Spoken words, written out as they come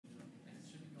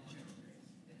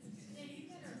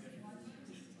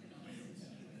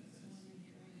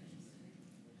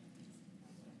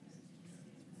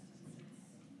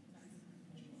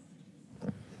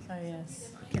Oh,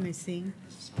 yes. Can I sing?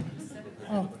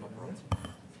 Oh.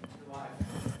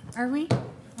 Are we?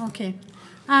 Okay.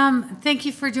 Thank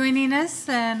you for joining us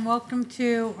and welcome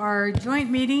to our joint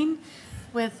meeting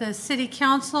with the City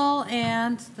Council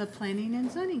and the Planning and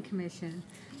Zoning Commission.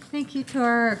 Thank you to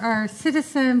our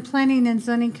citizen planning and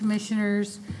zoning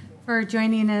commissioners for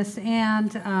joining us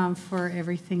and for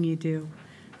everything you do.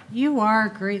 You are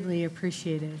greatly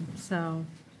appreciated, so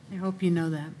I hope you know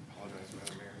that.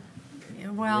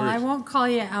 Well, I won't call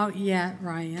you out yet,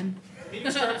 Ryan.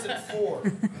 Meeting starts at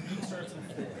 4.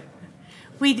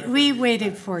 We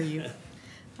waited for you.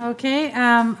 Okay,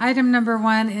 item number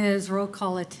 1 is roll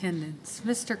call attendance.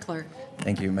 Mr. Clerk.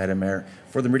 Thank you, Madam Mayor.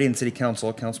 For the Meridian City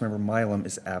Council, Councilmember Milam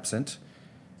is absent.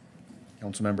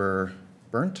 Councilmember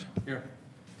Burnt? Here.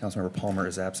 Councilmember Palmer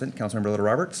is absent. Councilmember Little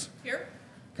Roberts? Here.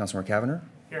 Councilmember Cavanagh?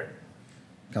 Here.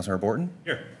 Councilmember Borton?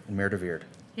 Here. And Mayor DeVeerd.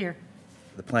 Here.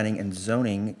 The Planning and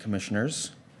Zoning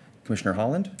Commissioners, Commissioner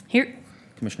Holland? Here.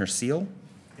 Commissioner Seal?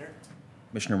 Here.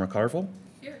 Commissioner McCarville?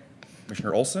 Here.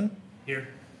 Commissioner Olson? Here.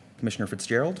 Commissioner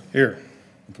Fitzgerald? Here.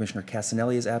 And Commissioner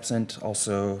Casanelli is absent.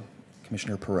 Also,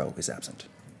 Commissioner Perot is absent.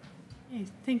 Okay,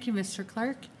 thank you, Mr.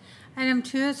 Clerk. Item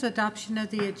 2 is adoption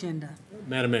of the agenda.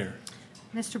 Madam Mayor,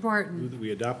 Mr. move Borton. that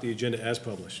we adopt the agenda as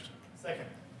published. Second.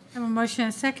 I have a motion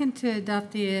and a second to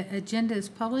adopt the agenda as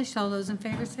published. All those in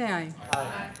favor say aye.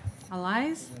 Aye. All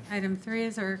ayes. Item 3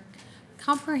 is our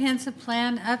comprehensive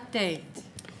plan update.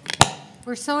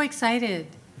 We're so excited.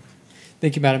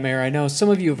 Thank you, Madam Mayor. I know some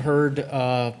of you have heard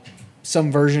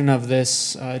some version of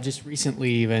this just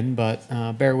recently even, but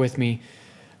bear with me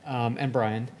and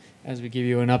Brian as we give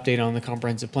you an update on the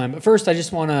comprehensive plan. But first, I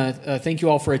just want to thank you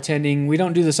all for attending. We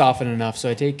don't do this often enough,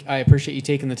 so I appreciate you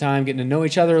taking the time, getting to know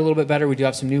each other a little bit better. We do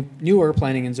have some newer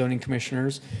planning and zoning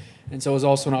commissioners, and so it was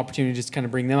also an opportunity to just kind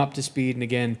of bring them up to speed and,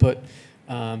 again, put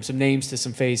some names to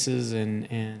some faces and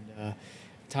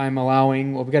time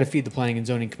allowing. Well, we got to feed the planning and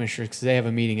zoning commissioners because they have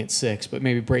a meeting at 6, but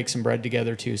maybe break some bread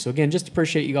together too. So again, just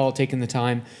appreciate you all taking the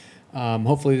time.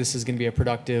 Hopefully this is going to be a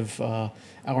productive hour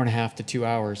and a half to 2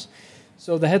 hours.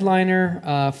 So the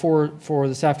headliner for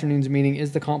this afternoon's meeting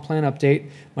is the comp plan update.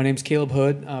 My name's Caleb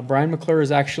Hood. Brian McClure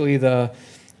is actually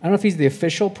I don't know if he's the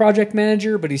official project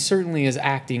manager, but he certainly is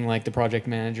acting like the project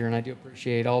manager, and I do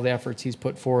appreciate all the efforts he's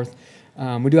put forth.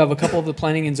 We do have a couple of the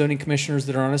planning and zoning commissioners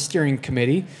that are on a steering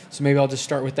committee, so maybe I'll just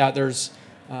start with that.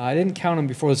 I didn't count them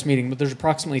before this meeting, but there's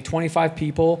approximately 25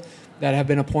 people that have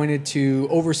been appointed to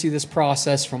oversee this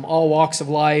process from all walks of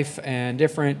life and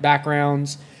different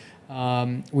backgrounds.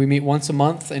 We meet once a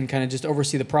month and kind of just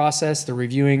oversee the process. They're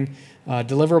reviewing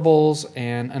deliverables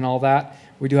and all that.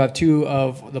 We do have 2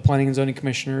 of the planning and zoning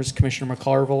commissioners, Commissioner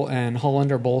McCarville and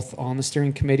Holland, are both on the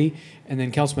steering committee. And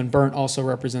then Councilman Burnt also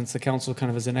represents the council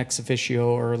kind of as an ex officio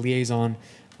or a liaison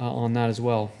on that as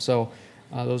well. So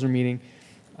those are meetings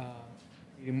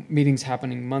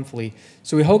happening monthly.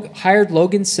 So we hired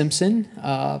Logan Simpson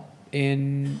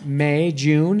in May,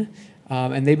 June.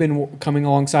 And they've been coming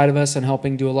alongside of us and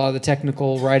helping do a lot of the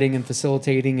technical writing and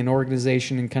facilitating and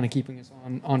organization and kind of keeping us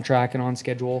on track and on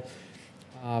schedule.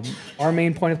 Our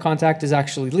main point of contact is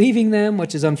actually leaving them,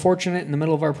 which is unfortunate in the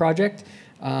middle of our project,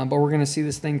 but we're going to see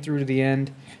this thing through to the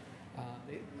end.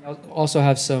 They also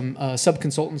have some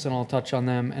sub-consultants, and I'll touch on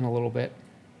them in a little bit.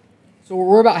 So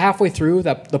we're about halfway through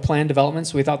the plan development,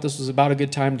 so we thought this was about a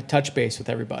good time to touch base with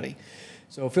everybody.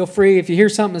 So feel free, if you hear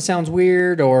something that sounds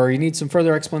weird or you need some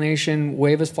further explanation,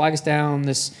 wave us, flag us down.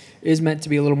 This is meant to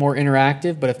be a little more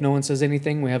interactive, but if no one says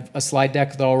anything, we have a slide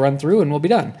deck that I'll run through and we'll be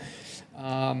done.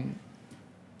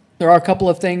 There are a couple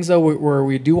of things, though, where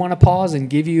we do want to pause and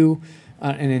give you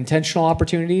an intentional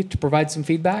opportunity to provide some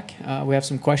feedback. We have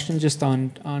some questions just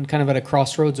on kind of at a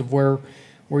crossroads of where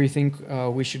you think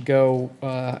we should go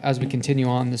as we continue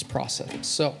on this process.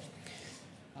 So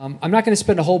I'm not going to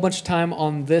spend a whole bunch of time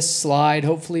on this slide.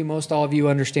 Hopefully most all of you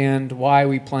understand why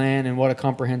we plan and what a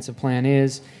comprehensive plan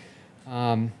is.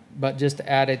 But just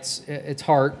at its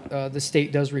heart, the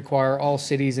state does require all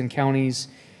cities and counties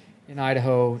in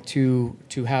Idaho to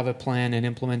have a plan and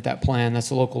implement that plan. That's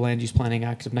the Local Land Use Planning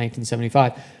Act of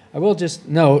 1975. I will just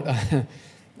note,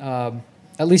 at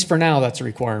least for now, that's a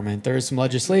requirement. There is some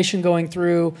legislation going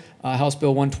through, House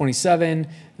Bill 127,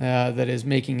 that is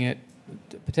making it,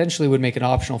 potentially would make it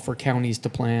optional for counties to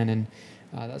plan, and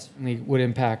that certainly would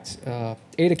impact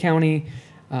Ada County.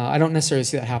 I don't necessarily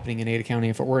see that happening in Ada County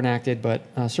if it were enacted, but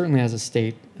certainly as a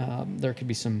state, there could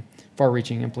be some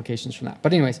far-reaching implications from that.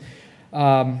 But anyways,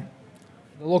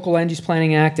 the Local Land Use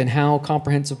Planning Act and how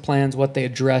comprehensive plans, what they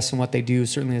address and what they do,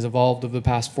 certainly has evolved over the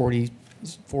past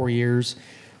 44 years.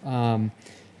 But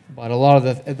a lot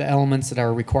of the elements that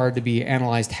are required to be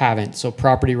analyzed haven't. So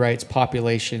property rights,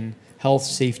 population, health,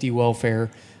 safety, welfare,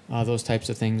 those types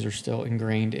of things are still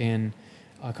ingrained in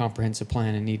a comprehensive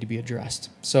plan and need to be addressed.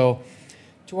 So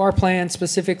to our plan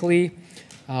specifically,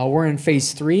 we're in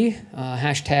phase 3,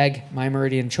 hashtag My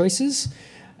Meridian Choices.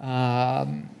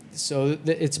 So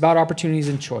it's about opportunities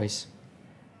and choice.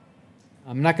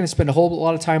 I'm not going to spend a whole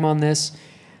lot of time on this.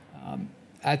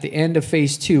 At the end of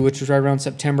phase 2, which was right around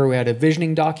September, we had a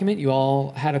visioning document. You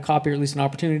all had a copy, or at least an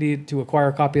opportunity to acquire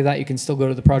a copy of that. You can still go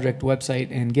to the project website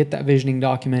and get that visioning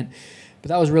document. But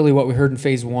that was really what we heard in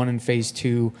phase 1 and phase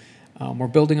 2. We're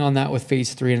building on that with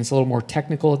phase 3, and it's a little more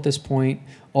technical at this point,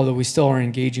 although we still are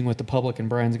engaging with the public, and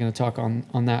Brian's going to talk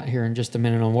on that here in just a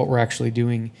minute on what we're actually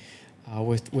doing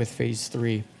with phase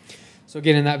 3. So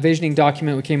again, in that visioning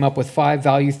document, we came up with 5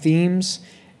 value themes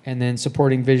and then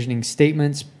supporting visioning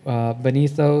statements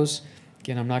beneath those.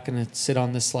 Again, I'm not going to sit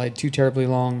on this slide too terribly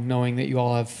long, knowing that you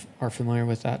all are familiar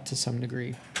with that to some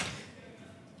degree.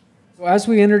 So as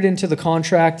we entered into the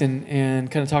contract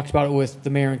and kind of talked about it with the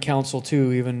mayor and council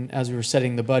too, even as we were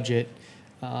setting the budget,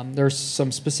 there's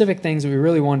some specific things that we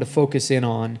really wanted to focus in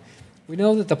on. We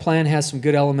know that the plan has some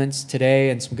good elements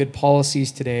today and some good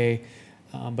policies today,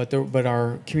 but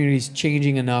our community's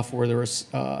changing enough where there was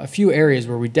a few areas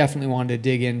where we definitely wanted to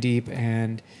dig in deep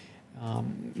and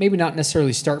maybe not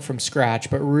necessarily start from scratch,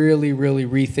 but really, really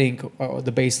rethink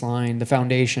the baseline, the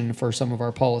foundation for some of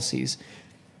our policies.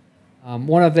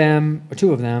 One of them, or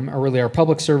 2 of them, are really our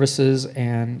public services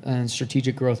and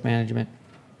strategic growth management.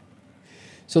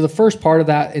 So the first part of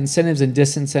that, incentives and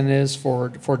disincentives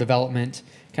for development,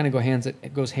 kind of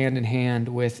goes hand in hand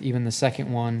with even the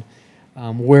second one,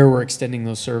 where we're extending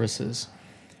those services.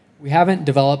 We haven't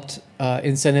developed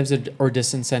incentives or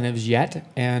disincentives yet,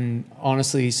 and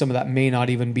honestly, some of that may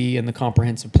not even be in the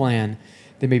comprehensive plan.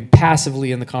 They may be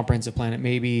passively in the comprehensive plan. It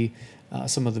may be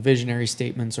some of the visionary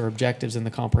statements or objectives in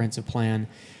the comprehensive plan,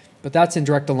 but that's in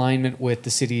direct alignment with the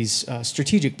city's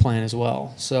strategic plan as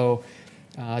well. So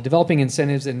developing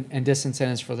incentives and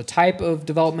disincentives for the type of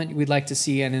development we'd like to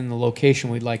see and in the location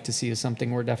we'd like to see is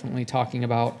something we're definitely talking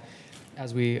about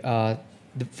as we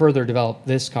further develop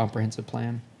this comprehensive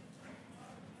plan.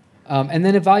 And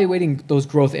then evaluating those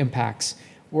growth impacts.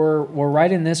 We're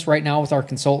right in this right now with our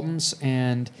consultants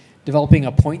and developing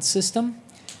a point system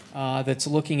that's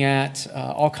looking at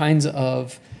all kinds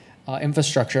of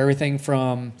infrastructure, everything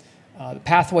from the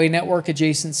pathway network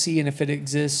adjacency and if it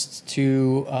exists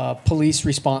to police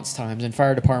response times and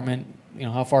fire department,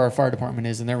 how far our fire department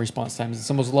is in their response times and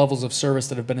some of those levels of service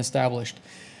that have been established.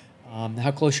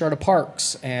 How close you are to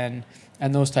parks and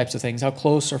those types of things, how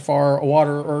close or far a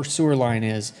water or sewer line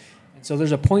is. And so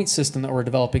there's a point system that we're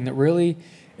developing that really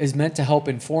is meant to help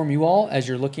inform you all as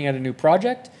you're looking at a new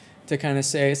project to kind of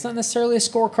say, it's not necessarily a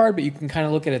scorecard, but you can kind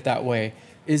of look at it that way.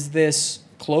 Is this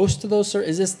close to those?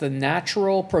 Is this the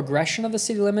natural progression of the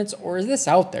city limits, or is this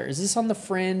out there? Is this on the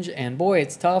fringe? And boy,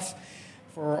 it's tough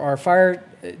for our fire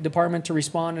department to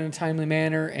respond in a timely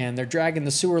manner, and they're dragging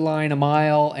the sewer line a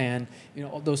mile, and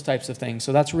those types of things.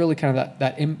 So that's really kind of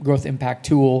that growth impact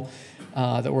tool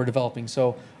that we're developing.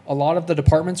 So a lot of the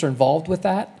departments are involved with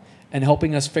that and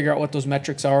helping us figure out what those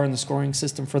metrics are in the scoring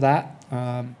system for that.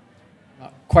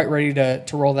 Not quite ready to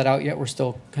roll that out yet. We're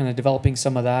still kind of developing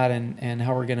some of that and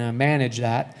how we're going to manage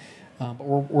that. But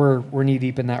we're knee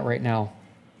deep in that right now.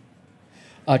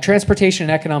 Transportation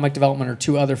and economic development are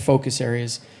 2 other focus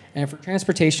areas. And for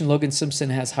transportation, Logan Simpson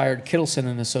has hired Kittleson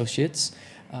and Associates.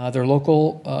 Their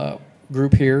local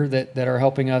group here that are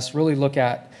helping us really look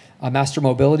at a master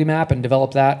mobility map and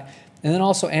develop that. And then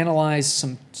also analyze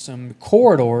some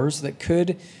corridors that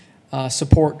could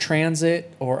support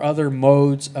transit or other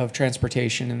modes of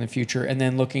transportation in the future. And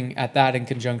then looking at that in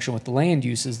conjunction with the land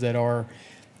uses that are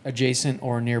adjacent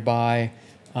or nearby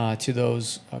to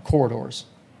those corridors.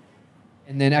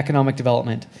 And then economic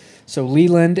development. So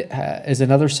Leland is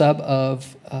another sub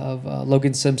of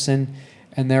Logan Simpson,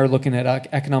 and they're looking at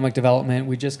economic development.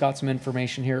 We just got some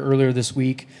information here earlier this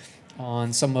week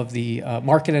on some of the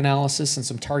market analysis and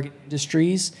some target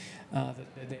industries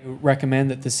that they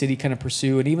recommend that the city kind of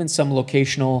pursue, and even some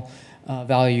locational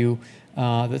value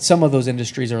that some of those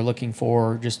industries are looking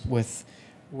for, just with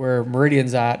where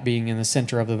Meridian's at being in the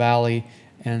center of the valley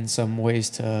and some ways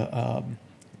to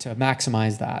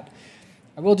maximize that.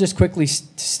 I will just quickly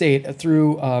state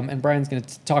through, and Brian's going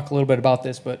to talk a little bit about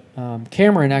this, but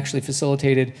Cameron actually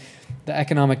facilitated the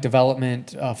economic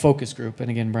development focus group. And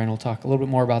again, Brian will talk a little bit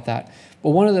more about that.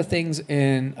 But one of the things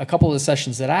in a couple of the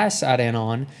sessions that I sat in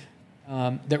on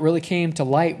that really came to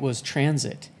light was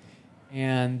transit.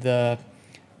 And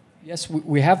yes,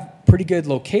 we have pretty good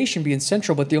location being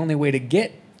central, but the only way to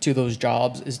get to those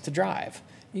jobs is to drive.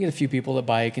 You get a few people that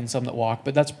bike and some that walk,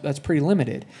 but that's pretty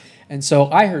limited. And so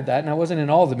I heard that, and I wasn't in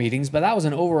all the meetings, but that was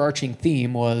an overarching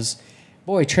theme was,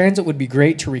 boy, transit would be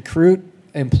great to recruit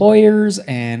employers,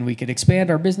 and we could expand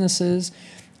our businesses.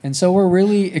 And so we're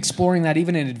really exploring that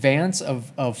even in advance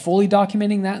of fully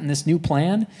documenting that in this new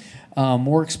plan.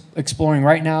 We're exploring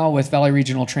right now with Valley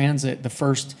Regional Transit the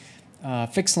first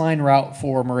fixed line route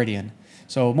for Meridian.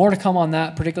 So more to come on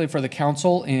that, particularly for the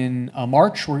council in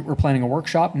March. We're planning a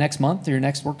workshop next month, your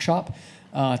next workshop,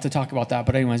 to talk about that.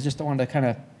 But anyways, just wanted to kind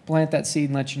of plant that seed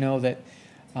and let you know that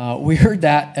we heard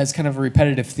that as kind of a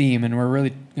repetitive theme, and we're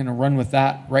really going to run with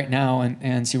that right now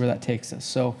and see where that takes us.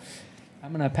 So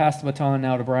I'm going to pass the baton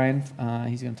now to Brian.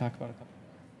 He's going to talk about a couple.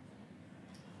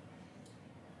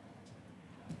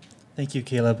 Thank you,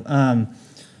 Caleb.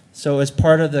 So as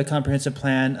part of the comprehensive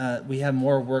plan, we have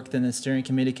more work than the steering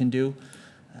committee can do.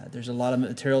 There's a lot of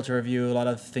material to review, a lot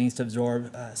of things to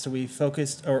absorb. So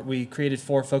we created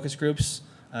 4 focus groups.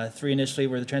 3 initially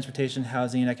were the transportation,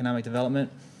 housing, and economic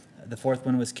development. The 4th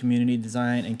one was community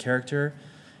design and character.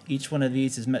 Each one of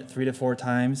these is met 3 to 4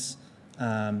 times.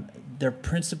 Their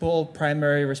principal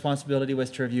primary responsibility was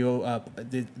to review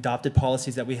the adopted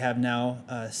policies that we have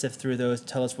now, sift through those,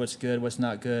 tell us what's good, what's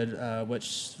not good, what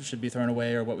should be thrown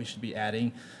away, or what we should be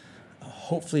adding.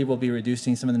 Hopefully we'll be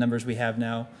reducing some of the numbers we have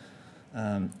now.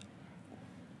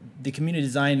 The community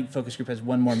design focus group has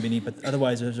one more meeting, but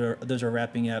otherwise those are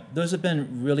wrapping up. Those have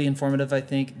been really informative, I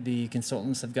think. The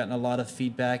consultants have gotten a lot of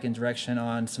feedback and direction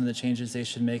on some of the changes they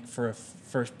should make for a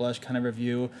first blush kind of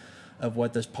review of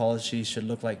what those policies should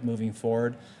look like moving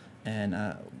forward. And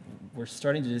we're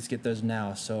starting to just get those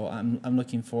now. So I'm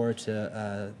looking forward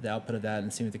to the output of that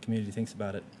and seeing what the community thinks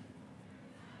about it.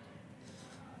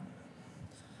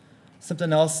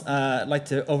 Something else I'd like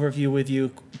to overview with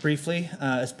you briefly.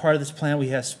 As part of this plan, we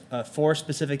have 4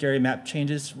 specific area map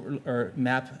changes or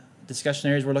map discussion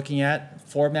areas we're looking at,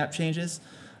 4 map changes.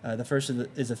 The first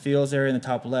is the Fields area in the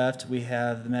top left. We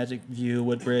have the Magic View,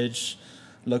 Woodbridge,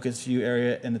 Locust View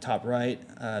area in the top right,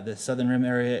 the Southern Rim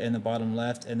area in the bottom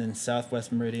left, and then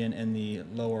Southwest Meridian in the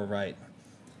lower right.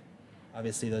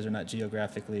 Obviously, those are not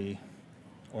geographically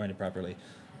oriented properly.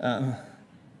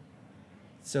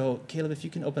 So, Caleb, if you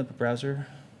can open up a browser.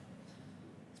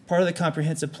 As part of the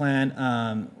comprehensive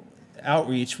plan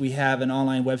outreach, we have an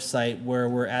online website where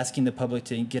we're asking the public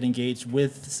to get engaged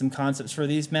with some concepts for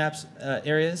these maps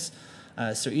areas.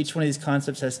 So each one of these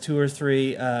concepts has 2 or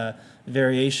 3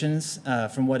 variations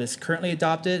from what is currently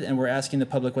adopted, and we're asking the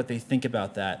public what they think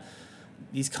about that.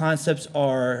 These concepts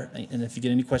are, and if you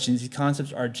get any questions, these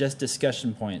concepts are just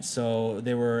discussion points. So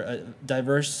there were a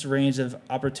diverse range of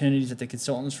opportunities that the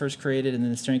consultants first created and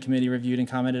then the steering committee reviewed and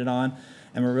commented on.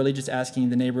 And we're really just asking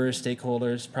the neighbors,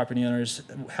 stakeholders, property owners,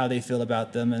 how they feel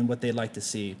about them and what they'd like to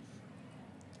see.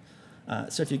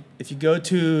 So if you go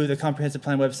to the comprehensive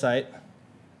plan website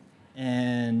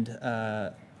and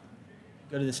go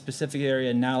to the specific area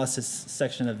analysis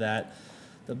section of that,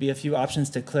 there'll be a few options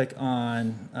to click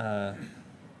on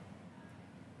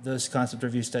those concept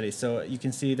review studies. So you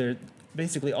can see they're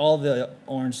basically all the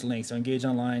orange links. So engage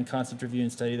online, concept review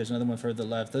and study. There's another one further to the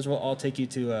left. Those will all take you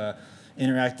to an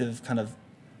interactive kind of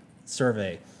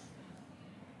survey.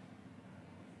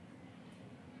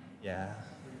 Yeah,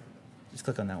 just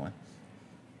click on that one.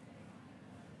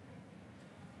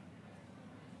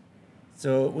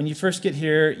 So when you first get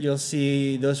here, you'll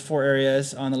see those 4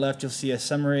 areas. On the left, you'll see a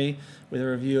summary with a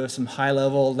review of some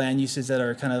high-level land uses that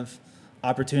are kind of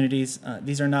opportunities.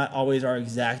 These are not always our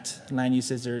exact land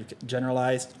uses. They're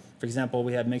generalized. For example,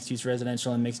 we have mixed-use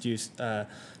residential and mixed-use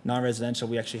non-residential.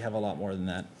 We actually have a lot more than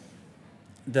that.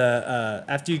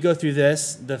 After you go through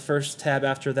this, the first tab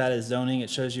after that is zoning. It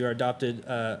shows you our adopted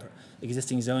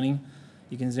existing zoning.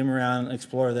 You can zoom around and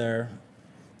explore there.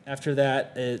 After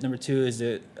that, number 2 is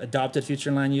the adopted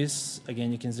future land use.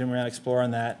 Again, you can zoom around, explore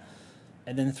on that.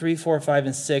 And then 3, 4, 5,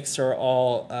 and 6 are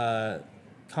all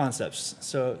concepts.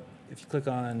 So if you click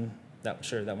on that,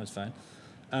 sure, that one's fine.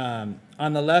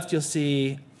 On the left, you'll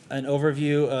see an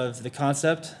overview of the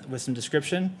concept with some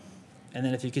description. And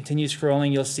then if you continue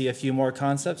scrolling, you'll see a few more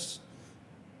concepts.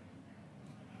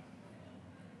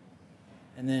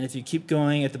 And then if you keep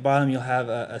going, at the bottom, you'll have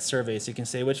a survey. So you can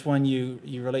say which one you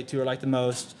relate to or like the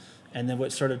most, and then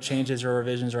what sort of changes or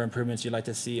revisions or improvements you'd like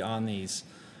to see on these.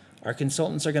 Our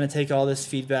consultants are going to take all this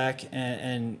feedback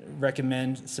and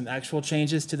recommend some actual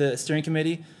changes to the steering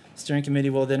committee. Steering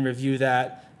committee will then review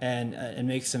that and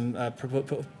make some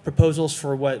proposals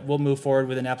for what we'll move forward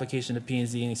with an application to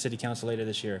P&Z and City Council later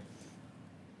this year.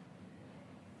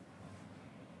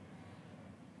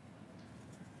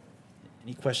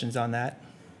 Any questions on that?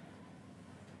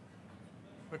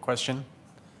 Quick question.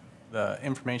 The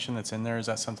information that's in there, is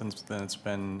that something that's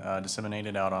been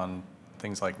disseminated out on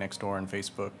things like Nextdoor and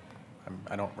Facebook?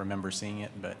 I don't remember seeing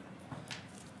it, but.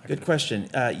 Good question.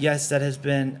 Yes, that has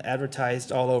been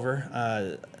advertised all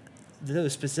over.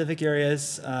 Those specific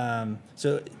areas,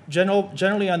 so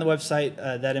generally on the website,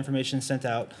 that information is sent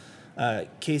out.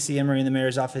 Casey Emery in the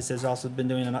mayor's office has also been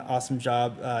doing an awesome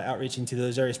job outreaching to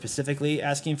those areas specifically,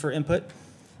 asking for input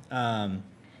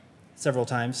several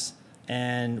times.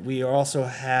 And we also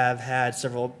have had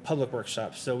several public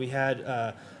workshops. So we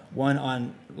had one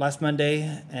on last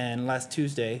Monday and last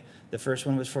Tuesday. The first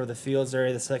one was for the Fields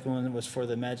area. The second one was for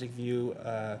the Magic View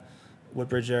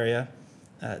Woodbridge area.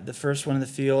 The first one in the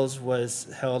Fields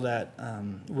was held at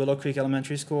Willow Creek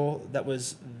Elementary School. That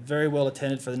was very well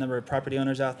attended for the number of property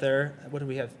owners out there. What did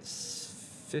we have,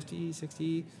 50,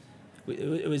 60?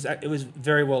 It was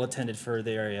very well attended for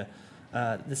the area.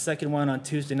 The second one on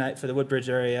Tuesday night for the Woodbridge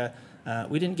area,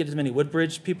 we didn't get as many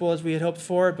Woodbridge people as we had hoped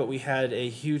for, but we had a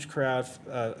huge crowd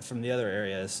from the other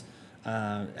areas.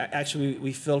 Actually,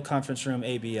 we filled conference room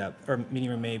AB up, or meeting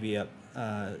room AB up,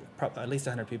 at least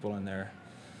 100 people in there.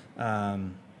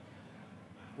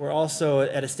 We're also,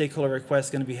 at a stakeholder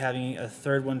request, going to be having a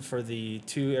third one for the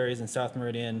 2 areas in South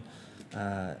Meridian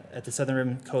at the Southern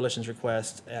Rim Coalition's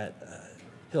request at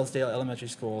Hillsdale Elementary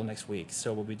School next week.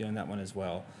 So we'll be doing that one as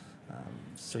well.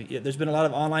 So yeah, there's been a lot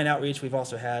of online outreach. We've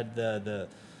also had the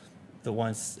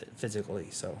ones physically.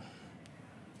 So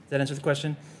does that answer the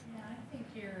question? Yeah, I think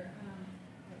you're,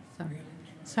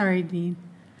 sorry, Dean.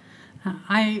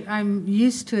 I'm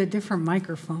used to a different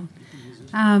microphone.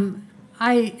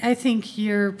 I think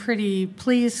you're pretty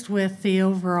pleased with the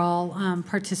overall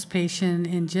participation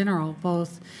in general,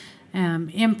 both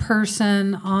in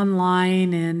person,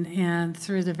 online, and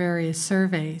through the various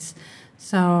surveys.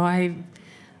 So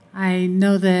I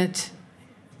know that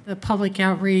the public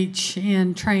outreach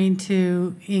and trying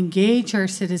to engage our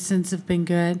citizens have been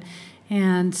good,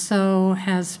 and so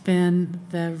has been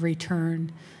the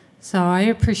return. So I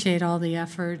appreciate all the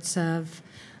efforts of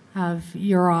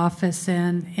your office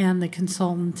and the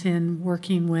consultant in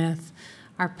working with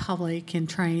our public and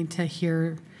trying to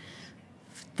hear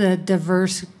the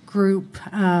diverse group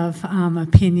of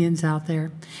opinions out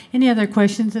there. Any other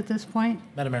questions at this point?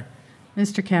 Madam Mayor.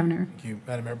 Mr. Kavner. Thank you,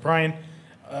 Madam Mayor. Brian,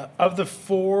 of the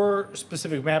 4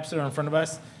 specific maps that are in front of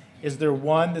us, is there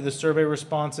one that the survey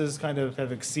responses kind of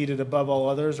have exceeded above all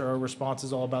others, or are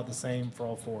responses all about the same for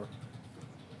all 4?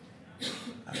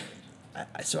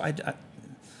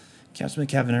 Councilman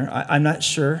Kavanagh, I'm not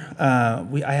sure.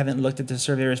 I haven't looked at the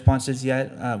survey responses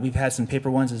yet. We've had some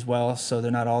paper ones as well, so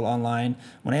they're not all online.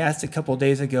 When I asked a couple of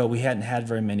days ago, we hadn't had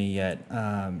very many yet,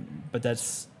 but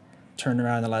that's turned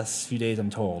around in the last few days, I'm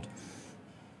told.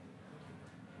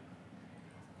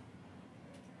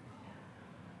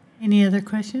 Any other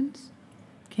questions?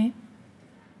 Okay.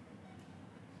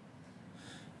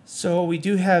 So we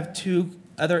do have 2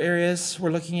 other areas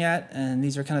we're looking at, and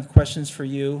these are kind of questions for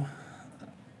you.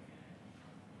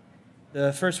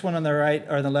 The first one on the right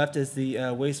or on the left is the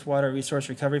wastewater resource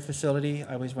recovery facility.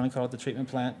 I always want to call it the treatment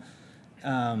plant.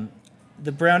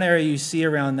 The brown area you see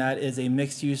around that is a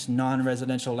mixed-use,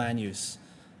 non-residential land use.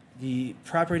 The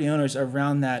property owners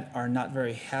around that are not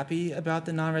very happy about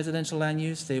the non-residential land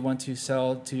use. They want to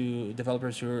sell to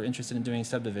developers who are interested in doing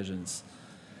subdivisions.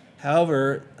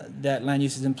 However, that land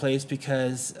use is in place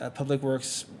because Public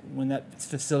Works, when that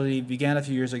facility began a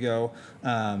few years ago,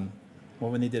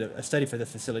 when they did a study for the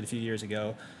facility a few years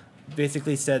ago,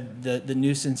 basically said that the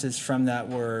nuisances from that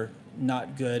were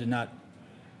not good and not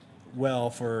well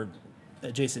for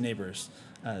adjacent neighbors.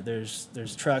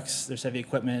 There's trucks, there's heavy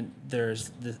equipment,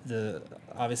 there's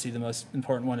obviously the most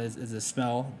important one is the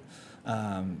smell,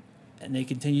 and they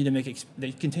continue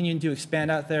to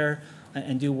expand out there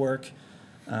and do work.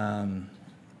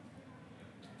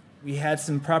 We had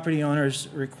some property owners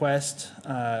request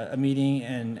a meeting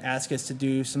and ask us to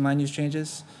do some land use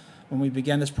changes. When we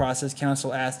began this process,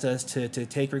 council asked us to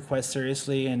take requests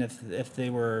seriously and if they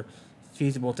were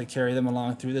feasible to carry them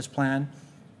along through this plan.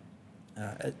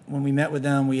 When we met with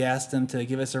them, we asked them to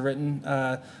give us a written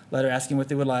letter asking what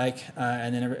they would like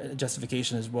and then a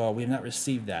justification as well. We have not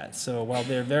received that. So while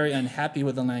they're very unhappy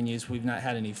with the land use, we've not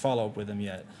had any follow-up with them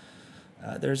yet.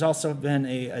 There's also been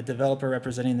a developer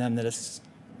representing them that is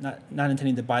not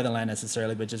intending to buy the land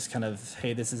necessarily, but just kind of,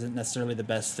 hey, this isn't necessarily the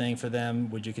best thing for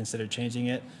them. Would you consider changing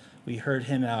it? We heard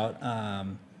him out.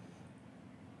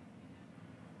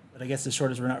 But I guess the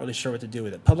short is we're not really sure what to do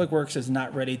with it. Public Works is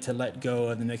not ready to let go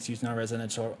of the mixed-use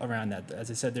non-residential around that. As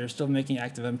I said, they're still making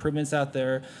active improvements out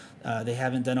there. They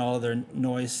haven't done all of their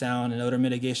noise, sound, and odor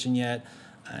mitigation yet,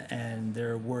 and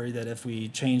they're worried that if we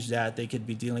change that, they could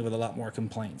be dealing with a lot more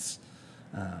complaints.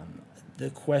 The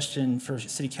question for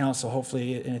City Council,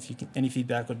 hopefully, and if you can, any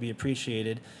feedback would be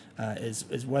appreciated,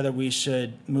 is whether we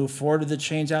should move forward with the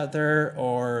change out there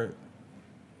or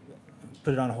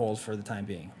put it on hold for the time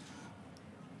being.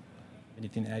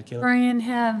 Anything to add, Caleb? Brian,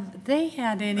 have they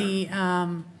had any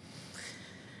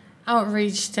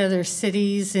outreach to other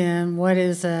cities and what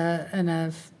is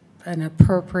an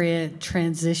appropriate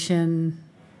transition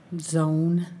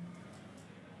zone?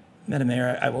 Madam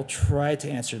Mayor, I will try to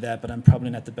answer that, but I'm probably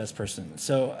not the best person.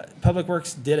 So Public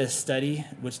Works did a study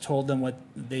which told them what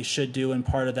they should do, and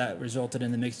part of that resulted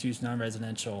in the mixed-use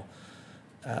non-residential.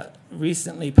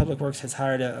 Recently, Public Works has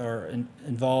hired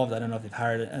involved, I don't know if they've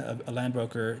hired a land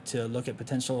broker to look at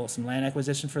some land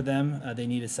acquisition for them. They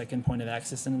need a second point of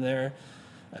access into there.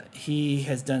 He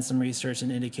has done some research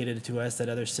and indicated to us that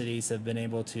other cities have been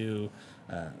able to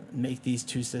make these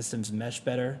two systems mesh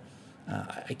better.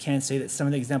 I can say that some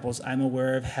of the examples I'm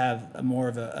aware of have more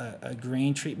of a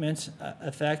green treatment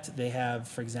effect. They have,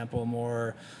 for example,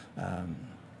 more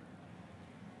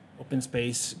open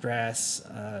space, grass,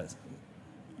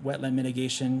 wetland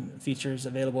mitigation features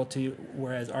available to you,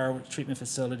 whereas our treatment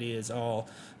facility is all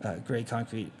gray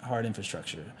concrete, hard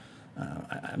infrastructure.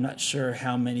 I'm not sure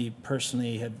how many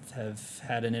personally have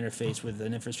had an interface with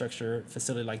an infrastructure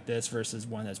facility like this versus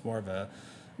one that's more of a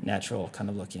natural kind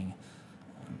of looking.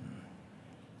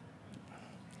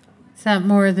 Is that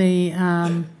more the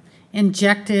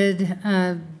injected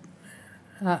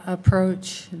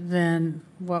approach than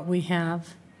what we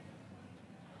have?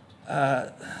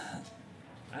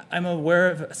 I'm aware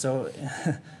of, so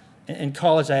in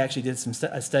college I actually did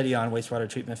a study on wastewater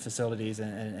treatment facilities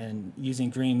and using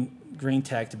green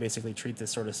tech to basically treat this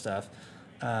sort of stuff.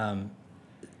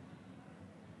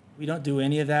 We don't do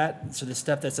any of that. So the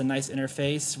stuff that's a nice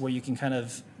interface where you can kind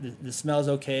of, the smell's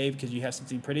okay because you have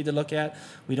something pretty to look at,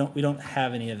 we don't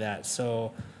have any of that.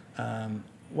 So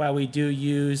while we do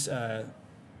use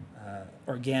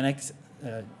organic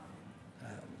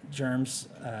germs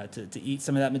to eat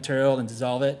some of that material and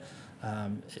dissolve it,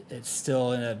 it's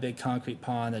still in a big concrete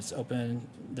pond that's open.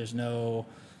 There's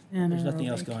nothing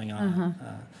else going on.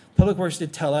 Public Works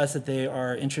did tell us that they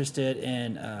are interested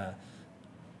in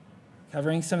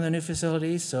covering some of the new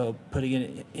facilities, so putting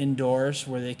it indoors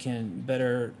where they can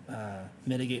better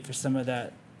mitigate for some of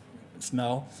that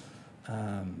smell.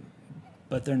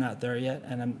 But they're not there yet,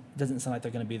 and it doesn't sound like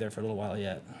they're going to be there for a little while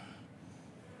yet.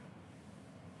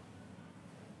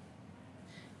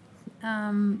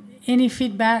 Any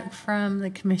feedback from the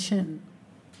commission?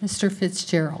 Mr.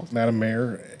 Fitzgerald. Madam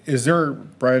Mayor, is there,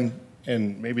 Brian,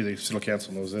 and maybe the City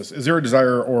Council knows this, is there a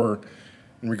desire or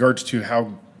in regards to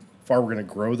how far we're going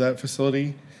to grow that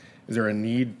facility? Is there a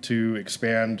need to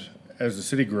expand as the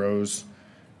city grows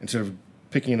instead of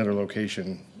picking another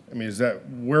location? I mean,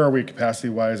 where are we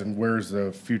capacity-wise and where is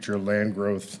the future land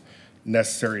growth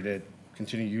necessary to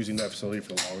continue using that facility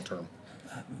for the long term?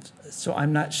 So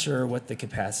I'm not sure what the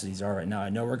capacities are right now. I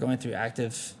know we're going through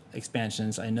active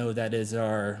expansions. I know that is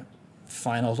our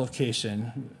final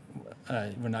location.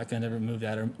 We're not going to remove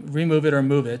it or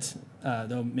move it,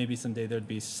 though maybe someday there'd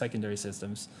be secondary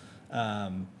systems.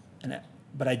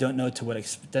 But I don't know to what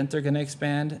extent they're going to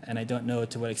expand, and I don't know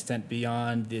to what extent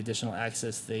beyond the additional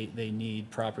access they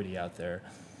need property out there.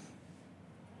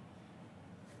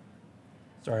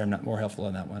 Sorry, I'm not more helpful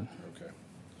on that one. Okay.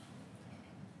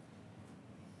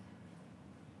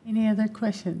 Any other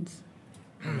questions?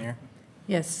 Mayor?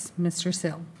 Yes, Mr.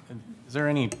 Sill. Is there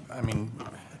any, I mean,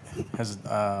 has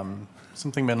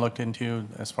something been looked into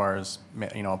as far as,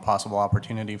 you know, a possible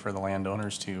opportunity for the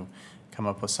landowners to come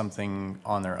up with something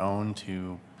on their own to,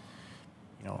 you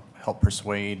know, help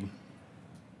persuade,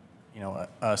 you know,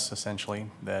 us essentially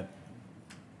that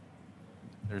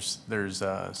there's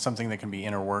something that can be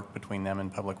interworked between them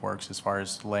and Public Works as far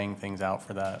as laying things out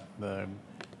for that, you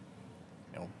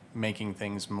know, making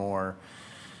things more,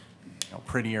 you know,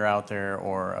 prettier out there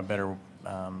or a better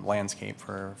landscape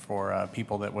for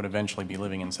people that would eventually be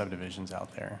living in subdivisions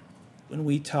out there. When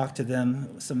we talked to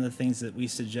them, some of the things that we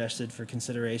suggested for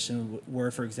consideration were,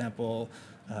 for example,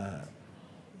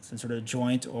 some sort of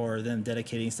joint or them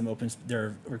dedicating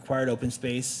their required open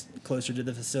space closer to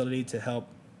the facility to help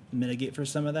mitigate for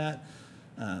some of that.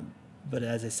 But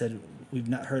as I said, we've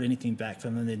not heard anything back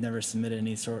from them. They've never submitted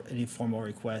any formal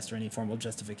request or any formal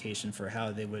justification for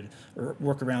how they would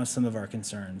work around some of our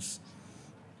concerns.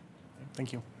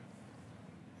 Thank you.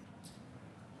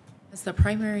 Has the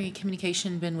primary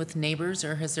communication been with neighbors,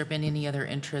 or has there been any other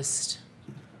interest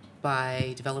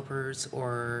by developers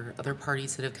or other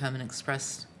parties that have come and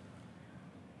expressed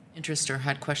interest or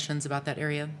had questions about that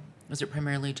area? Was it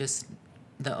primarily just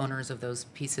the owners of those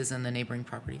pieces and the neighboring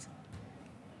properties?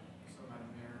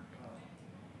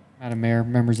 Madam Mayor,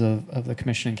 members of the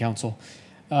Commission and Council.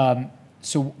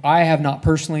 So I have not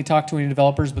personally talked to any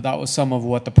developers, but that was some of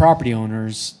what the property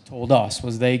owners told us,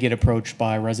 was they get approached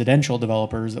by residential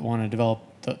developers that want to develop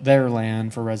their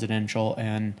land for residential,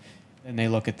 and then they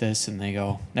look at this and they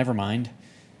go, never mind.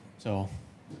 So,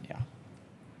 yeah.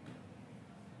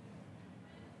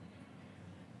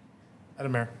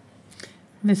 Madam Mayor.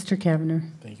 Mr. Kavanagh.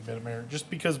 Thank you, Madam Mayor. Just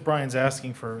because Brian's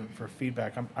asking for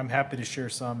feedback, I'm happy to share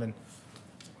some, and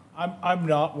I'm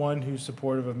not one who's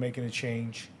supportive of making a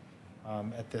change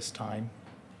at this time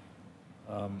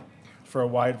for a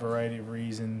wide variety of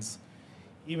reasons.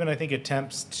 Even I think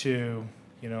attempts to,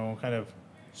 kind of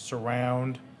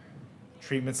surround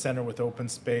treatment center with open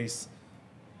space,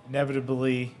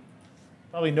 inevitably,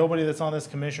 probably nobody that's on this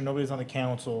commission, nobody that's on the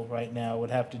council right now would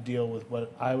have to deal with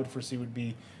what I would foresee would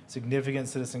be significant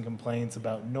citizen complaints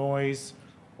about noise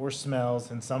or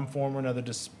smells in some form or another,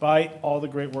 despite all the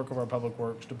great work of our Public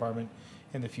Works Department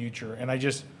in the future. And I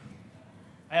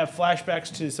have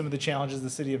flashbacks to some of the challenges the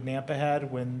city of Nampa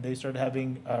had when they started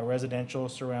having residential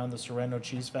surround the Sorrento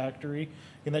cheese factory.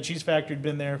 And that cheese factory had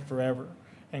been there forever,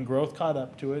 and growth caught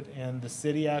up to it, and the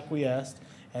city acquiesced,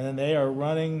 and then they are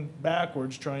running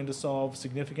backwards trying to solve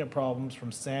significant problems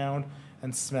from sound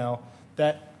and smell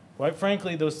that, quite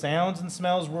frankly, those sounds and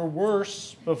smells were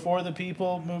worse before the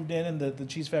people moved in, and the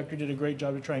cheese factory did a great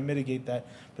job to try and mitigate that,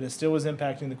 but it still was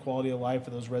impacting the quality of life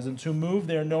of those residents who moved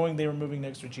there knowing they were moving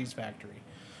next to a cheese factory.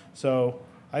 So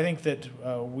I think that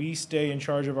we stay in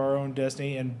charge of our own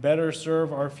destiny and better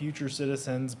serve our future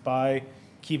citizens by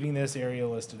keeping this area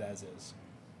listed as is.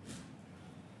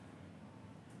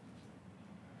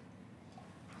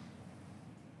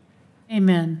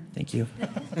 Amen. Thank you.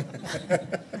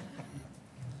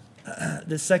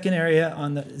 The second area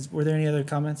were there any other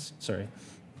comments? Sorry.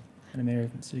 Madam Mayor,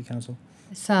 City Council.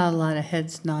 I saw a lot of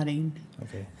heads nodding.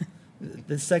 Okay.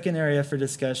 The second area for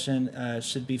discussion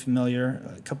should be familiar.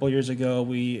 A couple years ago,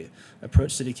 we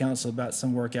approached City Council about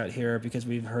some work out here because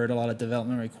we've heard a lot of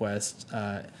development requests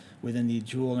within the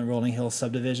Jewel and Rolling Hill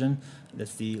subdivision.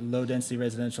 That's the low-density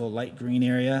residential light green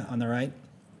area on the right.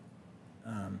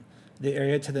 The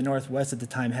area to the northwest at the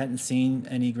time hadn't seen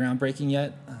any groundbreaking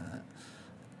yet.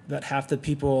 About half the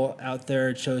people out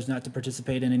there chose not to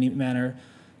participate in any manner.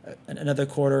 Another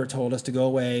quarter told us to go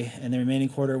away, and the remaining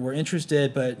quarter were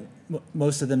interested, but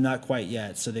most of them not quite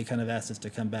yet, so they kind of asked us to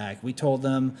come back. We told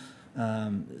them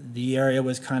the area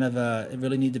was kind of it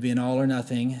really needed to be an all or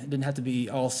nothing. It didn't have to be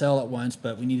all sell at once,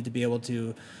 but we needed to be able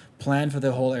to plan for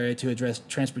the whole area to address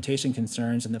transportation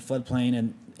concerns and the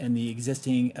floodplain and the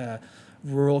existing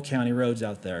rural county roads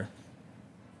out there.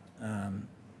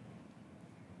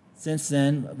 Since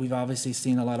then, we've obviously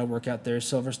seen a lot of work out there.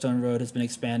 Silverstone Road has been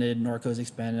expanded, Norco's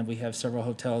expanded. We have several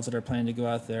hotels that are planning to go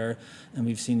out there, and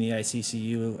we've seen the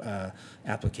ICCU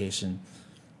application.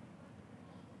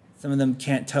 Some of them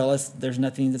can't tell us there's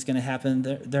nothing that's going to happen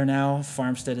there now.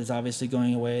 Farmstead is obviously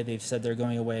going away. They've said they're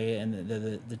going away, and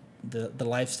the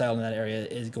lifestyle in that area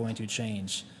is going to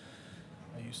change.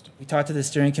 We talked to the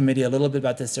steering committee a little bit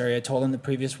about this area, told them the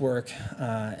previous work,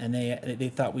 and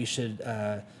they thought we should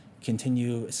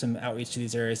continue some outreach to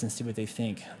these areas and see what they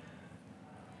think.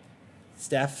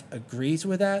 Staff agrees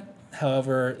with that.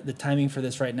 However, the timing for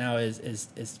this right now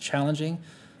is challenging.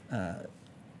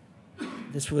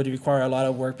 This would require a lot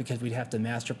of work because we'd have to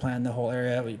master plan the whole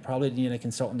area. We'd probably need a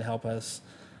consultant to help us.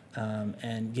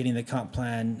 And getting the comp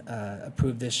plan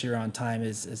approved this year on time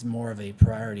is more of a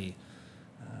priority.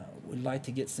 We'd like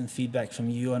to get some feedback from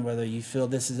you on whether you feel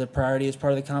this is a priority as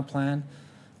part of the comp plan.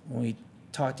 When we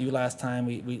talked to you last time,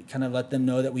 we kind of let them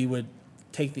know that we would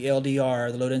take the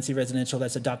LDR, the low density residential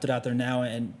that's adopted out there now,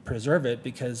 and preserve it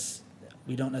because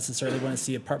we don't necessarily want to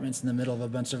see apartments in the middle of a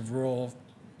bunch of rural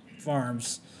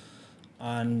farms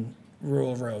on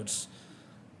rural roads.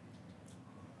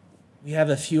 We have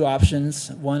a few options.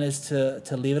 One is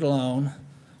to leave it alone.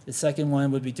 The second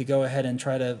one would be to go ahead and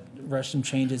try to rush some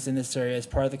changes in this area as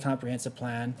part of the comprehensive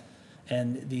plan.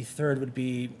 And the third would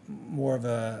be more of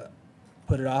a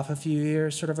put it off a few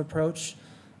years sort of approach.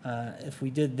 If we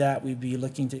did that, we'd be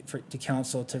looking to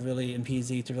council to really, and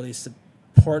PZ to really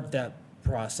support that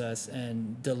process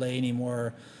and delay any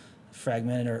more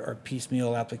fragmented or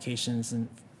piecemeal applications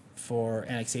for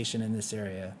annexation in this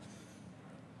area.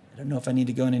 I don't know if I need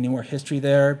to go into any more history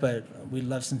there, but we'd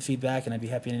love some feedback, and I'd be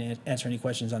happy to answer any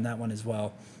questions on that one as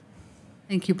well.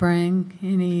 Thank you, Brian.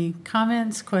 Any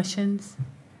comments, questions?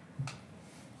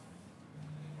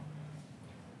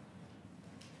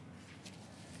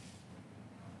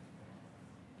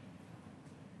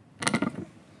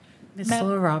 Ms.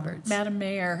 Laura Roberts. Madam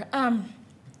Mayor,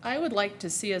 I would like to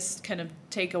see us kind of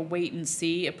take a wait and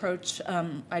see approach.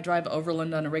 I drive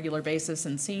overland on a regular basis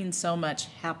and seeing so much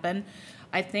happen.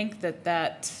 I think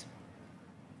that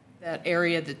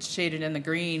area that's shaded in the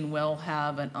green will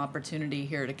have an opportunity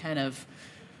here to kind of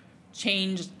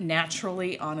change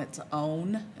naturally on its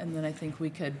own. And then I think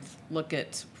we could look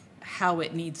at how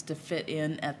it needs to fit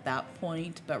in at that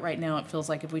point. But right now it feels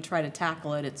like if we try to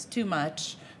tackle it, it's too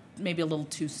much, maybe a little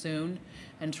too soon,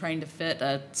 and trying to fit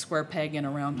a square peg in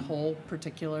a round hole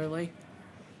particularly.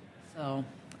 So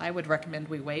I would recommend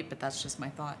we wait, but that's just my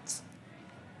thoughts.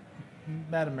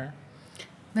 Madam Mayor.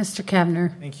 Mr.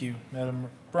 Kavner. Thank you, Madam.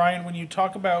 Brian, when you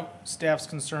talk about staff's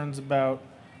concerns about,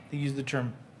 they use the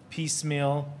term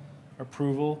piecemeal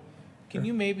approval, can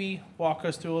you maybe walk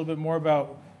us through a little bit more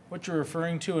about what you're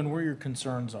referring to and where your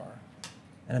concerns are?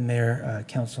 Madam Mayor,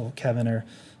 Council Kavanagh.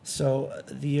 So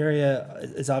the area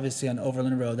is obviously on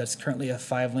Overland Road. That's currently a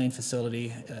 5-lane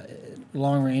facility.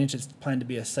 Long range, it's planned to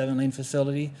be a 7-lane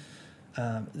facility.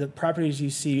 The properties you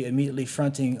see immediately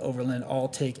fronting Overland all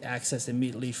take access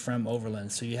immediately from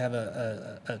Overland. So you have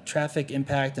a traffic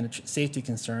impact and a safety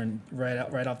concern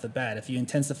right off the bat. If you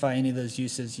intensify any of those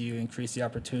uses, you increase the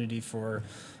opportunity for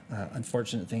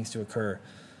unfortunate things to occur.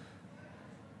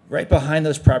 Right behind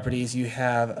those properties, you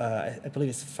have, I believe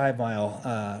it's 5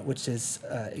 Mile, which is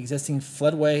existing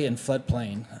floodway and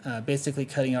floodplain, basically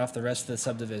cutting off the rest of the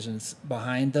subdivisions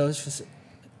behind those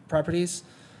properties.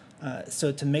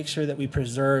 So to make sure that we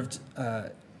preserved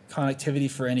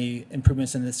connectivity for any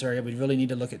improvements in this area, we really need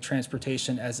to look at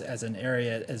transportation as an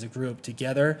area, as a group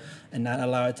together, and not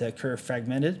allow it to occur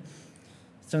fragmented.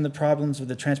 Some of the problems with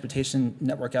the transportation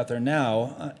network out there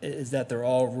now is that they're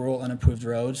all rural, unimproved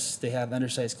roads. They have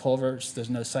undersized culverts. There's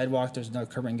no sidewalk. There's no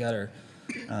curb and gutter.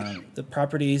 The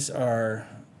properties are,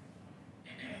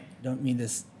 don't mean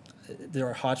this,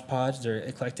 they're hodgepodge. They're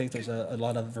eclectic. There's a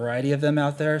lot of variety of them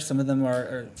out there. Some of them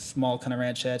are small kind of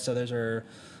ranchettes. Others are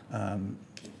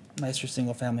nicer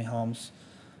single-family homes.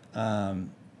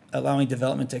 Allowing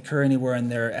development to occur anywhere in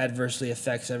there adversely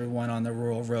affects everyone on the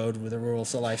rural road with a rural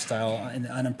lifestyle and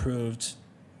the unimproved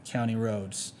county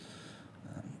roads.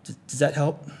 Does that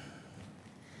help?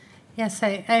 Yes,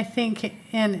 I think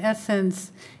in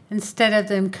essence, instead of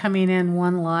them coming in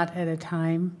one lot at a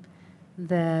time,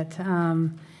 that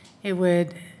it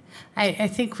would, I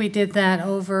think we did that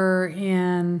over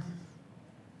in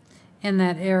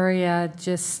that area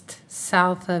just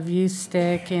south of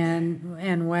Ustick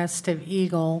and west of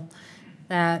Eagle,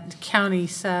 that county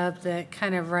sub that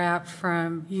kind of wrapped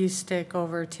from Ustick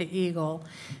over to Eagle,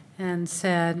 and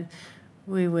said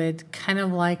we would kind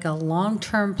of like a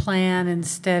long-term plan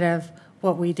instead of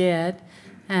what we did.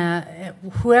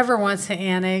 Whoever wants to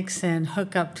annex and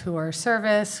hook up to our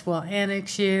service will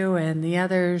annex you, and the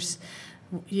others,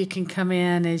 you can come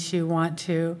in as you want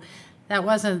to. That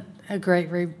wasn't a great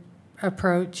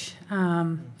approach.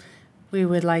 We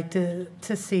would like to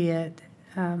see it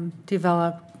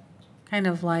develop kind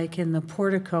of like in the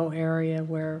Portico area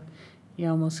where you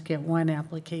almost get one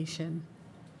application.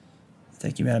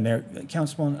 Thank you, Madam Mayor.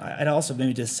 Councilman, I'd also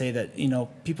maybe just say that,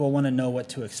 people want to know what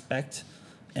to expect.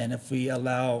 And if we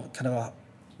allow kind of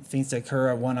things to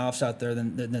occur or one-offs out there,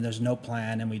 then there's no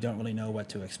plan and we don't really know what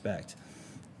to expect.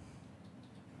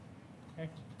 Okay.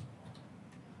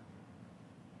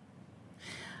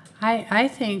 I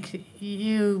think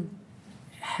you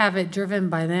have it driven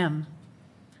by them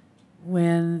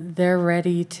when they're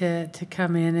ready to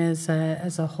come in as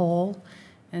a whole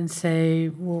and say,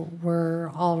 well, we're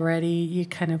all ready. You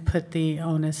kind of put the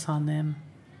onus on them.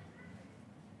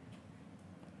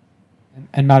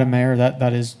 And Madam Mayor,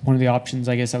 that is one of the options.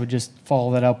 I guess I would just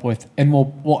follow that up with, and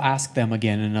we'll ask them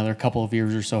again in another couple of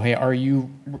years or so. Hey, are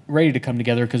you ready to come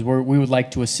together? Because we would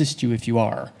like to assist you if you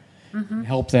are, and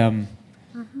help them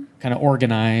kind of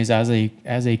organize as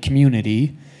a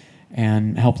community,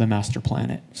 and help them master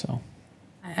plan it. So,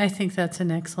 I think that's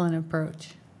an excellent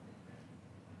approach.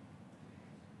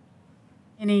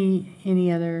 Any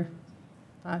other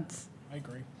thoughts? I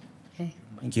agree. Okay.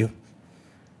 Thank you.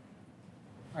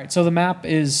 all right, so the map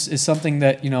is something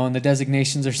that, and the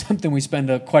designations are something we spend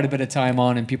quite a bit of time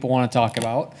on and people want to talk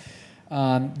about.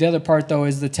 The other part, though,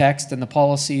 is the text and the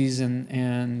policies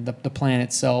and the plan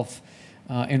itself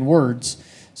in words.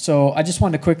 So I just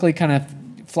wanted to quickly kind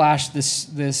of flash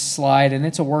this slide, and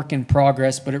it's a work in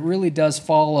progress, but it really does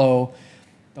follow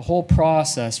the whole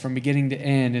process from beginning to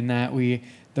end, in that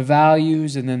the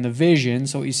values and then the vision.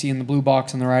 So what you see in the blue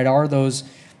box on the right are those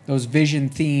vision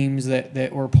themes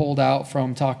that were pulled out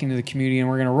from talking to the community, and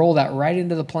we're going to roll that right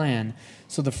into the plan.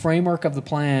 So the framework of the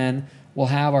plan will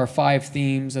have our 5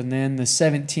 themes and then the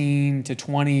 17 to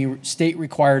 20 state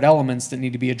required elements that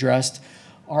need to be addressed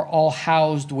are all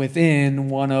housed within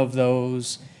one of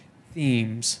those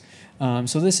themes.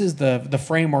 So this is the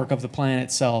framework of the plan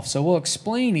itself. So we'll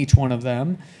explain each one of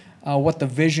them, what the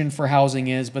vision for housing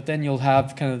is, but then you'll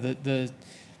have kind of the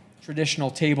traditional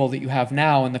table that you have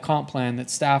now in the comp plan that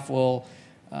staff will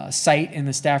cite in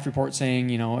the staff report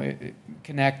saying,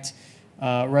 connect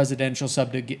residential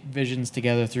subdivisions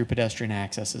together through pedestrian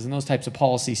accesses. And those types of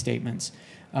policy statements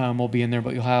will be in there,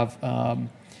 but you'll have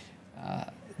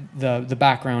the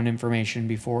background information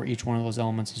before each one of those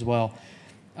elements as well.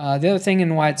 The other thing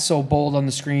and why it's so bold on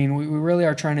the screen, we really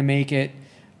are trying to make it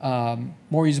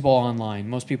more usable online.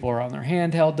 Most people are on their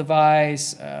handheld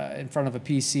device, in front of a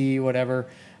PC, whatever.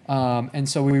 And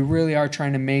so we really are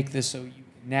trying to make this so you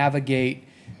can navigate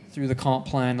through the comp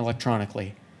plan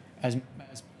electronically as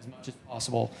much as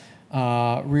possible.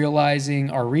 Realizing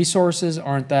our resources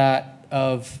aren't that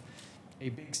of a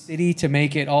big city to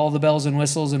make it all the bells and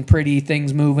whistles and pretty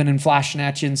things moving and flashing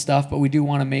at you and stuff, but we do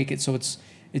want to make it so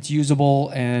it's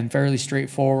usable and fairly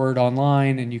straightforward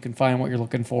online, and you can find what you're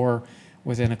looking for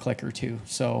within a click or two.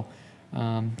 So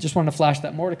just wanted to flash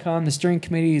that. More to come. The steering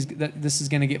committee this is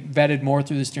going to get vetted more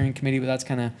through the steering committee, but that's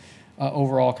kind of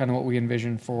overall kind of what we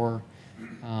envision for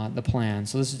the plan.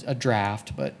 So this is a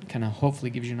draft, but kind of hopefully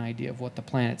gives you an idea of what the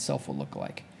plan itself will look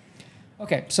like.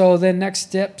 Okay, so then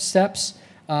next steps.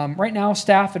 Right now,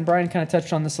 staff, and Brian kind of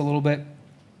touched on this a little bit,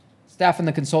 staff and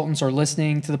the consultants are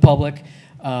listening to the public.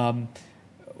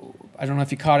 I don't know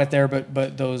if you caught it there,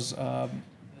 but those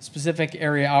specific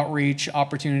area outreach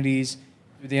opportunities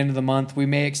through the end of the month, we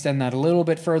may extend that a little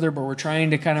bit further, but we're trying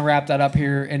to kind of wrap that up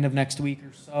here end of next week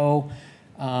or so.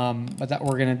 But that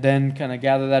we're going to then kind of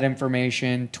gather that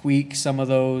information, tweak some of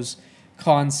those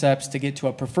concepts to get to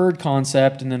a preferred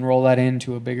concept, and then roll that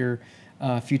into a bigger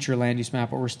future land use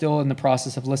map. But we're still in the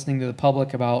process of listening to the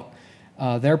public about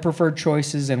their preferred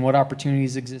choices and what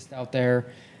opportunities exist out there,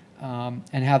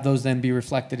 and have those then be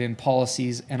reflected in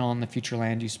policies and on the future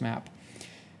land use map.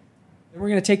 Then we're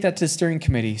going to take that to the steering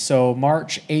committee. So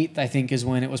March 8th, I think, is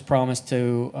when it was promised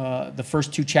to the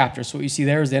first two chapters. So what you see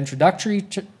there is the introductory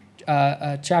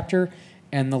chapter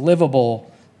and the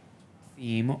livable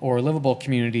theme or livable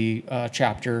community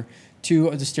chapter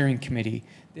to the steering committee.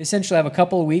 They essentially have a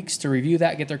couple of weeks to review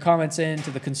that, get their comments in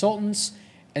to the consultants,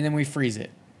 and then we freeze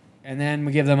it. And then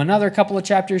we give them another couple of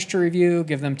chapters to review,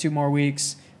 give them 2 more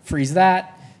weeks, freeze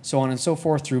that, so on and so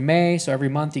forth through May. So every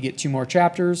month you get 2 more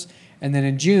chapters. And then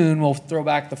in June, we'll throw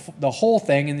back the whole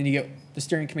thing, and then you get the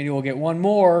steering committee will get 1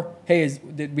 more. Hey,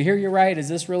 did we hear you right? Is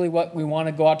this really what we want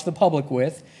to go out to the public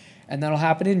with? And that'll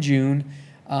happen in June.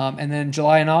 And then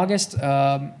July and August,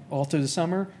 all through the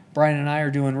summer, Brian and I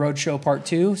are doing Roadshow Part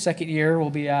 2. Second year, we'll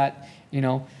be at,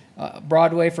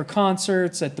 Broadway for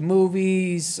concerts, at the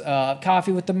movies,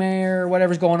 coffee with the mayor,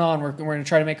 whatever's going on. We're going to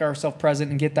try to make ourselves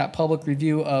present and get that public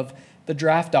review of the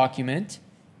draft document.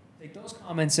 Take those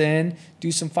comments in,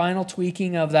 do some final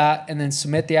tweaking of that, and then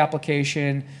submit the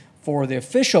application for the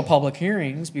official public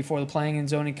hearings before the Planning and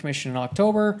Zoning Commission in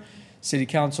October, City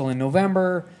Council in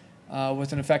November,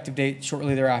 with an effective date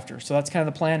shortly thereafter. So that's kind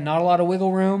of the plan. Not a lot of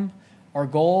wiggle room. Our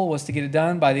goal was to get it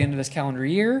done by the end of this calendar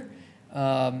year.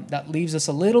 That leaves us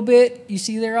a little bit, you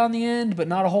see there on the end, but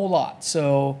not a whole lot.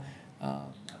 So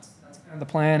that's kind of the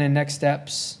plan and next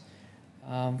steps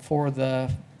for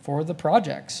the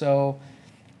project. So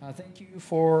thank you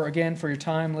for your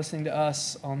time listening to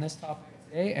us on this topic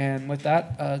today. And with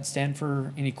that, stand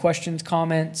for any questions,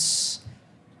 comments,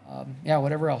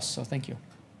 whatever else. So thank you.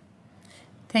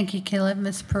 Thank you, Caleb.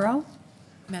 Ms. Perot?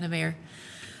 Madam Mayor,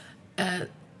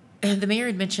 the mayor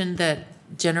had mentioned that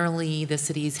generally the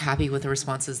city is happy with the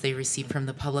responses they receive from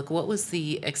the public. What was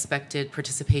the expected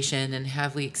participation, and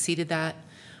have we exceeded that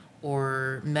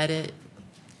or met it?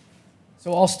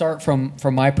 So I'll start from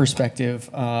my perspective.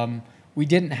 We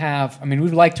didn't have,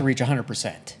 we'd like to reach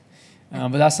 100%, but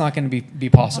that's not going to be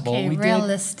possible. Okay,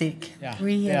 realistic.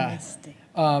 Realistic.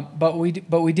 But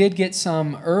we did get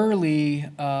some early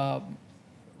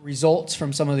results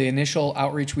from some of the initial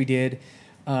outreach we did.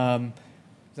 And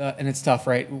it's tough,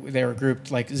 right? They were grouped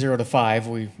like 0 to 5.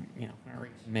 We, not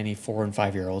many 4 and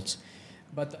 5 year olds,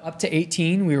 but up to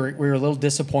 18, we were a little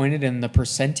disappointed in the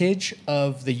percentage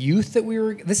of the youth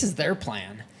that this is their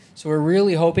plan. So we're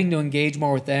really hoping to engage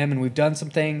more with them, and we've done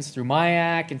some things through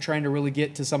MIAC and trying to really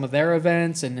get to some of their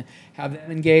events and have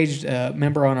them engaged,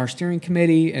 member on our steering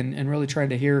committee, and really trying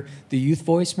to hear the youth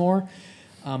voice more.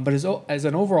 But as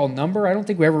an overall number, I don't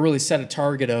think we ever really set a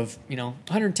target of,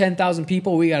 110,000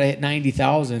 people, we got to hit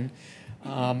 90,000.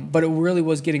 But it really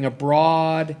was getting a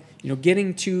broad,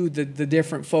 getting to the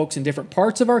different folks in different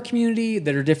parts of our community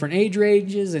that are different age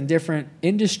ranges and different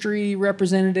industry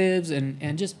representatives,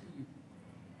 and just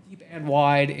keep and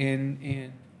wide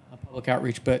in public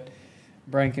outreach. But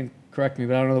Brian can correct me,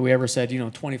 but I don't know that we ever said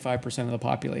 25% of the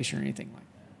population or anything like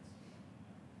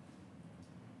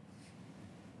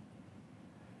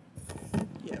that.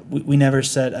 Yeah, we never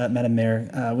set, Madam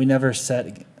Mayor, we never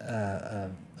set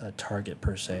a target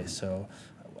per se. So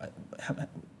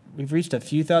we've reached a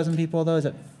few thousand people though. Is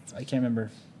that, I can't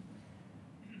remember.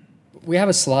 We have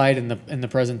a slide in the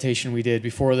presentation we did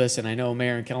before this, and I know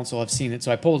Mayor and Council have seen it,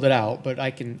 so I pulled it out. But I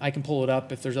can pull it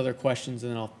up if there's other questions,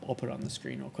 and then I'll put it on the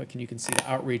screen real quick, and you can see the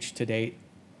outreach to date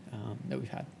that we've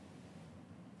had.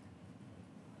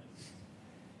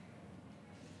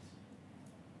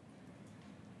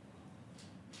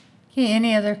 Okay,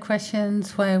 any other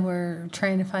questions while we're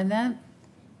trying to find that?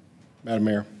 Madam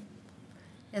Mayor.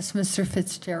 Yes, Mr.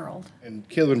 Fitzgerald. And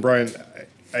Caleb and Brian,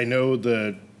 I know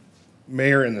the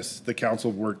mayor and the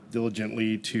council worked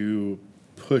diligently to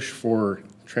push for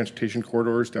transportation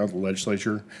corridors down to the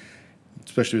legislature,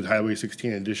 especially with Highway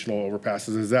 16 additional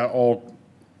overpasses. Is that all,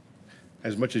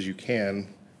 as much as you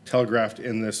can, telegraphed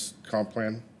in this comp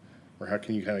plan? Or how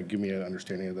can you kind of give me an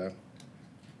understanding of that?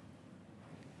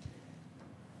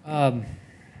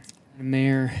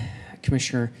 Mayor,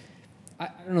 Commissioner, I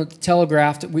don't know,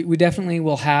 telegraphed, we definitely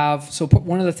will have, so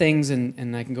one of the things,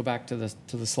 and I can go back to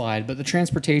the slide, but the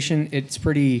transportation, it's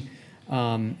pretty,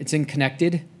 it's in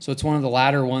connected, so it's one of the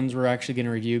latter ones we're actually going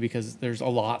to review because there's a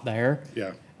lot there.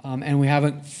 Yeah. And we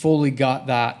haven't fully got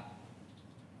that,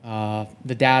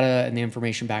 the data and the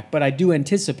information back, but I do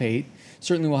anticipate,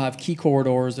 certainly we'll have key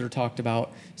corridors that are talked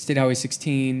about, State Highway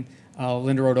 16,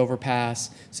 Linda Road overpass,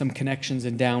 some connections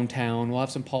in downtown. We'll have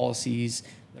some policies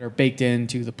that are baked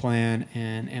into the plan,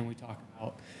 and we talk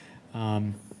about,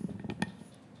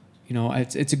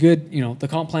 it's a good, the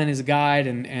comp plan is a guide,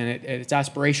 and it's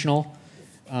aspirational.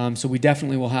 So we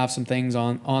definitely will have some things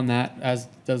on that, as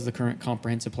does the current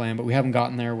comprehensive plan, but we haven't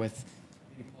gotten there with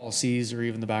any policies or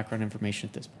even the background information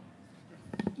at this point.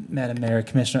 Madam Mayor,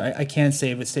 Commissioner, I can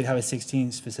say with State Highway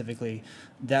 16 specifically,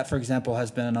 that, for example, has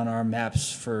been on our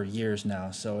maps for years now.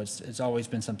 So it's always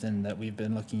been something that we've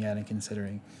been looking at and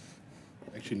considering.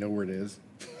 I actually know where it is.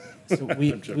 So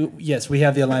yes, we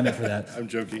have the alignment for that. I'm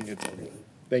joking.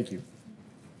 Thank you.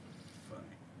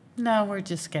 No, we're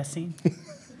just guessing.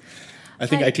 I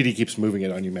think ITD keeps moving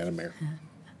it on you, Madam Mayor.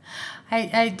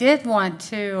 I did want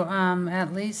to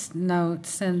at least note,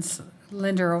 since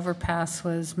Linder Overpass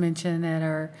was mentioned at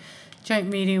our joint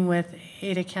meeting with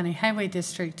Ada County Highway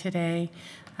District today,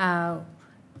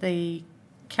 the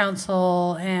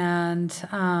council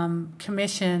and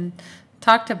commission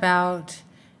talked about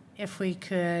if we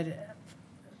could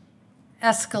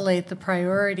escalate the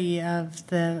priority of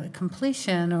the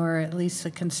completion or at least the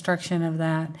construction of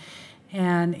that.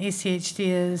 And ACHD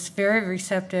is very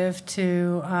receptive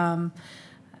to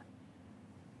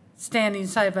standing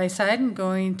side by side and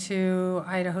going to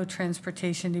Idaho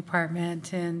Transportation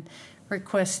Department and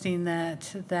requesting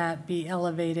that be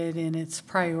elevated in its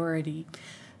priority.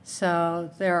 So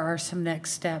there are some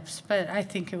next steps, but I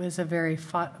think it was a very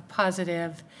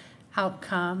positive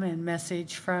outcome and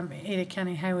message from Ada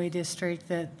County Highway District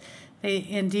that they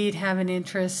indeed have an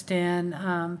interest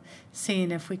in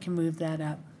seeing if we can move that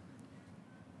up.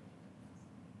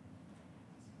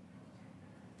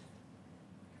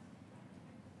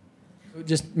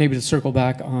 Just maybe to circle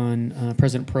back on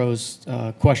President Pro's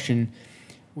question,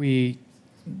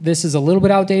 this is a little bit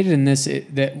outdated, and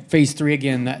that phase 3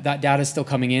 again, that data is still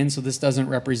coming in, so this doesn't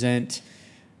represent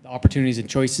the opportunities and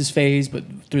choices phase, but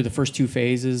through the first 2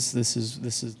 phases, this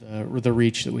is the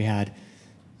reach that we had.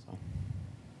 So.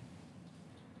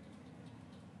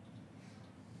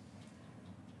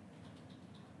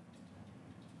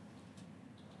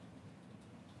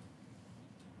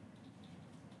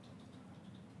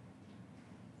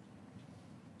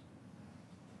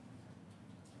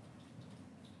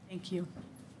 Thank you.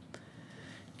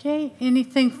 Okay,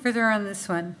 anything further on this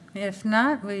one? If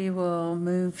not, we will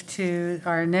move to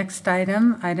our next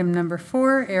item, item number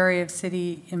 4, Area of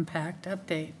City Impact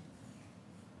Update.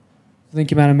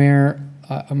 Thank you, Madam Mayor.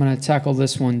 I'm going to tackle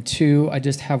this one too. I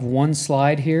just have one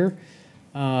slide here.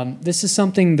 This is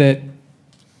something that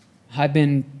I've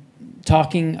been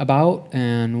talking about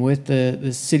and with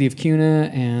the city of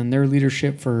Kuna and their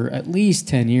leadership for at least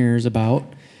 10 years about.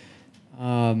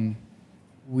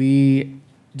 We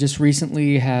just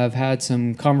recently have had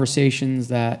some conversations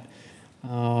that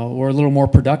were a little more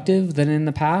productive than in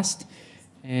the past.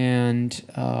 And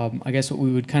I guess what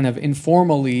we would kind of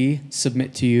informally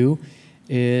submit to you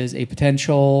is a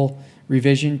potential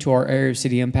revision to our area of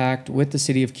city impact with the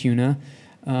city of Kuna.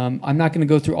 I'm not going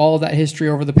to go through all of that history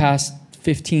over the past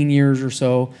 15 years or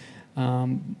so,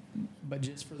 but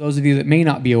just for those of you that may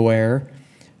not be aware,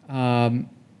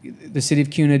 the city of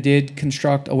Cuna did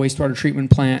construct a wastewater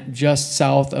treatment plant just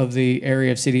south of the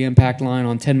area of city impact line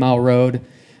on 10 Mile Road,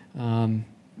 right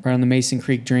on the Mason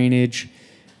Creek drainage.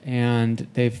 And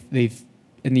they've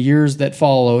in the years that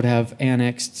followed have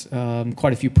annexed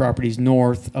quite a few properties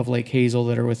north of Lake Hazel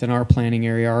that are within our planning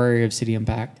area, our area of city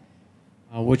impact,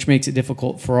 which makes it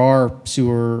difficult for our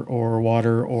sewer or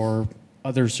water or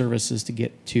other services to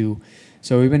get to.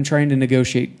 So we've been trying to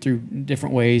negotiate through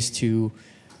different ways to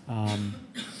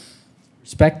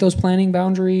respect those planning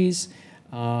boundaries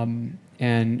and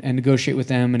negotiate with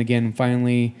them. And again,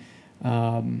 finally,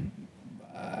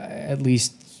 at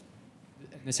least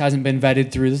this hasn't been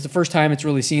vetted through. This is the first time it's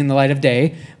really seen the light of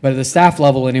day, but at the staff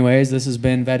level anyways, this has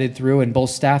been vetted through and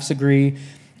both staffs agree.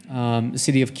 The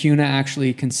city of Cuna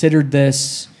actually considered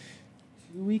this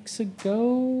 2 weeks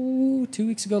ago,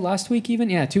 last week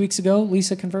even? Yeah, 2 weeks ago,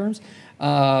 Lisa confirms.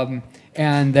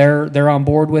 And they're on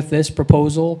board with this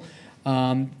proposal.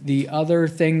 The other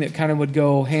thing that kind of would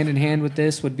go hand in hand with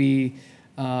this would be,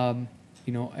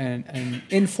 you know, an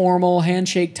informal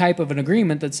handshake type of an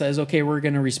agreement that says, okay, we're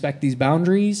going to respect these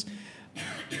boundaries.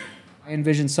 I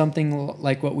envision something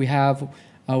like what we have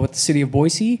with the city of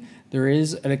Boise. There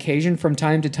is an occasion from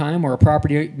time to time where a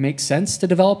property makes sense to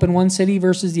develop in one city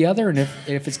versus the other, and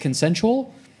if it's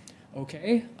consensual,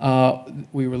 okay,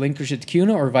 we relinquish it to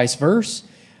CUNA or vice versa.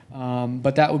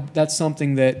 But that's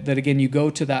something that again, you go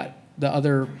to the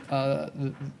other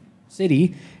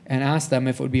city and ask them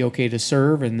if it would be okay to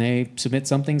serve, and they submit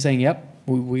something saying, yep,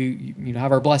 we you know,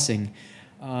 have our blessing.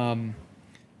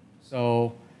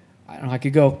 So I don't know, I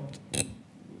could go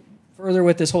further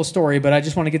with this whole story, but I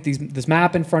just want to get this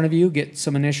map in front of you, get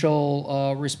some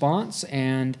initial response,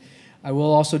 and I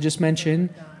will also just mention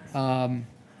we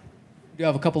do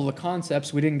have a couple of the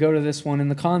concepts. We didn't go to this one in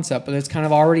the concept, but it's kind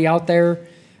of already out there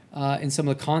in some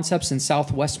of the concepts in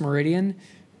Southwest Meridian.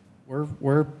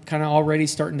 We're kind of already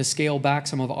starting to scale back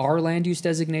some of our land use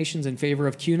designations in favor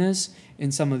of CUNAs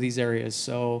in some of these areas.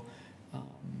 So,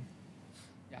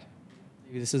 yeah,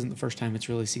 maybe this isn't the first time it's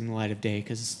really seen the light of day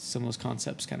because some of those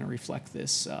concepts kind of reflect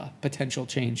this potential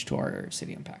change to our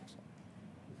city impact.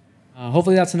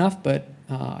 Hopefully that's enough, but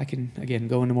I can, again,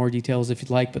 go into more details if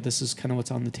you'd like, but this is kind of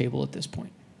what's on the table at this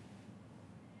point.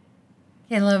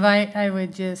 Caleb, I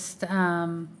would just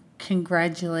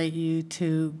congratulate you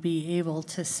to be able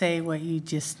to say what you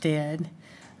just did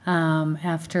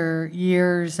after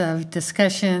years of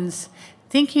discussions,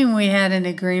 thinking we had an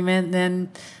agreement, then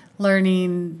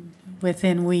learning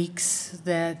within weeks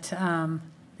that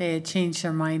they had changed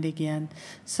their mind again.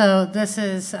 So this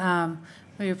is,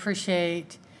 we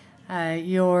appreciate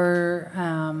your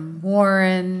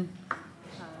Warren,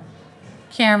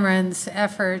 Cameron's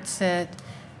efforts at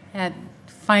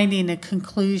finding a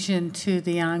conclusion to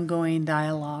the ongoing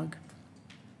dialogue.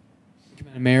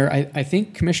 Madam Mayor, I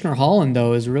think Commissioner Holland,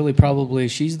 though, is really probably,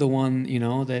 she's the one, you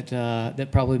know, that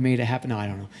probably made it happen. No, I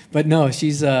don't know. But no,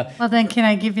 she's... Well, then can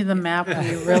I give you the map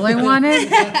we really wanted?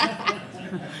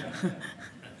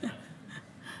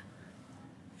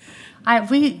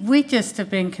 We just have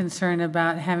been concerned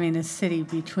about having a city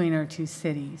between our two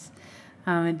cities.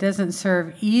 It doesn't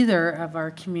serve either of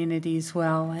our communities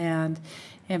well, and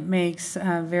it makes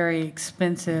very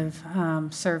expensive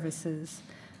services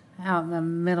out in the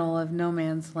middle of no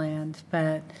man's land.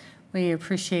 But we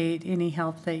appreciate any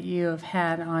help that you have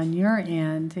had on your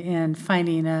end in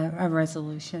finding a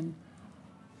resolution.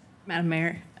 Madam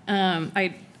Mayor,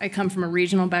 I come from a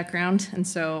regional background, and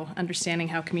so understanding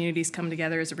how communities come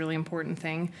together is a really important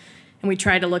thing. And we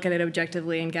tried to look at it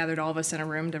objectively and gathered all of us in a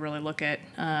room to really look at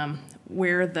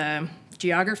where the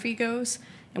geography goes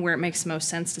and where it makes the most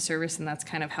sense to service, and that's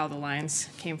kind of how the lines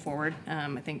came forward. I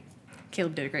think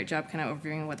Caleb did a great job kind of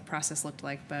overviewing what the process looked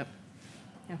like, but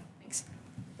yeah, thanks.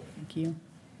 Thank you.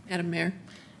 Madam Mayor?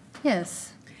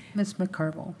 Yes, Ms.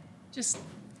 McCarville. Just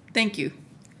thank you,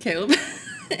 Caleb.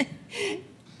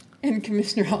 And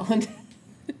Commissioner Holland.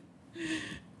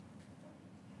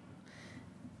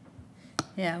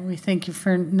 Yeah, we thank you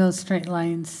for no straight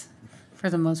lines for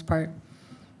the most part.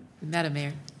 Madam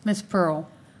Mayor. Ms. Pearl.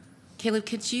 Caleb,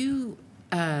 could you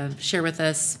share with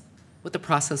us what the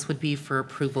process would be for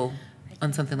approval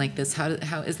on something like this? How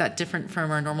is that different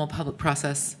from our normal public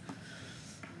process?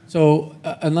 So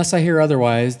unless I hear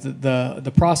otherwise,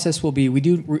 the process will be, we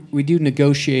do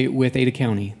negotiate with Ada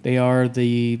County. They are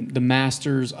the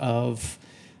masters of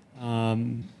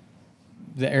the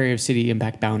area of city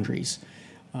impact boundaries.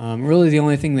 Really the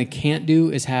only thing they can't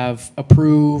do is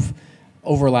approve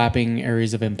overlapping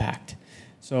areas of impact.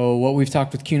 So what we've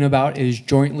talked with CUNA about is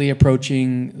jointly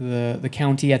approaching the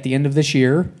county at the end of this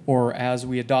year, or as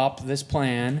we adopt this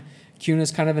plan,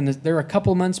 CUNA's kind of they're a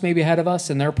couple months maybe ahead of us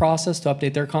in their process to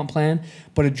update their comp plan,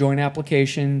 but a joint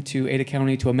application to Ada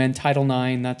County to amend Title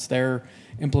IX, that's their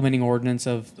implementing ordinance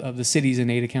of the cities in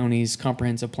Ada County's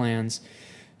comprehensive plans.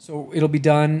 So it'll be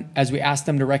done as we ask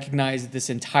them to recognize this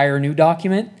entire new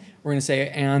document. We're going to say,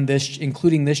 and this,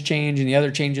 including this change and the other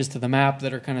changes to the map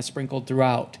that are kind of sprinkled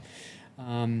throughout.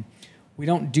 We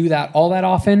don't do that all that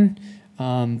often,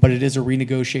 but it is a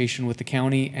renegotiation with the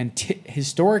county. And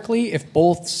historically, if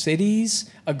both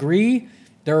cities agree,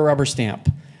 they're a rubber stamp.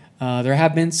 There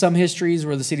have been some histories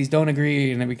where the cities don't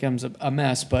agree and it becomes a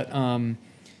mess, but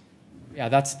yeah,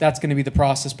 that's going to be the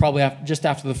process. Probably just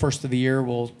after the first of the year,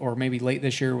 or maybe late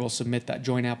this year, we'll submit that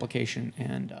joint application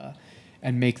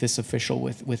and make this official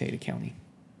with Ada County.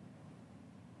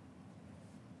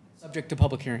 Subject to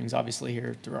public hearings, obviously,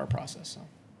 here through our process. So.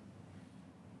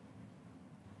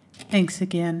 Thanks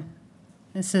again.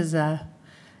 This is a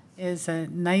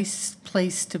nice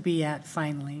place to be at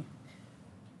finally.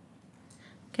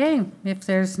 Okay, if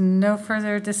there's no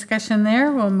further discussion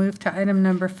there, we'll move to item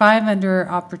number 5 under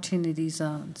opportunity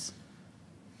zones.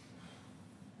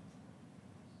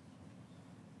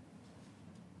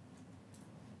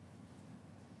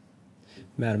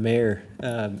 Madam Mayor,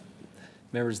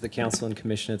 members of the Council and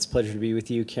Commission, it's a pleasure to be with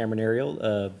you. Cameron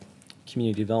Ariel,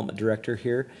 Community Development Director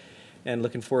here, and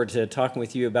looking forward to talking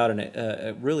with you about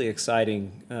a really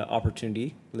exciting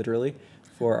opportunity, literally,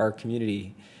 for our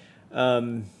community.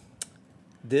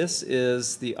 This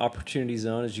is the opportunity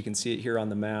zone, as you can see it here on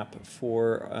the map,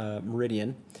 for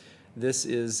Meridian. This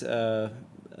is a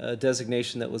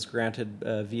designation that was granted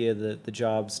via the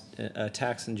Jobs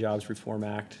Tax and Jobs Reform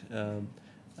Act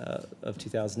of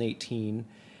 2018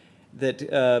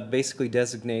 that basically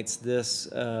designates this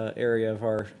area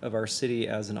of our city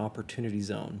as an opportunity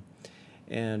zone.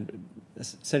 And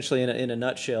essentially, in a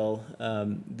nutshell,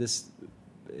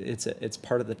 it's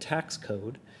part of the tax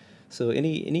code. So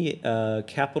any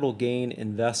capital gain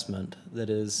investment that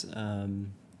is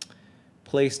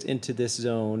placed into this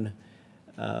zone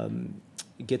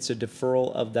gets a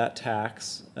deferral of that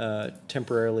tax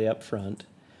temporarily up front.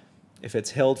 If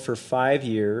it's held for 5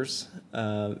 years,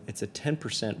 it's a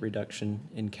 10% reduction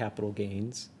in capital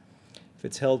gains. If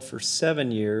it's held for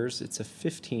 7 years, it's a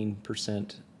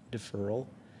 15% deferral.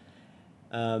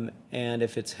 And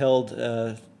if it's held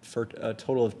for a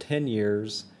total of 10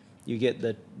 years, you get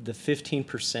the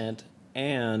 15%,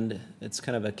 and it's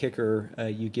kind of a kicker.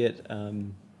 You get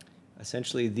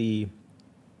essentially the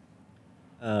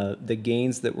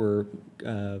gains that were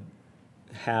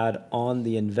had on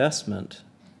the investment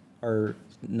are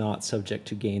not subject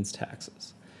to gains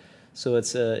taxes. So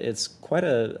it's quite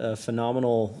a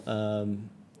phenomenal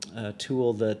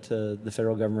tool that the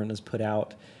federal government has put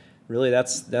out. Really,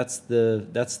 that's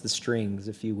the strings,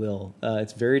 if you will.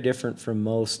 It's very different from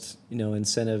most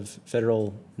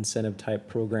federal incentive type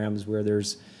programs where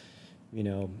there's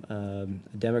a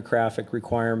demographic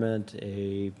requirement,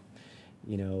 a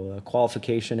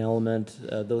qualification element,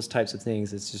 those types of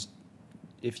things. It's just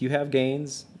if you have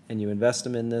gains and you invest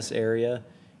them in this area,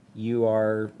 you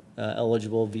are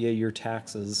eligible via your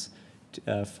taxes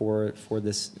for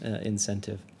this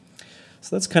incentive.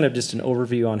 So that's kind of just an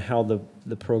overview on how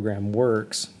the program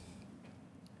works.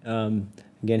 Again,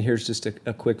 here's just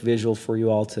a quick visual for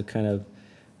you all to kind of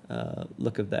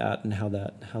look at that and how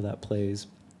that plays.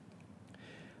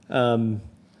 And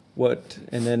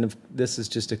then this is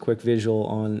just a quick visual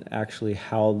on actually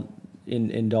how,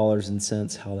 in dollars and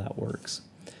cents, how that works.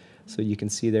 So you can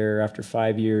see there, after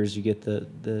 5 years, you get the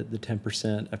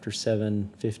 10%, after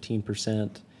 7,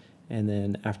 15%, and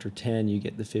then after 10, you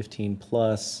get the 15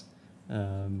 plus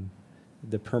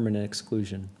the permanent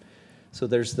exclusion. So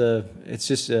it's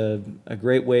just a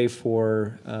great way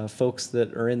for folks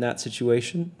that are in that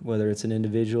situation, whether it's an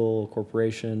individual,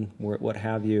 corporation, what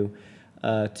have you,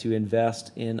 to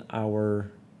invest in our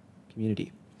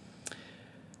community.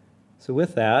 So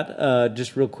with that,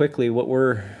 just real quickly, what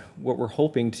we're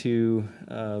hoping to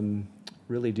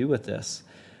really do with this.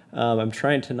 I'm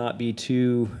trying to not be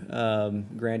too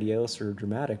grandiose or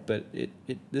dramatic, but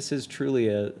this is truly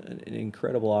an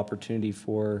incredible opportunity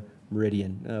for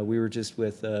Meridian. We were just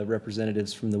with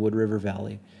representatives from the Wood River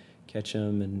Valley,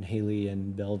 Ketchum and Haley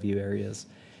and Bellevue areas,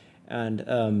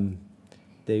 and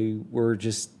they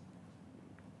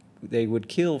would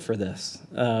kill for this.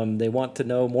 They want to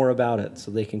know more about it so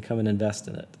they can come and invest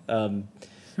in it.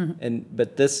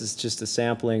 But this is just a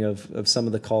sampling of some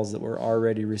of the calls that we're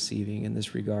already receiving in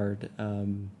this regard.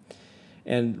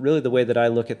 And really the way that I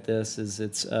look at this is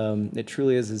it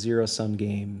truly is a zero-sum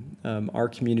game. Our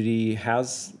community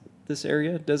has this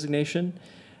area designation.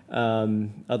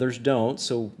 Others don't,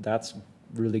 so that's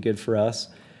really good for us.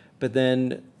 But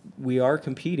then we are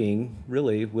competing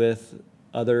really with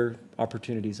other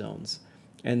opportunity zones.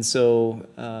 And so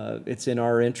it's in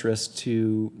our interest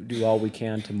to do all we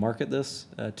can to market this,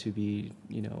 to be,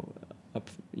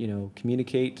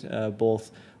 communicate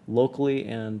both locally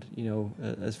and,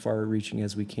 as far reaching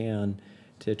as we can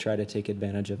to try to take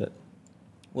advantage of it.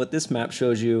 What this map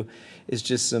shows you is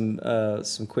just some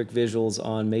quick visuals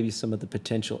on maybe some of the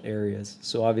potential areas.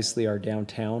 So obviously our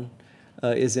downtown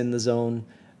is in the zone.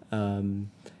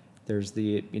 There's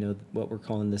the, what we're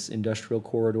calling this industrial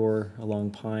corridor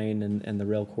along Pine and the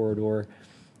rail corridor,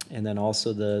 and then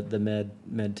also the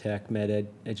med tech,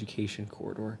 education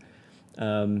corridor,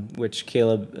 which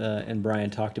Caleb and Brian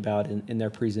talked about in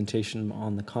their presentation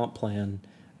on the comp plan.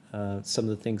 Some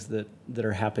of the things that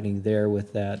are happening there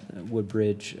with that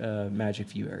Woodbridge Magic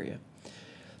View area.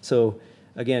 So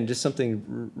again, just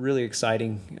something really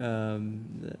exciting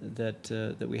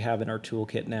that we have in our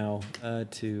toolkit now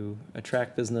to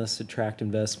attract business, attract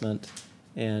investment,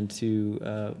 and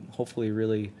to hopefully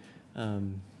really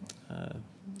kind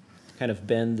of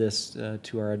bend this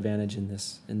to our advantage in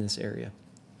this area.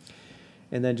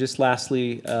 And then just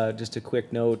lastly, just a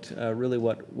quick note, really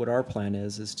what our plan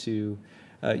is to,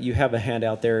 you have a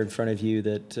handout there in front of you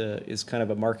that is kind of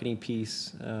a marketing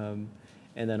piece, and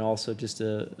then also just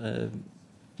a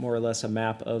more or less a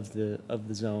map of the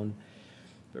zone.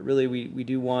 But really, we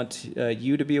do want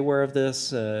you to be aware of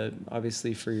this,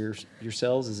 obviously for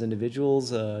yourselves as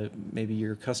individuals, maybe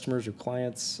your customers or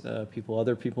clients,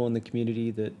 other people in the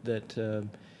community that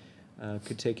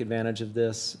could take advantage of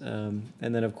this. And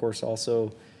then, of course,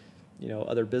 also,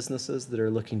 other businesses that are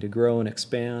looking to grow and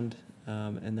expand,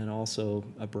 and then also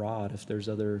abroad, if there's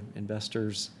other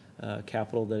investors,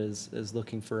 capital that is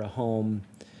looking for a home,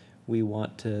 we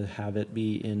want to have it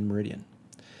be in Meridian.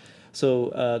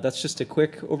 So that's just a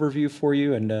quick overview for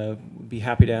you, and we'd be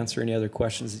happy to answer any other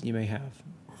questions that you may have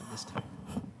at this time.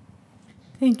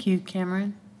 Thank you,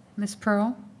 Cameron. Ms.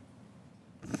 Pearl?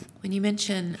 When you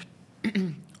mention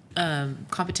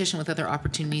competition with other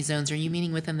opportunity zones, are you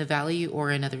meaning within the valley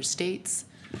or in other states?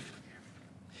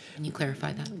 Can you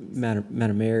clarify that?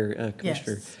 Madam Mayor,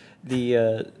 Commissioner, Yes.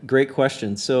 the great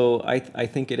question. So I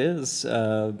think it is.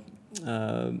 There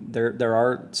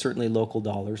are certainly local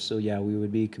dollars. So yeah, we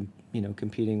would be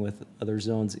competing with other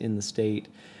zones in the state.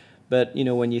 But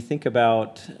when you think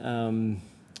about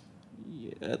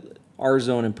our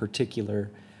zone in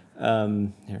particular,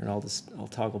 here, and I'll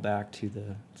toggle back to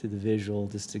the visual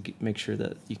just to make sure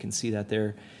that you can see that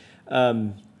there.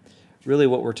 Really,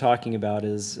 what we're talking about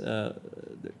is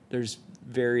there's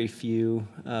very few,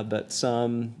 but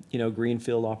some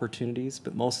greenfield opportunities.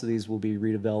 But most of these will be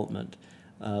redevelopment,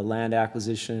 land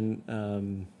acquisition,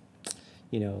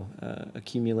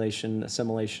 accumulation,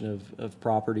 assimilation of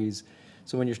properties.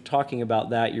 So when you're talking about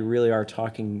that, you really are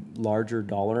talking larger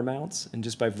dollar amounts, and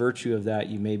just by virtue of that,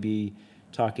 you may be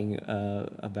talking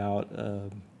about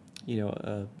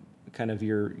kind of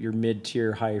your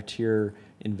mid-tier, higher tier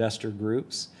investor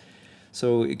groups.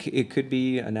 So it could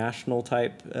be a national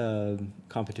type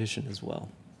competition as well.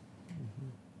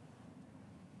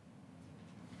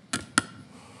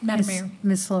 Madam Mayor.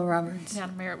 Ms. Lowe Roberts.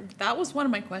 Madam Mayor, that was one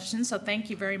of my questions, so thank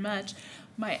you very much.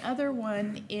 My other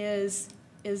one is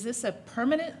this a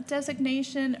permanent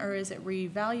designation, or is it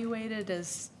reevaluated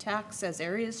as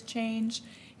areas change?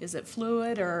 Is it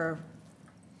fluid, or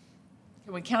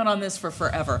can we count on this for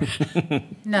forever?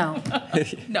 No.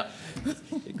 No.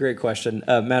 Great question,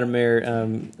 Madam Mayor,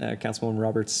 Councilwoman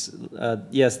Roberts.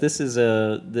 Yes, this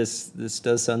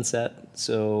does sunset.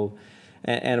 So,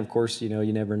 and of course, you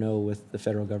never know with the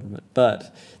federal government.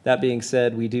 But that being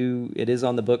said, it is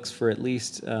on the books for at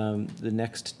least the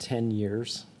next 10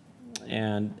 years,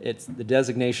 and the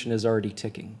designation is already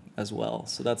ticking as well.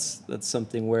 So that's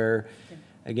something where,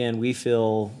 again, we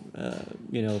feel,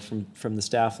 from the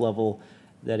staff level,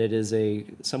 that it is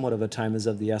somewhat of a time is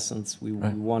of the essence. We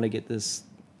want to get this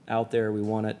out there. We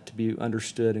want it to be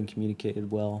understood and communicated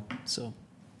well. So,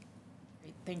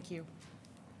 Great, thank you.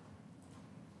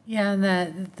 Yeah,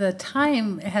 and the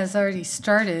time has already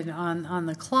started on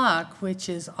the clock, which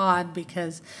is odd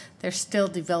because they're still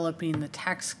developing the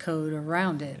tax code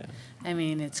around it. Yeah. I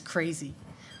mean, it's crazy.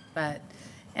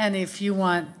 And if you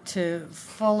want to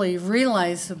fully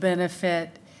realize the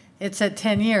benefit, it's at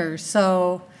 10 years.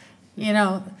 So,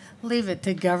 leave it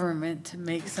to government to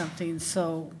make something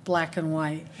so black and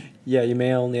white. Yeah, you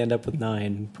may only end up with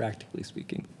 9, practically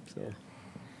speaking. So,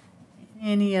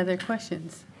 any other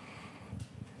questions?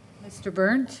 Mr.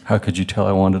 Burns? How could you tell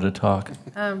I wanted to talk?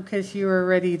 Because you were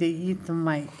ready to eat the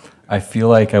mic. I feel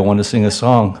like I want to sing a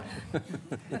song.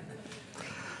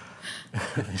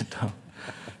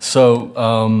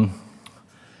 So,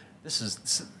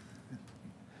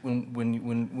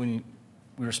 when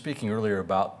we were speaking earlier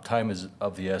about time is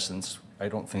of the essence, I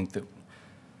don't think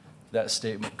that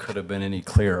statement could have been any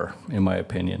clearer, in my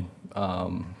opinion.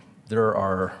 There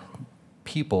are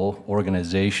people,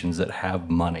 organizations that have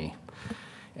money,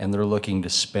 and they're looking to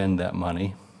spend that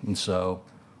money, and so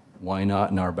why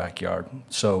not in our backyard?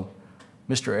 So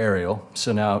Mr. Ariel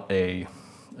sent out an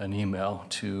email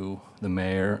to the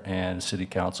mayor and city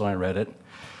council. I read it,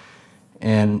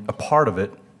 and a part of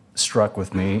it struck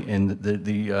with me, and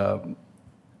the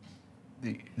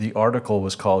article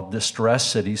was called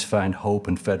 "Distressed Cities Find Hope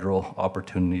in Federal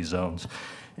Opportunity Zones."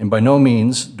 And by no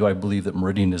means do I believe that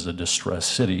Meridian is a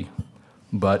distressed city,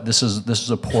 but this is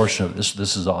a portion of this.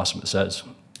 This is awesome. It says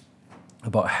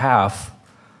about half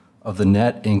of the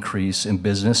net increase in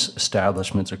business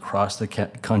establishments across the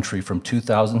country from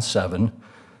 2007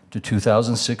 to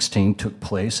 2016 took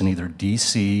place in either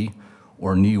DC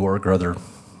or New York or other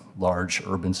large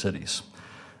urban cities.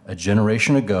 A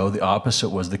generation ago, the opposite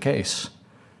was the case.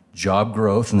 Job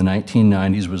growth in the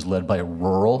 1990s was led by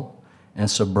rural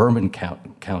and suburban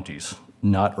counties,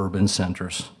 not urban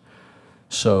centers.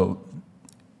 So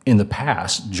in the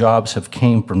past, jobs have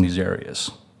came from these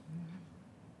areas.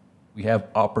 We have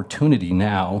opportunity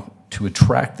now to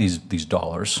attract these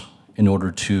dollars in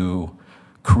order to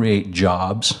create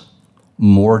jobs,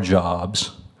 more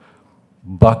jobs,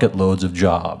 bucket loads of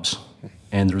jobs.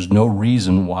 And there's no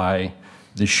reason why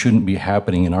this shouldn't be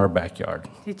happening in our backyard.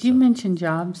 Did you mention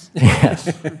jobs?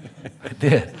 Yes, I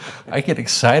did. I get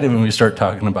excited when we start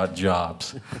talking about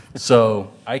jobs.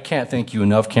 So I can't thank you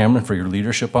enough, Cameron, for your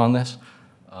leadership on this.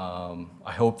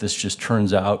 I hope this just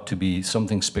turns out to be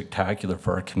something spectacular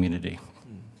for our community.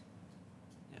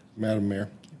 Madam Mayor.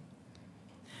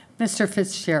 Mr.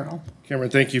 Fitzgerald. Cameron,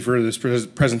 thank you for this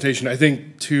presentation. I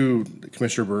think to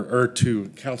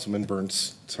Councilman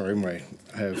Burns, sorry,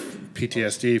 I have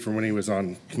PTSD from when he was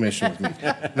on commission with me.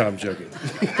 No, I'm joking.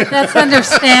 That's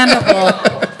understandable.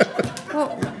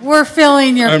 Well, we're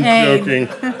feeling your pain. I'm joking.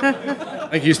 I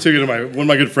think he's too good one of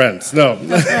my good friends. No.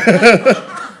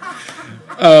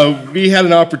 We had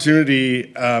an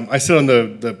opportunity, I sit on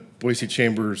the Boise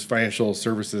Chamber's Financial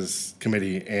Services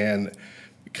Committee, and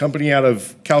a company out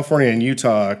of California and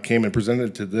Utah came and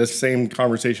presented to this same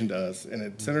conversation to us, and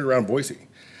it centered around Boise.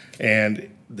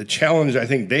 And the challenge I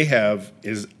think they have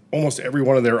is almost every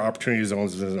one of their opportunity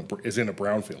zones is in a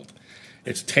brownfield.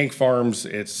 It's tank farms,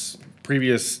 it's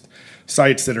previous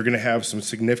sites that are going to have some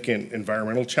significant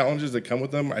environmental challenges that come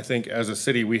with them. I think as a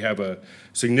city we have a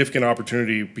significant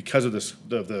opportunity because of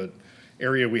the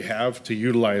area we have to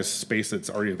utilize space that's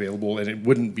already available, and it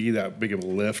wouldn't be that big of a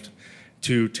lift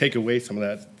to take away some of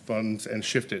that funds and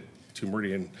shift it to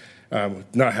Meridian,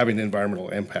 not having the environmental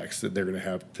impacts that they're going to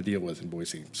have to deal with in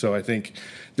Boise. So I think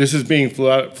this is being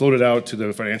floated out to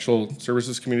the financial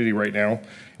services community right now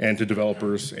and to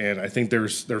developers, and I think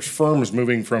there's firms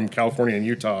moving from California and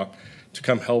Utah to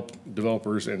come help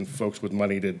developers and folks with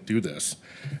money to do this.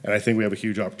 And I think we have a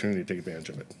huge opportunity to take advantage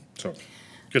of it. So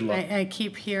good luck. I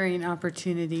keep hearing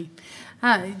opportunity.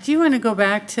 Do you want to go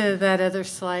back to that other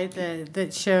slide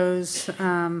that shows,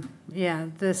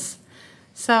 this?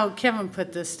 So Kevin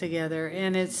put this together,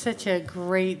 and it's such a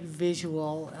great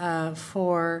visual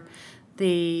for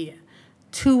the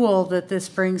tool that this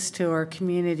brings to our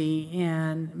community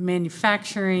in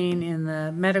manufacturing, in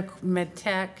the med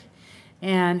tech,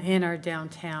 and in our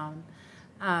downtown.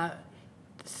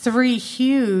 3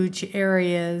 huge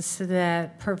areas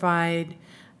that provide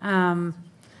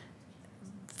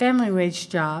family wage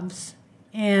jobs,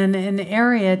 and an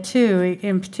area too,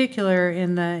 in particular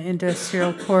in the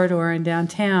industrial corridor in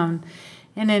downtown,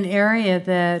 in an area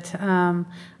that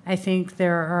I think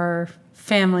there are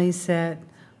families that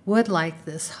would like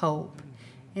this hope.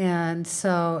 And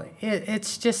so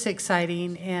it's just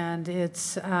exciting, and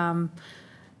it's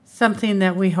something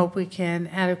that we hope we can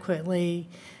adequately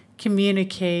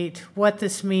communicate what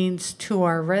this means to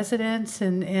our residents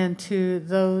and to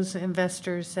those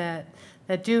investors that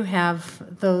do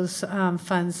have those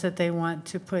funds that they want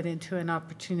to put into an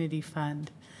opportunity fund.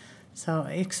 So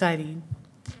exciting.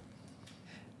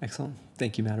 Excellent.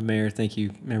 Thank you, Madam Mayor. Thank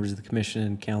you, members of the commission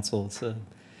and council. It's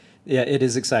it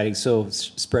is exciting. So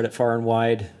spread it far and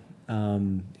wide.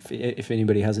 If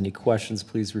anybody has any questions,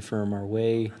 please refer them our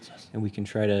way, and we can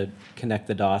try to connect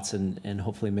the dots and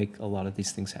hopefully make a lot of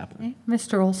these things happen. Okay.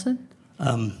 Mr. Olson?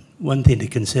 One thing to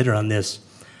consider on this,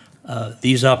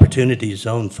 these opportunity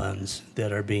zone funds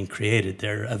that are being created,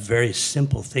 they're a very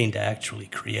simple thing to actually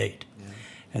create. Yeah.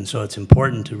 And so it's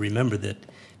important to remember that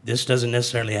this doesn't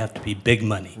necessarily have to be big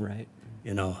money. Right.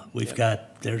 You know, we've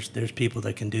got, there's people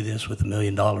that can do this with $1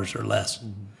 million or less.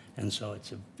 Mm-hmm. And so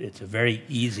it's a very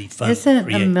easy fund to Isn't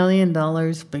create. $1 million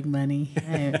big money?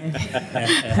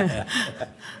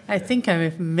 I think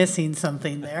I'm missing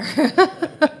something there.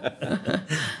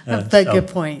 That's a good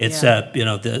point. It's, yeah. you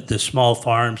know, the small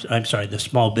farms, I'm sorry, the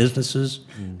small businesses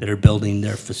that are building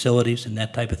their facilities and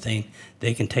that type of thing,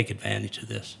 they can take advantage of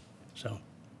this, so.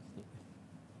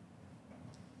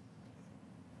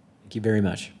 Thank you very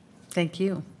much. Thank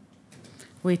you.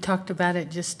 We talked about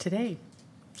it just today,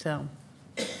 so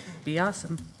be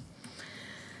awesome.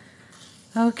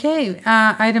 Okay,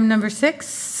 item number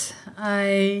 6.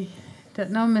 I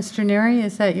don't know, Mr. Neri,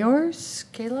 is that yours?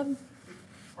 Caleb?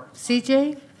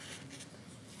 CJ?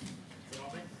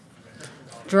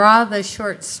 Draw the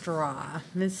short straw,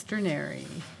 Mr. Neri.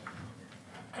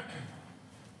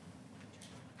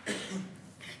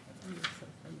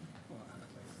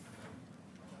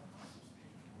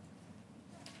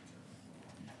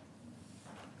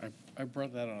 I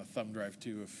brought that on a thumb drive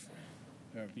too, if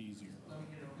that would be easier.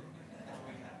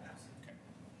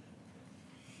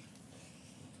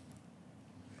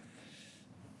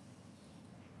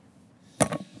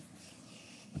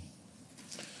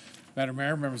 Madam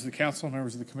Mayor, members of the council,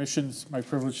 members of the commission, it's my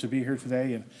privilege to be here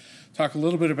today and talk a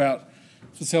little bit about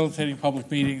facilitating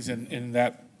public meetings and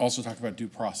that also talk about due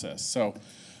process. So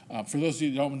for those of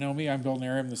you who don't know me, I'm Bill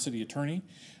Neri, I'm the city attorney.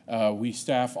 We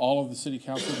staff all of the city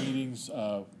council meetings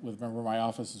with a member of my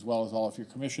office as well as all of your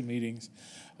commission meetings.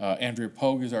 Andrea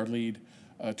Pogue is our lead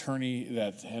attorney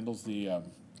that handles the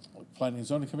Planning and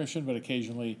Zoning Commission, but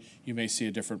occasionally you may see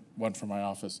a different one from my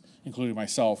office, including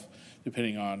myself,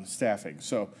 depending on staffing.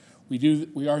 So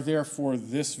we are there for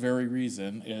this very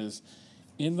reason, is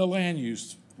in the land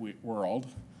use world,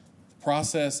 the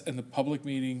process and the public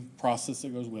meeting process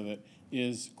that goes with it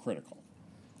is critical.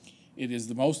 It is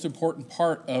the most important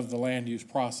part of the land use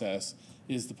process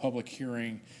is the public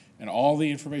hearing and all the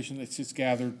information that's just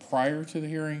gathered prior to the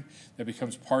hearing that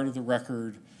becomes part of the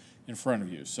record in front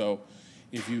of you. So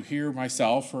if you hear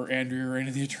myself or Andrea or any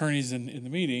of the attorneys in the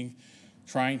meeting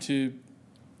trying to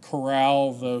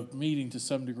corral the meeting to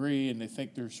some degree and they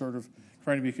think they're sort of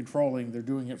trying to be controlling, they're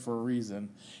doing it for a reason,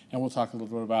 and we'll talk a little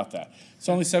bit about that. It's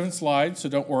only 7 slides, so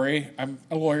don't worry. I'm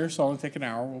a lawyer, so it'll take an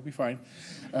hour. We'll be fine.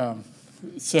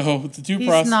 So the due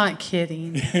process. He's not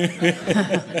kidding.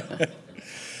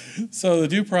 So the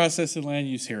due process in land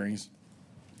use hearings,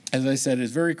 as I said,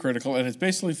 is very critical, and it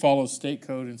basically follows state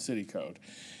code and city code.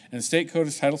 And the state code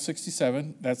is Title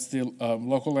 67. That's the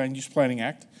Local Land Use Planning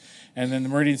Act. And then the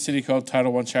Meridian City Code,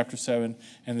 Title 1, Chapter 7,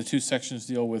 and the 2 sections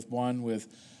deal with with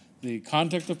the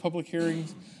conduct of public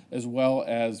hearings, as well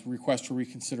as requests for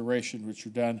reconsideration, which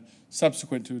are done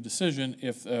subsequent to a decision.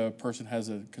 If a person has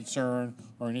a concern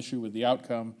or an issue with the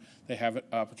outcome, they have an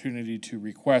opportunity to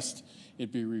request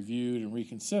it be reviewed and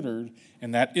reconsidered,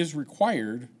 and that is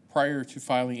required prior to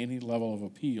filing any level of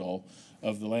appeal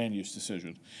of the land use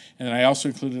decision. And then I also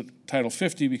included Title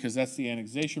 50 because that's the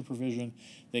annexation provision.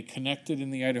 They connected in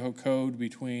the Idaho Code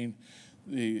between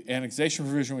the annexation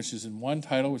provision, which is in one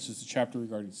title, which is the chapter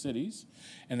regarding cities,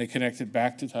 and they connected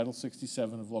back to Title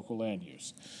 67 of local land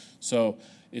use. So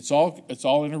it's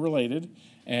all interrelated,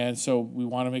 and so we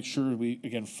want to make sure we,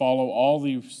 again, follow all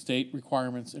the state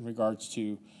requirements in regards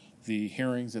to the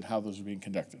hearings and how those are being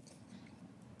conducted.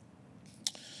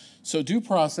 So due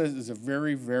process is a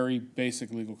very, very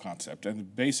basic legal concept, and the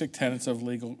basic tenets of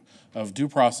due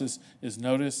process is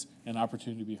notice and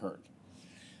opportunity to be heard.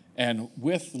 And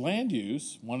with land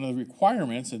use, one of the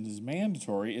requirements, and is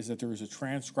mandatory, is that there is a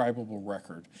transcribable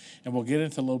record. And we'll get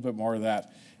into a little bit more of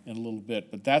that in a little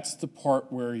bit, but that's the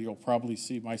part where you'll probably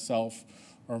see myself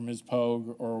or Ms.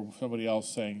 Pogue or somebody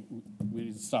else saying, we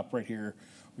need to stop right here.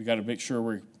 We got to make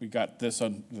sure we got this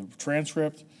on the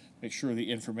transcript, make sure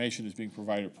the information is being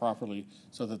provided properly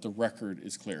so that the record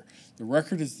is clear. The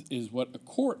record is what a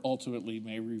court ultimately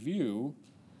may review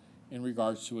in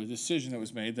regards to a decision that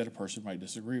was made that a person might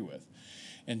disagree with.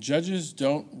 And judges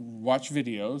don't watch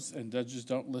videos, and judges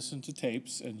don't listen to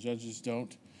tapes, and judges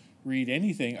don't read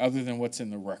anything other than what's in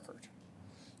the record.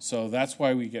 So that's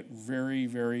why we get very,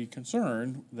 very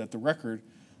concerned that the record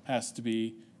has to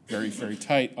be very, very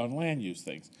tight on land use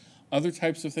things. Other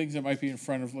types of things that might be in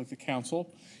front of the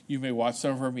council, you may watch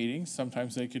some of our meetings.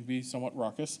 Sometimes they can be somewhat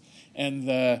raucous. And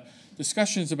the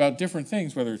discussions about different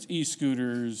things, whether it's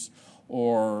e-scooters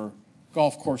or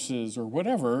golf courses or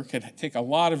whatever, can take a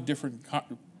lot of different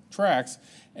tracks,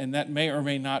 and that may or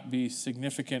may not be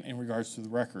significant in regards to the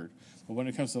record. But when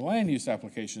it comes to land use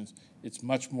applications, it's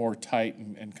much more tight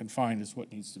and confined as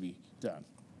what needs to be done.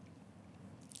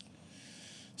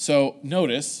 So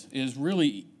notice is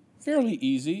really fairly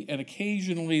easy, and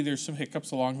occasionally there's some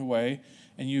hiccups along the way,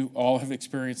 And you all have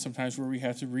experienced sometimes where we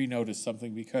have to renotice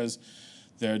something because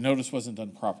the notice wasn't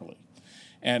done properly.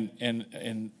 And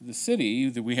in the city,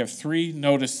 we have 3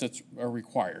 notices that are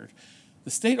required. The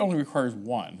state only requires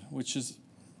 1, which is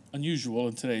unusual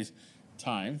in today's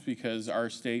times because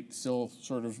our state still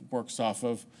sort of works off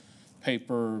of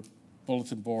paper,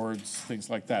 bulletin boards, things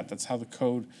like that. That's how the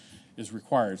code is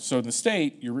required. So in the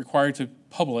state, you're required to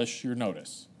publish your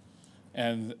notice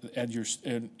and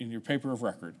in your paper of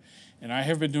record. And I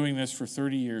have been doing this for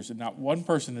 30 years, and not one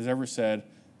person has ever said,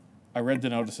 I read the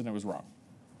notice and it was wrong.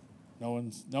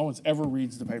 No one's ever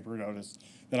reads the paper notice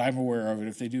that I'm aware of, and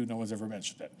if they do, no one's ever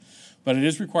mentioned it. But it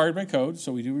is required by code,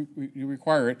 so we do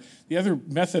require it. The other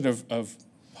method of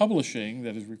publishing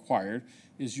that is required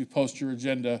is you post your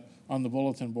agenda on the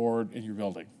bulletin board in your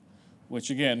building, which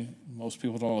again, most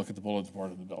people don't look at the bulletin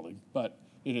board in the building, but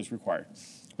it is required.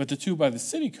 But the 2 by the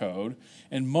city code,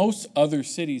 and most other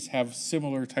cities have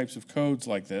similar types of codes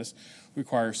like this,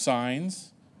 require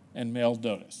signs and mailed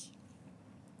notice.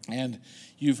 And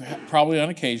probably on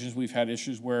occasions, we've had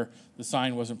issues where the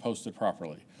sign wasn't posted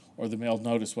properly or the mailed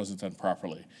notice wasn't done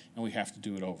properly, and we have to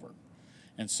do it over.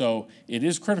 And so it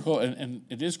is critical, and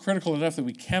it is critical enough that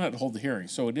we cannot hold the hearing.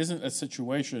 So it isn't a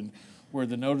situation where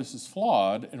the notice is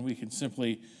flawed and we can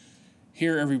simply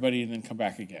hear everybody and then come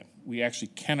back again. We actually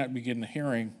cannot begin the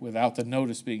hearing without the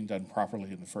notice being done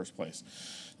properly in the first place.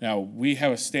 Now, we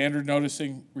have a standard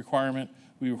noticing requirement.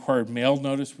 We require mailed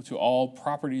notice to all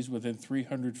properties within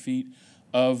 300 feet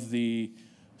of the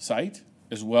site,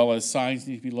 as well as signs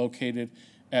need to be located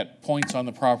at points on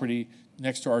the property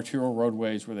next to arterial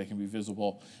roadways where they can be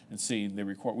visible and seen.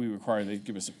 We require they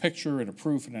give us a picture and a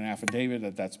proof and an affidavit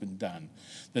that that's been done.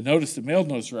 The mailed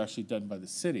notice are actually done by the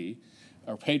city,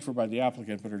 are paid for by the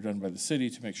applicant, but are done by the city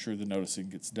to make sure the noticing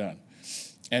gets done.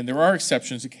 And there are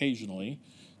exceptions occasionally,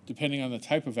 depending on the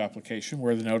type of application,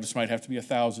 where the notice might have to be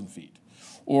 1,000 feet.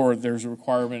 Or there's a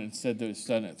requirement instead that it's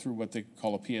done through what they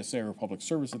call a PSA or public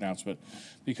service announcement,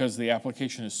 because the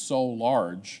application is so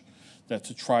large that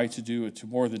to try to do it to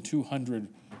more than 200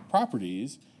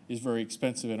 properties is very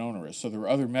expensive and onerous. So there are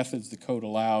other methods the code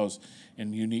allows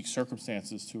in unique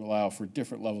circumstances to allow for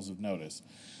different levels of notice.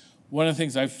 One of the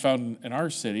things I've found in our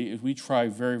city is we try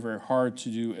very, very hard to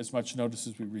do as much notice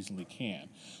as we reasonably can.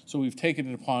 So we've taken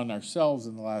it upon ourselves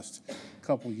in the last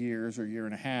couple years or year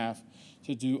and a half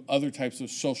to do other types of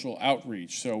social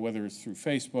outreach. So whether it's through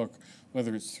Facebook,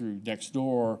 whether it's through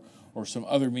Nextdoor, or some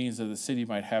other means that the city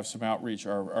might have some outreach,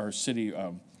 our city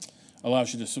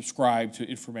allows you to subscribe to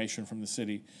information from the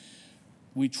city.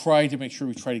 We try to make sure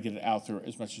we try to get it out there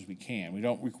as much as we can. We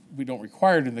don't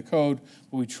require it in the code,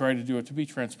 but we try to do it to be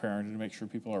transparent and to make sure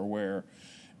people are aware.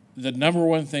 The number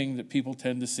one thing that people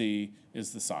tend to see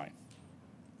is the sign.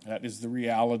 That is the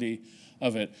reality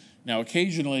of it. Now,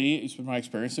 occasionally, it's been my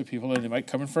experience that people, they might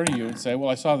come in front of you and say, well,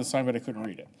 I saw the sign, but I couldn't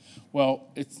read it. Well,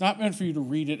 it's not meant for you to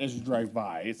read it as you drive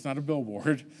by. It's not a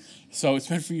billboard. So it's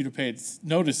meant for you to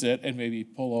notice it and maybe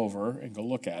pull over and go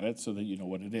look at it so that you know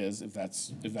what it is, if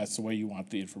that's the way you want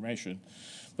the information.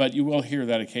 But you will hear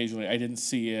that occasionally. I didn't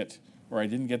see it, or I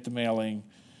didn't get the mailing.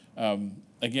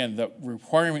 Again, the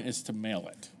requirement is to mail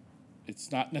it.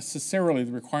 It's not necessarily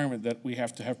the requirement that we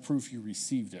have to have proof you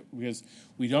received it, because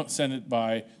we don't send it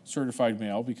by certified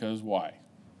mail, because why?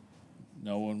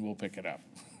 No one will pick it up.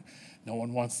 No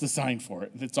one wants to sign for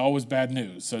it. It's always bad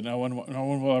news, so no one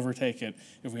will ever take it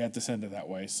if we have to send it that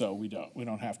way, so we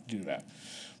don't have to do that.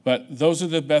 But those are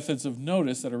the methods of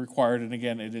notice that are required, and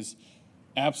again, it is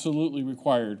absolutely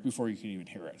required before you can even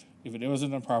hear it. If it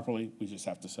wasn't done properly, we just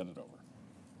have to send it over.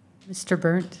 Mr.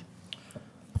 Burnt?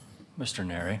 Mr.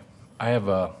 Neri, I have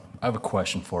a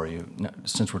question for you.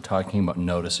 Since we're talking about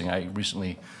noticing, I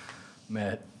recently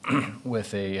met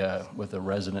with a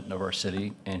resident of our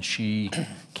city, and she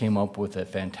came up with a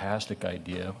fantastic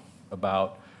idea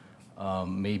about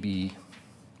maybe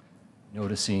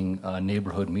noticing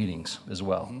neighborhood meetings as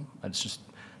well. Mm-hmm. It's just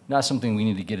not something we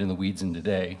need to get in the weeds in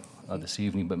today, this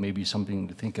evening, but maybe something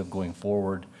to think of going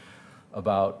forward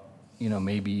about,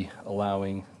 maybe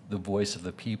allowing the voice of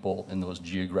the people in those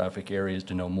geographic areas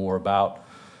to know more about,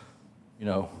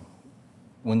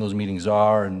 when those meetings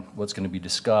are and what's going to be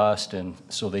discussed, and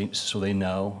so they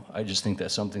know. I just think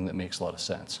that's something that makes a lot of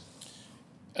sense.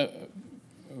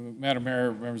 Madam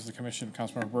Mayor, members of the commission,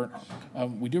 Councilmember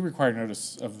Burnt, we do require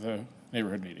notice of the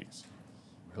neighborhood meetings.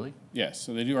 Really? Yes,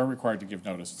 so they are required to give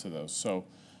notice to those. So,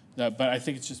 but I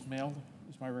think it's just mailed,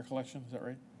 is my recollection, is that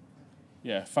right?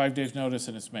 Yeah, 5 days notice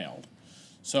and it's mailed.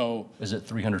 So. Is it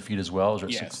 300 feet as well? Or is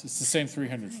it yes, it's the same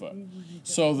 300 foot.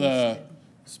 So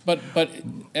but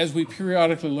as we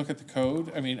periodically look at the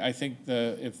code, I mean, I think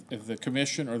if the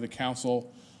commission or the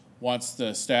council wants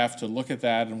the staff to look at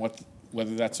that and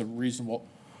whether that's a reasonable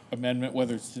amendment,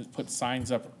 whether it's to put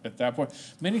signs up at that point.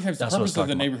 Many times the That's what I was purpose of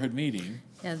the talking about. neighborhood meeting.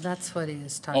 Yeah, that's what he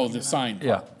is talking Oh, about. the sign part.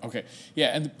 Yeah. Okay.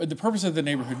 Yeah, and the purpose of the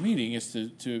neighborhood meeting is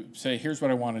to say, here's what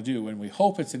I want to do, and we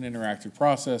hope it's an interactive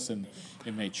process, and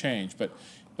it may change. But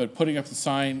putting up the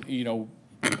sign, you know,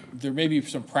 there may be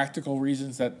some practical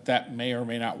reasons that may or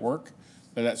may not work,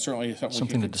 but that's certainly something we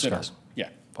can to consider. discuss. Yeah.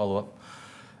 Follow up.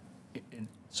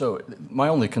 So my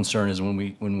only concern is when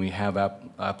we have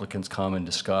applicants come and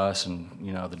discuss, and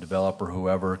you know the developer,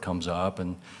 whoever comes up,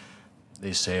 and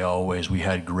they say always we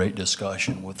had great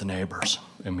discussion with the neighbors.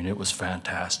 I mean, it was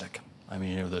fantastic. I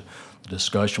mean, you know, the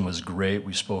discussion was great.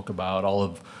 We spoke about all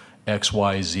of X,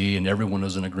 Y, Z, and everyone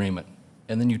was in agreement.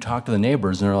 And then you talk to the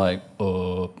neighbors, and they're like,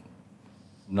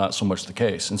 not so much the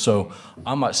case. And so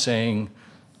I'm not saying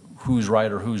who's right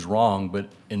or who's wrong, but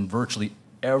in virtually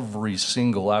every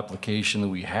single application that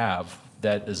we have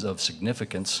that is of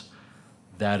significance,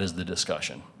 that is the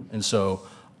discussion. And so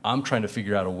I'm trying to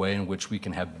figure out a way in which we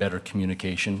can have better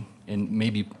communication and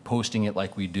maybe posting it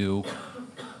like we do,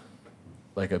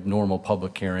 like a normal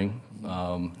public hearing,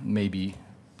 maybe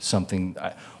something.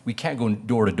 We can't go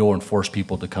door to door and force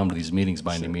people to come to these meetings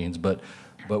by any means, but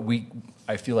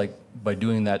I feel like by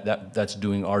doing that, that's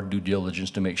doing our due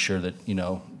diligence to make sure that, you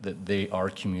know, that they are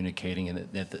communicating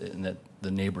and that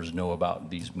the neighbors know about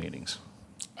these meetings.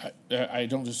 I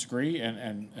don't disagree,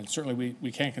 and certainly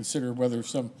we can consider whether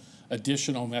some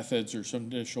additional methods or some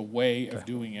additional way of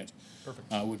doing it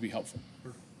would be helpful.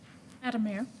 Madam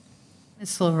Mayor.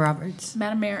 Ms. Lil Roberts.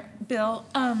 Madam Mayor, Bill,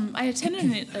 I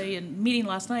attended a meeting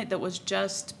last night that was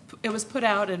it was put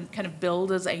out and kind of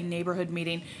billed as a neighborhood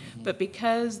meeting, but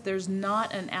because there's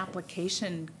not an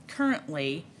application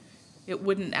currently, it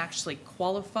wouldn't actually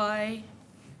qualify.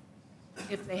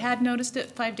 If they had noticed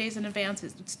it 5 days in advance,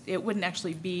 it wouldn't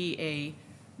actually be a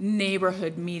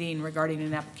neighborhood meeting regarding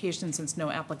an application since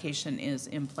no application is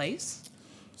in place.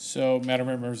 So, Madam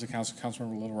Mayor, members of the council,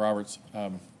 Councilmember Little Roberts,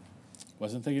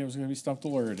 wasn't thinking it was going to be Stump the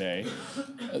Lawyer Day.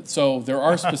 So there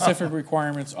are specific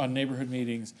requirements on neighborhood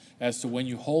meetings as to when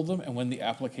you hold them and when the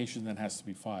application then has to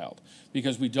be filed.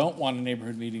 Because we don't want a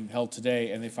neighborhood meeting held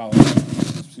today and they file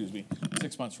it, excuse me,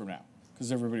 6 months from now,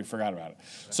 because everybody forgot about it.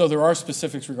 So there are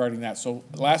specifics regarding that. So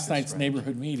last night's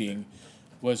neighborhood meeting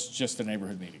was just a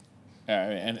neighborhood meeting.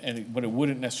 But it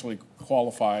wouldn't necessarily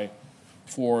qualify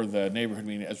for the neighborhood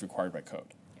meeting as required by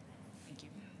code. Thank you.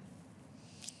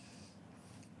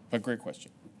 But great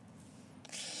question.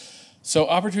 So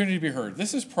opportunity to be heard.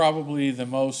 This is probably the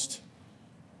most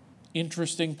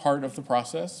interesting part of the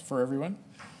process for everyone.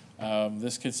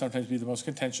 This can sometimes be the most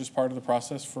contentious part of the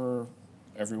process for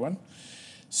everyone.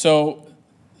 So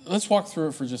let's walk through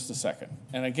it for just a second.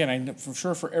 And again, I know for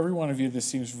sure for every one of you, this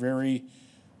seems very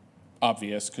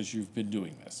obvious because you've been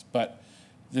doing this. But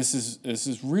this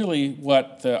is really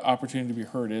what the opportunity to be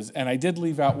heard is. And I did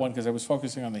leave out one because I was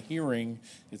focusing on the hearing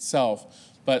itself.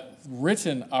 But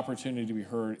written opportunity to be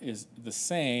heard is the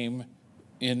same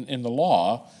in the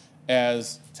law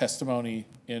as testimony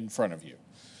in front of you.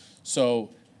 So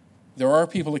there are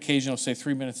people occasionally say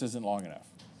 3 minutes isn't long enough.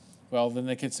 Well, then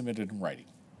they can submit it in writing.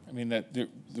 I mean, that the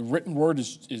written word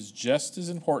is just as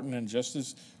important and just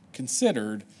as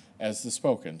considered as the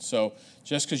spoken. So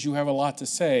just because you have a lot to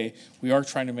say, we are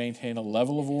trying to maintain a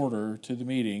level of order to the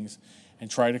meetings and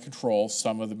try to control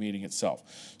some of the meeting itself.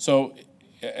 So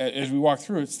as we walk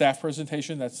through it, staff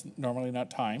presentation, that's normally not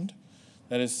timed.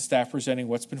 That is the staff presenting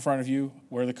what's been in front of you,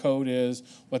 where the code is,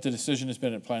 what the decision has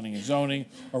been at Planning and Zoning,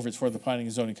 or if it's for the Planning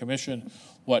and Zoning Commission,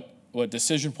 what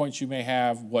decision points you may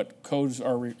have, what codes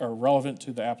are relevant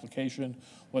to the application,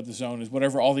 what the zone is,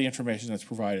 whatever, all the information that's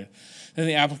provided. Then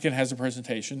the applicant has a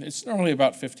presentation. It's normally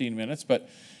about 15 minutes, but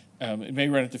it may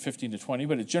run into 15 to 20,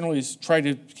 but it generally is try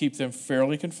to keep them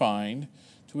fairly confined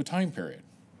to a time period.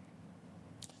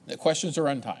 The questions are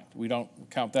untimed. We don't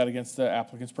count that against the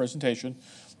applicant's presentation.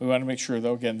 We want to make sure,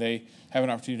 though, again, they have an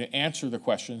opportunity to answer the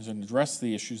questions and address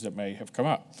the issues that may have come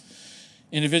up.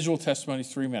 Individual testimony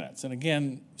is 3 minutes. And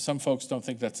again, some folks don't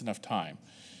think that's enough time.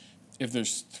 If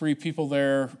there's 3 people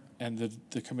there and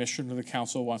the commission or the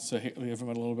council wants to give them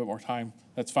a little bit more time,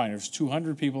 that's fine. If there's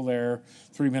 200 people there,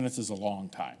 3 minutes is a long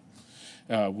time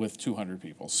with 200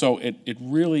 people. So it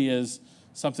really is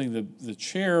something the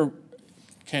chair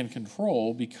can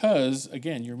control because,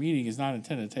 again, your meeting is not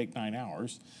intended to take 9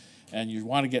 hours and you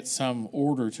want to get some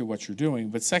order to what you're doing.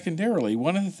 But secondarily,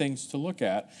 one of the things to look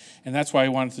at, and that's why I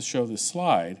wanted to show this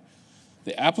slide,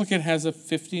 the applicant has a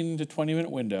 15 to 20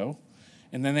 minute window,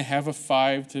 and then they have a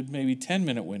 5 to maybe 10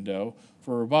 minute window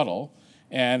for rebuttal,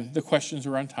 and the questions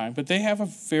are on time, but they have a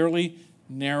fairly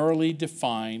narrowly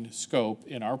defined scope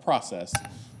in our process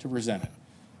to present it.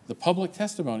 The public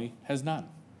testimony has none.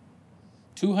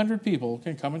 200 people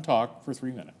can come and talk for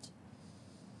 3 minutes.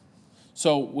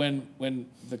 So when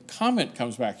the comment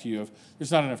comes back to you of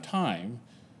there's not enough time,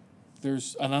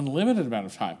 there's an unlimited amount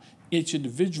of time. Each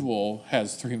individual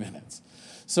has 3 minutes.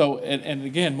 So, and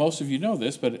again, most of you know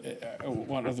this, but I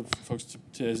want other folks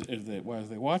as they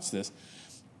watch this,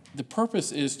 the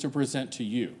purpose is to present to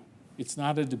you. It's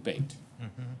not a debate.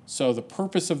 So the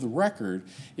purpose of the record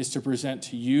is to present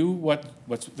to you what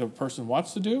the person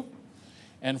wants to do,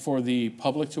 and for the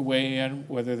public to weigh in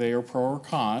whether they are pro or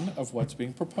con of what's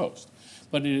being proposed.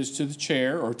 But it is to the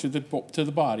chair or to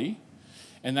the body,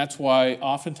 and that's why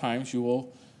oftentimes you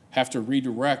will have to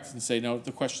redirect and say, no,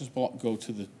 the questions go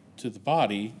to the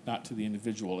body, not to the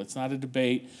individual. It's not a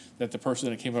debate that the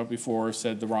person that came up before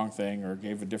said the wrong thing or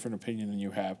gave a different opinion than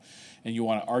you have, and you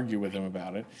want to argue with them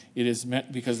about it. It is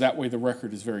meant because that way the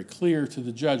record is very clear to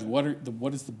the judge.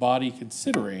 What is the body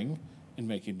considering in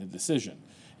making the decision?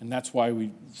 And that's why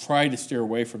we try to steer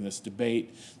away from this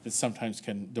debate that sometimes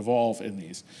can devolve in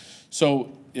these.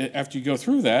 So after you go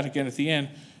through that, again, at the end,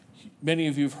 many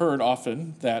of you have heard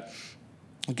often that,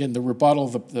 again, the rebuttal,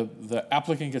 the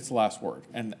applicant gets the last word.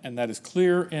 And that is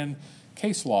clear in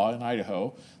case law in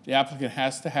Idaho. The applicant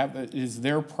has to have, it is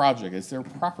their project, it's their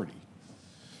property.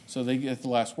 So they get the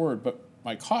last word. But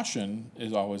my caution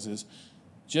is always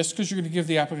just because you're going to give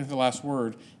the applicant the last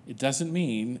word, it doesn't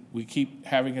mean we keep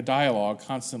having a dialogue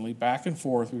constantly back and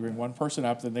forth. We bring one person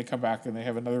up, then they come back and they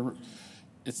have another.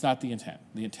 It's not the intent.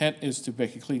 The intent is to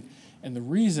make it clean. And the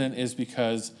reason is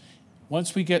because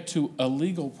once we get to a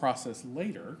legal process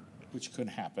later, which could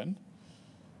happen,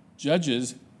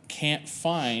 judges can't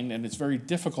find, and it's very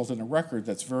difficult in a record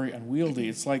that's very unwieldy.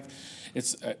 It's like,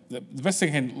 the best thing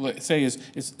I can say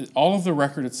is all of the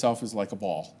record itself is like a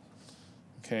ball,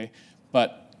 okay?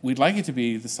 But we'd like it to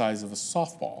be the size of a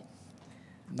softball,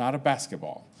 not a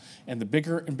basketball. And the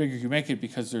bigger and bigger you make it,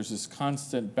 because there's this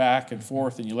constant back and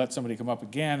forth, and you let somebody come up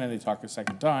again and they talk a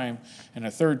second time and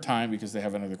a third time because they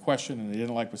have another question and they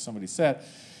didn't like what somebody said,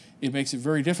 it makes it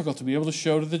very difficult to be able to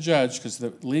show to the judge, because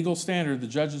the legal standard the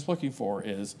judge is looking for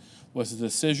was the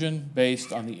decision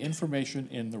based on the information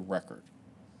in the record.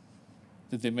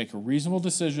 Did they make a reasonable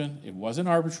decision? It wasn't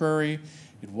arbitrary.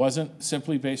 It wasn't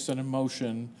simply based on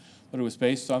emotion, but it was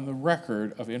based on the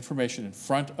record of information in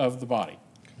front of the body,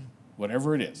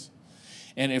 whatever it is.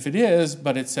 And if it is,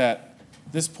 but it's at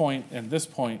this point and this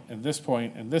point and this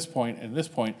point and this point and this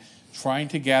point, trying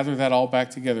to gather that all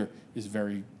back together is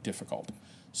very difficult.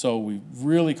 So we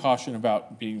really caution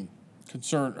about being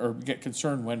concerned or get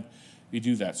concerned when we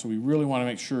do that. So we really want to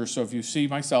make sure. So if you see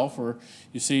myself or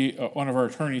you see one of our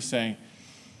attorneys saying,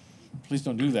 please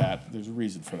don't do that, there's a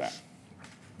reason for that.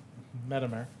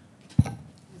 Madam Mayor.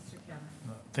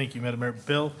 Thank you, Madam Mayor.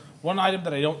 Bill, one item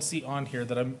that I don't see on here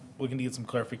that I'm looking to get some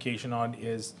clarification on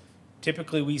is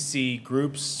typically we see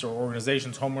groups or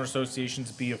organizations, homeowner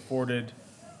associations be afforded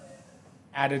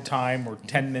added time or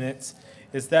 10 minutes.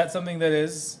 Is that something that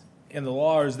is in the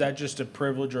law, or is that just a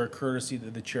privilege or a courtesy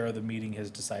that the chair of the meeting has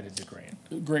decided to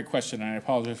grant? Great question, and I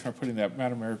apologize for putting that,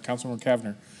 Madam Mayor, Councilmember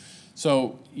Kavner.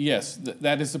 So yes,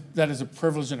 that is a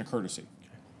privilege and a courtesy.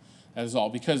 That is all,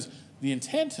 because the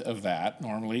intent of that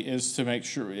normally is to make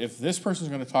sure if this person is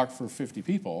going to talk for 50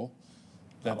 people,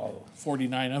 that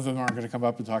 49 of them aren't going to come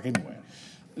up and talk anyway.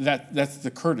 That's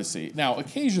the courtesy. Now,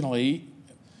 occasionally,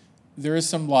 there is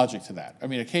some logic to that. I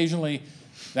mean, occasionally,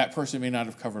 that person may not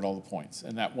have covered all the points,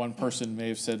 and that one person may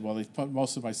have said, well, they put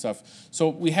most of my stuff. So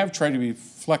we have tried to be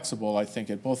flexible, I think,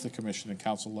 at both the commission and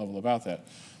council level about that.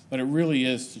 But it really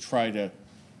is to try to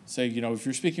say, you know, if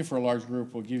you're speaking for a large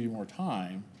group, we'll give you more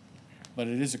time, but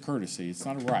it is a courtesy. It's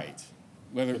not a right,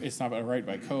 whether it's not a right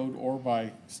by code or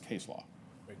by case law.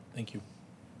 Great. Thank you.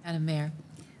 Madam Mayor.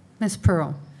 Ms.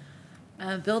 Pearl.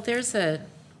 Bill, there's a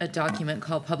document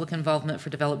called Public Involvement for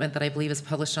Development that I believe is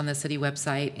published on the city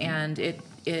website, and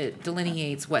it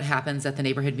delineates what happens at the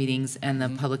neighborhood meetings and the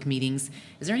public meetings.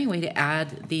 Is there any way to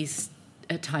add these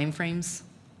timeframes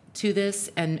to this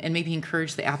and maybe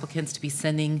encourage the applicants to be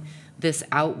sending this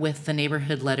out with the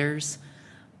neighborhood letters,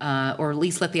 or at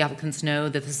least let the applicants know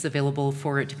that this is available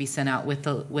for it to be sent out with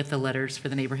the letters for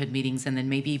the neighborhood meetings, and then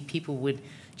maybe people would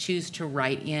choose to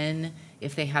write in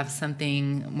if they have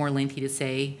something more lengthy to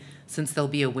say, since they'll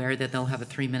be aware that they'll have a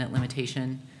 3-minute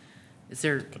limitation. Is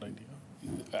there? Good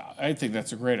idea. I think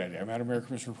that's a great idea. Madam Mayor,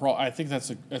 Commissioner Pearl, I think that's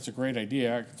a great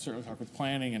idea. I can certainly talk with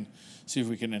planning and see if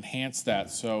we can enhance that.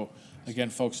 So again,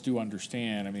 folks do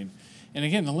understand. I mean, and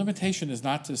again, the limitation is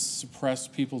not to suppress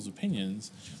people's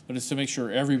opinions, but it's to make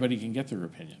sure everybody can get their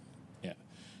opinion. Yeah.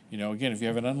 You know, again, if you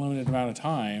have an unlimited amount of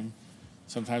time,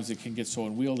 sometimes it can get so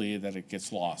unwieldy that it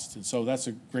gets lost. And so that's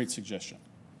a great suggestion.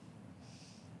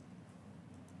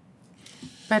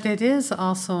 But it is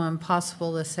also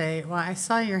impossible to say, well, I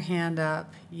saw your hand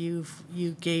up, you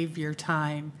gave your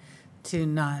time to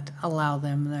not allow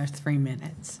them their 3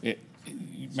 minutes.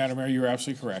 Madam Mayor, you're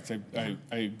absolutely correct. I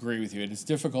agree with you. And it's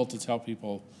difficult to tell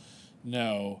people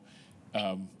no.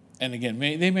 And again,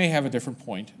 they may have a different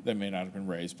point that may not have been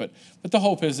raised. But the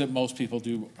hope is that most people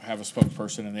do have a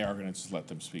spokesperson and they are going to just let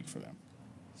them speak for them.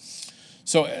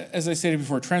 So as I stated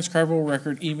before, transcribable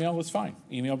record, email is fine.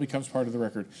 Email becomes part of the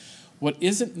record. What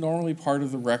isn't normally part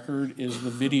of the record is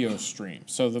the video stream.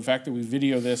 So the fact that we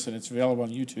video this and it's available on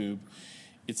YouTube,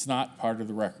 it's not part of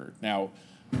the record. Now,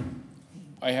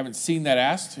 I haven't seen that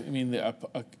asked. I mean, a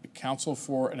counsel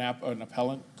for an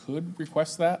appellant could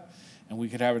request that, and we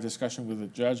could have a discussion with the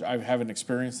judge. I haven't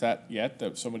experienced that yet,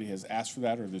 that somebody has asked for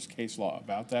that or there's case law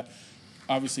about that.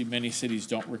 Obviously, many cities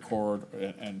don't record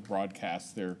and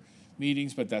broadcast their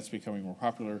meetings, but that's becoming more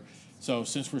popular. So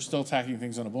since we're still tacking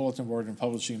things on a bulletin board and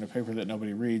publishing in a paper that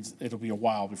nobody reads, it'll be a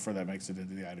while before that makes it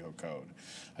into the Idaho Code.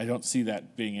 I don't see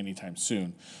that being anytime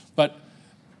soon. But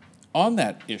on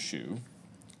that issue,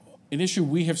 an issue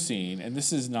we have seen, and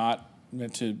this is not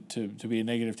meant to be a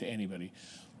negative to anybody,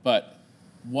 but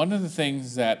one of the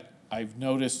things that I've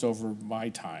noticed over my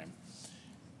time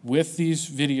with these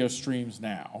video streams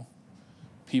now,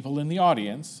 people in the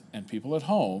audience and people at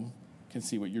home can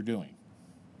see what you're doing.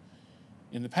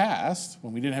 In the past,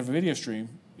 when we didn't have a video stream,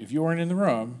 if you weren't in the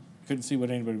room, you couldn't see what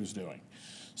anybody was doing.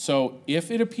 So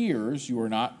if it appears you are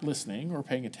not listening or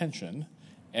paying attention,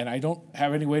 and I don't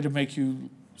have any way to make you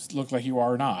look like you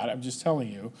are not, I'm just telling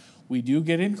you, we do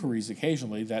get inquiries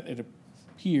occasionally that it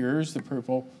appears the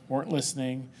people weren't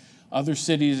listening. Other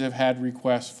cities have had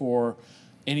requests for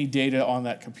any data on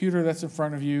that computer that's in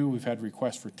front of you. We've had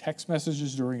requests for text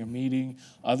messages during a meeting.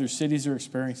 Other cities are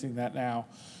experiencing that now.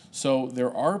 So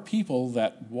there are people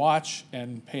that watch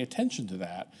and pay attention to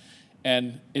that.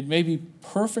 And it may be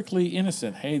perfectly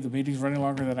innocent. Hey, the meeting's running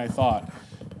longer than I thought.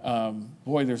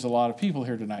 Boy, there's a lot of people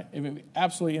here tonight. It may be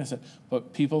absolutely innocent.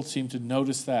 But people seem to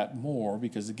notice that more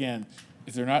because, again,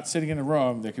 if they're not sitting in a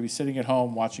room, they could be sitting at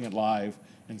home watching it live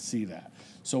and see that.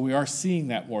 So we are seeing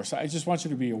that more. So I just want you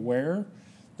to be aware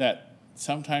that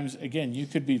sometimes, again, you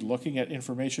could be looking at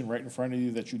information right in front of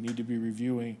you that you need to be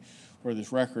reviewing for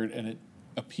this record, and it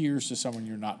appears to someone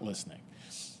you're not listening.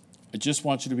 I just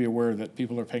want you to be aware that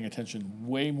people are paying attention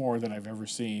way more than I've ever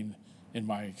seen in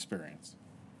my experience.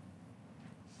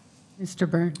 Mr.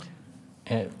 Byrne.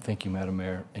 Thank you, Madam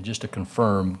Mayor. And just to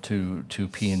confirm to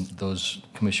P and those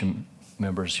commission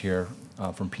members here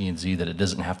from P&Z that it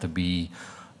doesn't have to be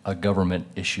a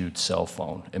government-issued cell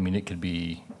phone. I mean, it could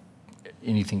be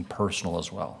anything personal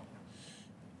as well.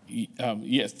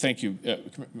 Yes, thank you,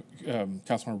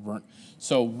 Councilmember Berndt.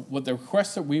 So what the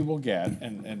requests that we will get,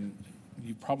 and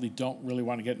you probably don't really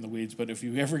want to get in the weeds, but if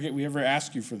we ever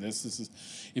ask you for this is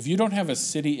if you don't have a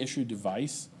city-issued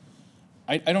device,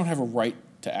 I don't have a right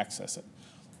to access it.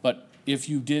 But if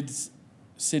you did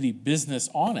city business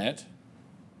on it,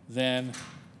 then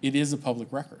it is a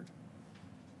public record.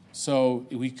 So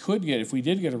we could get, if we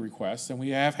did get a request, and we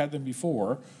have had them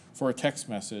before, for a text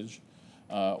message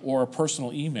or a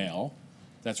personal email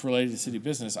that's related to city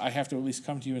business, I have to at least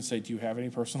come to you and say, do you have any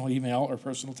personal email or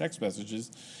personal text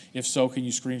messages? If so, can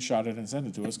you screenshot it and send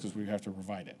it to us, because we have to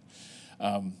provide it.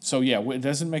 So yeah, it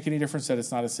doesn't make any difference that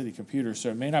it's not a city computer, so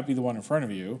it may not be the one in front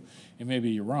of you, it may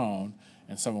be your own,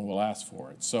 and someone will ask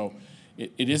for it. So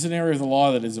it is an area of the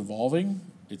law that is evolving.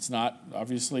 It's not,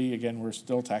 obviously, again, we're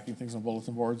still tacking things on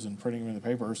bulletin boards and printing them in the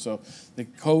paper, so the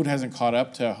code hasn't caught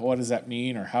up to what does that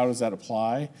mean or how does that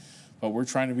apply, but we're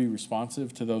trying to be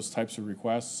responsive to those types of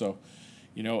requests. So,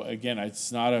 you know, again,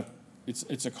 it's not a,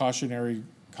 it's a cautionary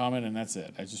comment, and that's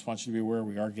it. I just want you to be aware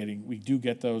we do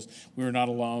get those. We're not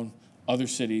alone. Other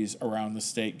cities around the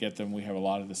state get them. We have a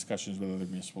lot of discussions with other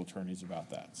municipal attorneys about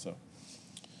that. So,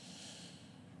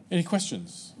 any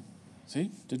questions?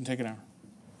 See, didn't take an hour.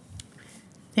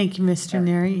 Thank you, Mr.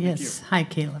 Neri. Yes. Hi,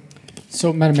 Caleb.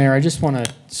 So, Madam Mayor, I just want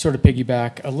to sort of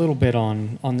piggyback a little bit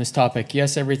on this topic.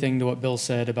 Yes, everything to what Bill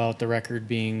said about the record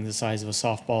being the size of a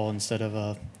softball instead of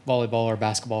a volleyball or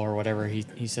basketball or whatever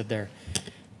he said there.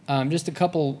 Just a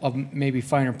couple of maybe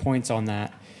finer points on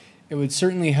that. It would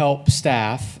certainly help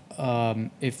staff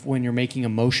if when you're making a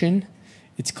motion,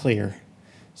 it's clear.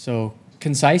 So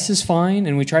concise is fine,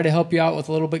 and we try to help you out with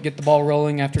a little bit, get the ball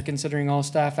rolling after considering all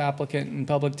staff, applicant, and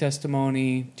public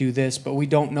testimony, do this, but we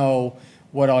don't know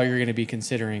what all you're going to be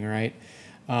considering, right?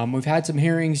 We've had some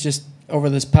hearings just over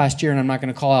this past year, and I'm not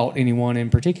going to call out anyone in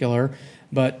particular,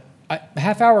 but a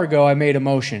half hour ago, I made a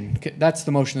motion. That's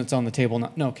the motion that's on the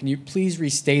table. No, can you please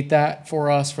restate that for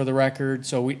us for the record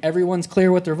so everyone's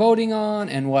clear what they're voting on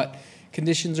and what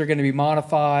conditions are going to be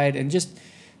modified, and just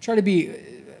try to be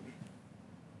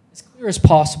as clear as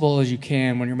possible as you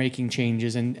can when you're making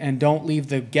changes, and don't leave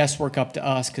the guesswork up to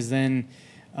us, because then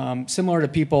similar to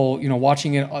people,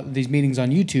 watching these meetings on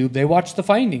YouTube, they watch the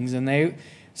findings and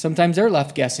sometimes they're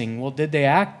left guessing. Well, did they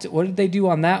act? What did they do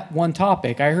on that one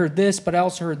topic? I heard this, but I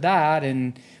also heard that,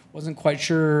 and wasn't quite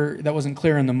sure. That wasn't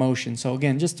clear in the motion. So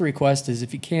again, just the request is,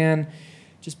 if you can,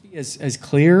 just be as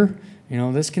clear.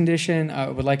 This condition, I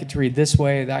would like it to read this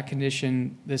way, that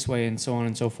condition this way, and so on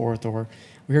and so forth. Or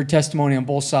we heard testimony on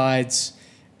both sides.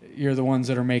 You're the ones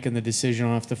that are making the decision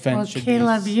on if the fence should be.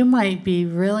 Caleb, you might be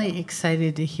really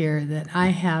excited to hear that I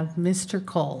have Mr.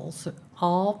 Coles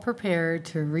all prepared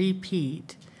to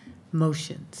repeat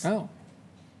motions. Oh,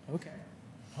 okay.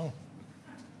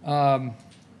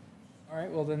 All right,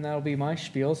 well, then that'll be my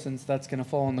spiel, since that's going to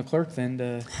fall on the clerk then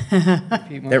to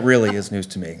repeat That really is news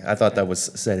to me. I thought that was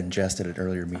said in jest at an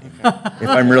earlier meeting. If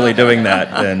I'm really doing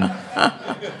that,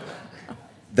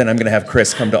 then I'm going to have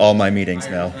Chris come to all my meetings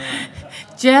now.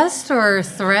 Jest or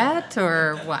threat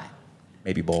or what?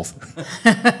 Maybe both.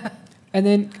 And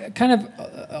then kind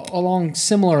of along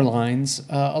similar lines,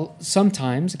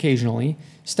 sometimes, occasionally,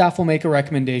 staff will make a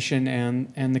recommendation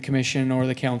and the commission or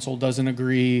the council doesn't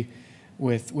agree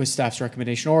with staff's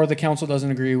recommendation, or the council doesn't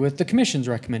agree with the commission's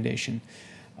recommendation.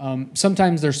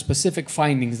 Sometimes there's specific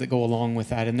findings that go along with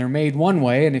that, and they're made one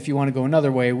way, and if you want to go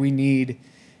another way, we need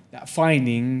that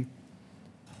finding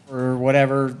or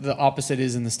whatever the opposite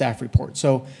is in the staff report.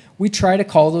 So we try to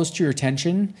call those to your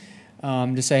attention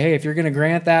to say, hey, if you're going to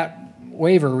grant that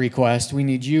waiver request, we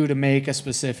need you to make a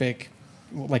specific,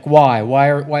 like why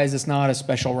is this not a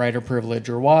special right or privilege,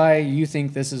 or why you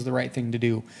think this is the right thing to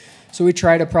do. So we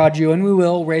try to prod you, and we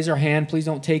will raise our hand. Please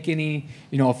don't take any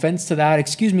offense to that.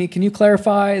 Excuse me, can you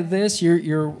clarify this?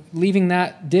 You're leaving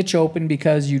that ditch open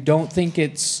because you don't think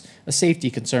it's a safety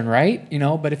concern, right?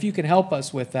 But if you can help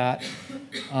us with that,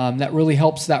 that really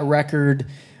helps that record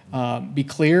be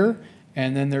clear,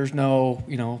 and then there's no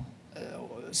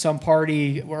some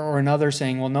party or another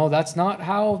saying, well, no, that's not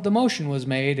how the motion was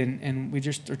made, and we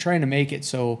just are trying to make it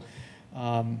so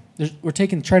we're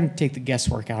trying to take the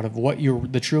guesswork out of what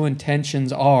the true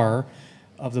intentions are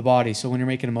of the body. So when you're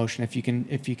making a motion, if you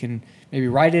can maybe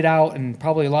write it out, and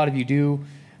probably a lot of you do,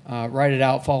 write it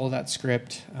out, follow that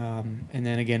script, and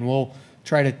then again, we'll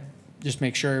try to just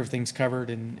make sure everything's covered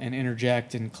and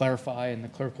interject and clarify, and the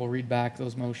clerk will read back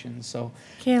those motions. So,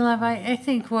 Caleb, I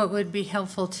think what would be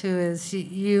helpful too is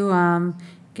you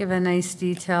give a nice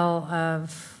detail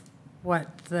of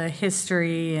what the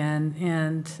history and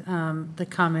the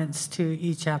comments to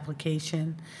each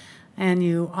application, and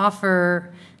you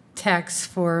offer text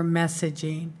for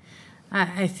messaging.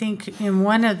 I think in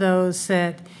one of those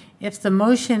that if the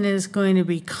motion is going to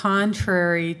be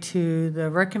contrary to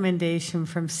the recommendation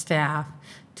from staff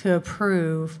to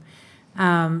approve,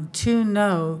 to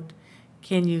note,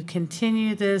 can you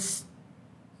continue this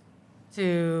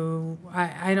to,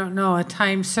 I don't know, a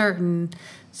time certain,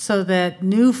 so that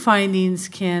new findings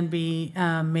can be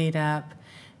made up.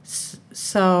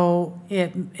 So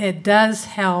it does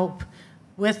help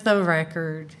with the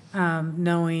record,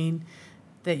 knowing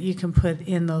that you can put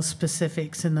in those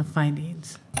specifics in the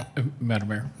findings. Madam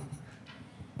Mayor.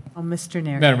 Oh, Mr.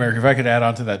 Nair. Madam Mayor, if I could add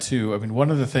on to that too. I mean,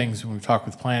 one of the things when we talk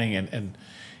with planning, and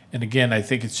again, I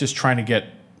think it's just trying to get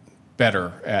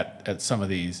better at some of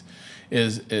these,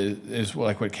 is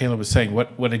like what Caleb was saying.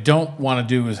 What I don't want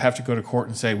to do is have to go to court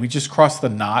and say, we just crossed the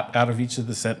not out of each of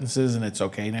the sentences and it's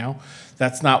okay now.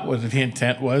 That's not what the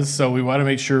intent was. So we want to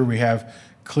make sure we have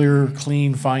clear,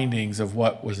 clean findings of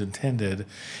what was intended.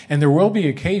 And there will be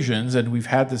occasions, and we've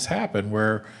had this happen,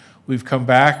 where we've come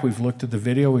back, we've looked at the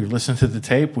video, we've listened to the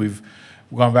tape, we've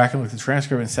gone back and looked at the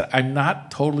transcript and said, I'm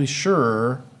not totally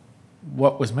sure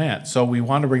what was meant. So we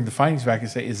want to bring the findings back and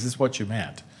say, is this what you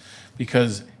meant?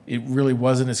 Because it really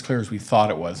wasn't as clear as we thought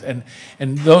it was. And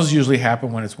those usually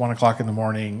happen when it's 1 o'clock in the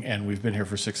morning and we've been here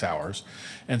for 6 hours.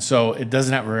 And so it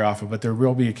doesn't happen very often, but there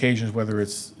will be occasions, whether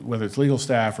it's legal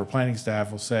staff or planning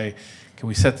staff will say, can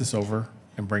we set this over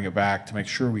and bring it back to make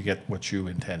sure we get what you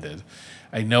intended?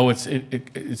 I know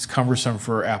it's cumbersome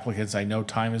for applicants. I know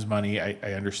time is money.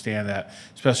 I understand that,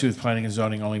 especially with planning and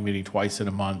zoning only meeting twice in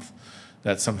a month.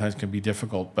 That sometimes can be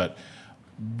difficult, but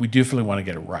we definitely want to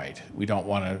get it right. We don't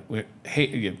want to,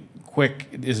 hey, quick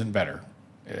isn't better.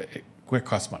 Quick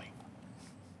costs money.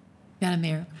 Madam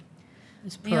Mayor,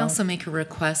 may I also make a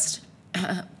request?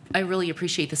 I really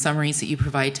appreciate the summaries that you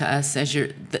provide to us as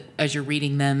you're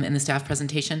reading them in the staff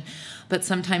presentation. But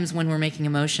sometimes when we're making a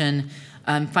motion,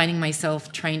 I'm finding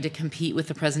myself trying to compete with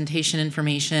the presentation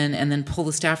information and then pull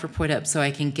the staff report up so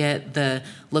I can get the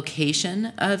location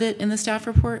of it in the staff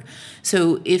report.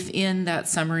 So if in that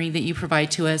summary that you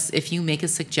provide to us, if you make a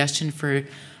suggestion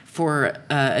for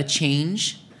a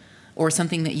change or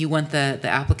something that you want the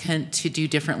applicant to do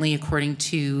differently according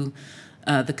to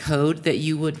the code, that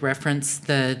you would reference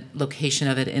the location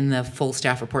of it in the full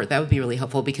staff report, that would be really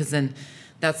helpful, because then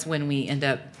that's when we end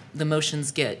up, the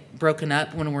motions get broken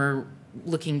up when we're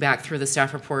looking back through the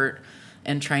staff report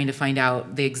and trying to find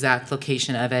out the exact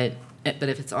location of it. But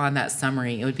if it's on that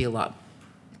summary, it would be a lot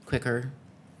quicker.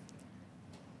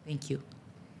 Thank you.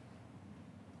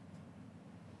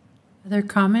 Other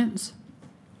comments?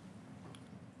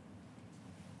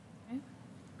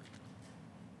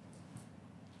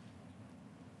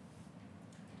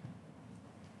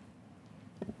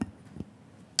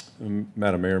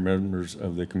 Madam Mayor, members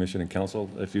of the Commission and Council,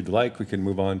 if you'd like, we can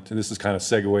move on to, this is kind of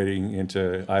segueing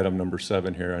into item number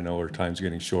 7 here. I know our time's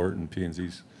getting short and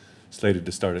P&Z's slated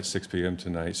to start at 6 p.m.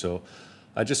 tonight. So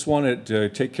I just wanted to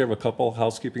take care of a couple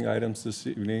housekeeping items this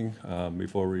evening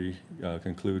before we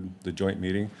conclude the joint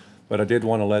meeting. But I did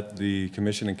want to let the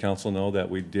Commission and Council know that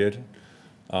we did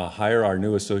hire our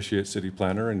new associate city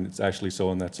planner, and it's actually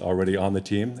someone that's already on the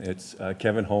team. It's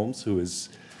Kevin Holmes, who is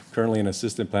currently an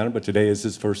assistant planner, but today is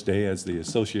his first day as the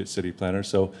associate city planner.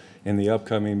 So in the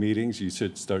upcoming meetings, you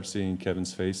should start seeing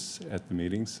Kevin's face at the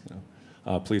meetings.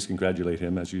 Please congratulate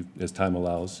him as time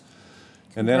allows.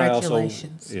 And then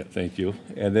Congratulations. yeah, thank you.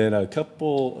 And then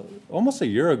almost a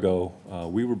year ago,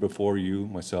 we were before you,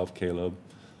 myself, Caleb,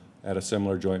 at a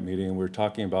similar joint meeting, and we were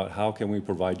talking about how can we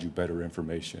provide you better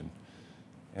information.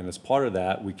 And as part of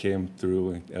that, we came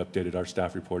through and updated our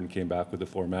staff report and came back with the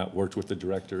format, worked with the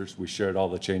directors. We shared all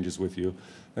the changes with you.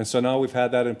 And so now we've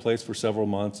had that in place for several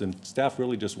months, and staff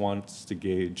really just wants to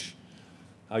gauge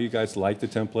how you guys like the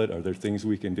template. Are there things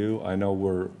we can do? I know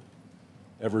we're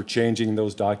ever changing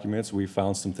those documents. We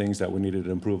found some things that we needed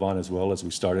to improve on as well as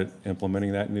we started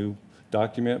implementing that new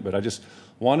document. But I just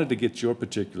wanted to get your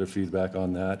particular feedback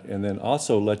on that, and then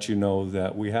also let you know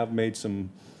that we have made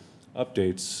some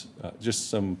updates, just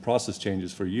some process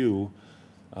changes for you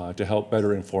to help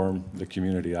better inform the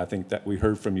community. I think that we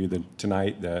heard from you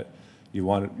tonight that you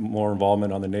wanted more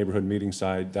involvement on the neighborhood meeting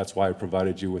side. That's why I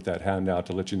provided you with that handout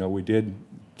to let you know we did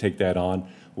take that on.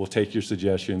 We'll take your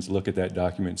suggestions, look at that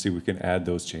document, and see if we can add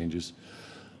those changes.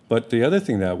 But the other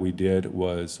thing that we did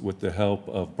was, with the help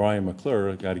of Brian McClure,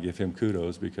 I got to give him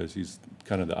kudos because he's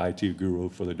kind of the IT guru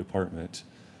for the department,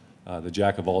 the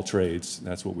jack of all trades,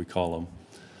 that's what we call him.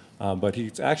 But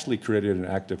he's actually created an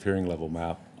active hearing level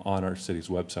map on our city's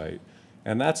website.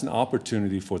 And that's an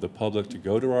opportunity for the public to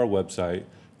go to our website,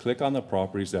 click on the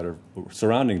properties that are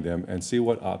surrounding them, and see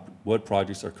what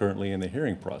projects are currently in the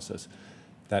hearing process.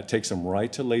 That takes them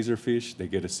right to Laserfish. They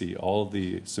get to see all of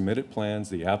the submitted plans,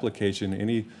 the application,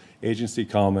 any agency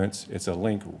comments. It's a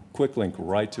link, quick link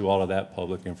right to all of that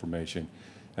public information.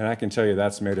 And I can tell you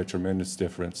that's made a tremendous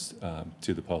difference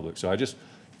to the public. So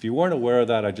if you weren't aware of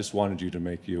that, I just wanted you to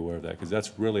make you aware of that, because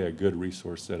that's really a good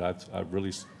resource that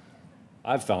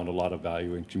I've found a lot of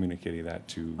value in communicating that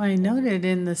to. I noted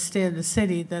in the State of the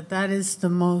City that is the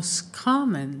most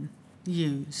common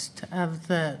used of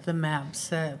the maps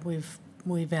that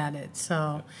we've added.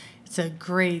 So it's a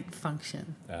great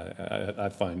function. I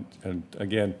find, and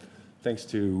again, thanks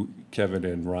to Kevin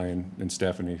and Ryan and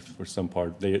Stephanie for some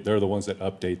part. They're the ones that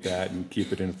update that and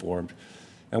keep it informed.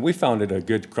 And we found it a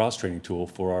good cross-training tool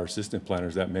for our assistant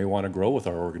planners that may want to grow with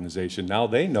our organization. Now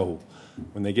they know,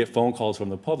 when they get phone calls from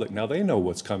the public, now they know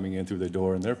what's coming in through the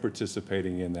door, and they're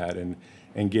participating in that and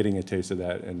getting a taste of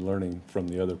that and learning from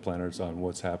the other planners on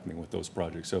what's happening with those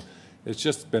projects. So it's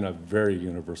just been a very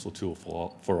universal tool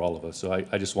for all of us. So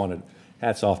I just wanted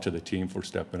hats off to the team for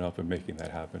stepping up and making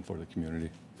that happen for the community.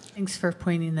 Thanks for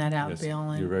pointing that out, Yes,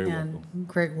 Bill, you're very and welcome.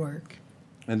 great work.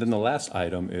 And then the last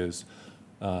item is,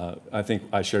 I think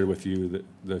I shared with you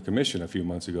the commission a few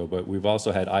months ago, but we've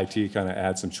also had IT kind of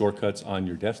add some shortcuts on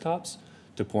your desktops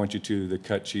to point you to the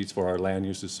cut sheets for our land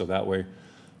uses, so that way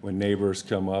when neighbors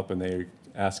come up and they're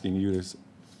asking you to,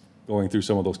 going through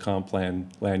some of those comp plan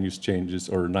land use changes,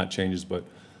 or not changes, but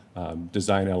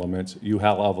design elements, you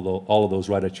have all of those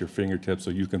right at your fingertips, so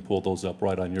you can pull those up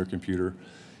right on your computer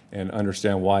and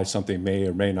understand why something may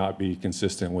or may not be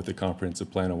consistent with the comprehensive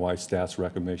plan and why staff's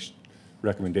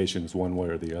recommendation is one way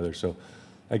or the other. So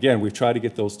again, we've tried to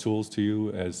get those tools to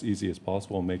you as easy as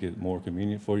possible and make it more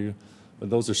convenient for you. But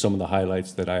those are some of the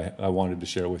highlights that I wanted to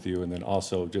share with you. And then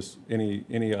also just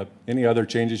any other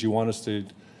changes you want us to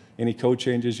any code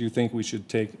changes you think we should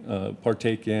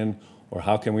partake in, or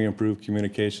how can we improve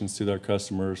communications to our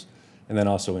customers, and then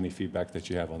also any feedback that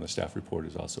you have on the staff report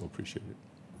is also appreciated.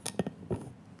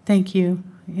 Thank you.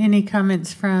 Any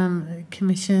comments from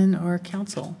commission or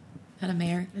council? Madam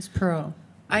Mayor? Ms. Pearl.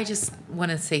 I just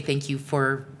want to say thank you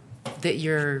for that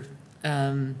you've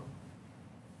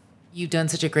done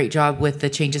such a great job with the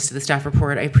changes to the staff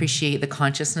report. I appreciate the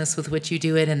consciousness with which you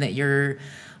do it and that you're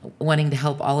wanting to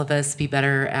help all of us be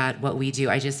better at what we do.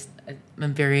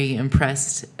 I'm very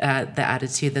impressed at the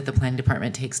attitude that the planning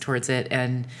department takes towards it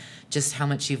and just how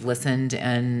much you've listened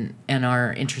and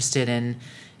are interested in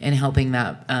helping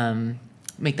that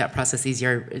make that process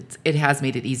easier. It has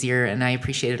made it easier, and I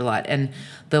appreciate it a lot. And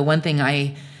the one thing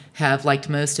I have liked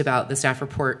most about the staff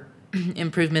report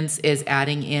improvements is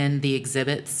adding in the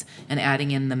exhibits and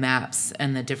adding in the maps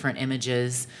and the different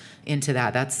images into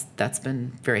that. That's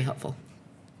been very helpful.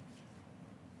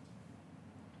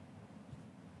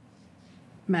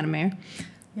 Madam Mayor?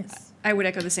 Yes. I would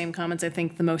echo the same comments. I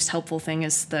think the most helpful thing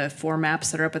is the 4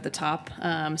 maps that are up at the top,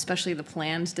 especially the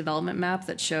planned development map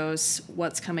that shows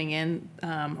what's coming in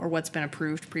or what's been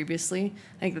approved previously.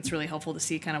 I think that's really helpful to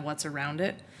see kind of what's around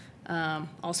it.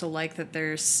 Also like that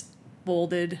there's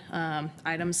bolded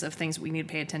items of things we need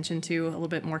to pay attention to a little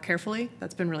bit more carefully.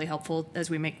 That's been really helpful as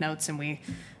we make notes and we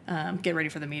get ready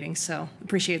for the meeting. So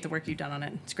appreciate the work you've done on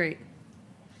it. It's great.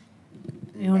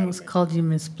 I almost called you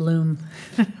Miss Bloom.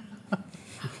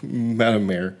 Madam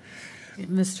Mayor.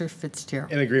 Mr.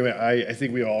 Fitzgerald. In agreement, I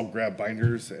think we all grab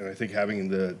binders, and I think having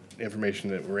the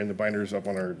information that were in the binders up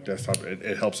on our desktop,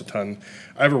 it helps a ton.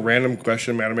 I have a random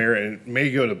question, Madam Mayor, and it may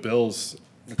go to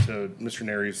to Mr.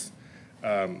 Nary's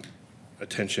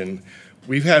attention.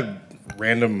 We've had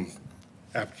random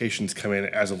applications come in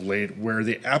as of late where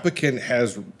the applicant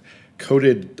has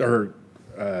coded or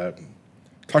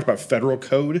talked about federal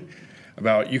code,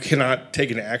 about you cannot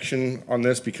take an action on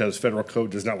this because federal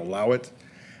code does not allow it.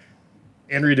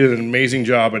 Andrea did an amazing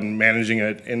job in managing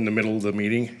it in the middle of the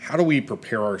meeting. How do we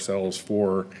prepare ourselves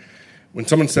for when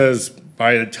someone says,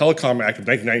 by the Telecom Act of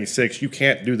 1996, you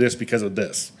can't do this because of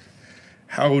this?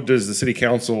 How does the city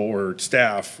council or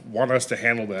staff want us to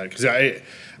handle that? Because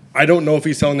I don't know if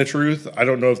he's telling the truth. I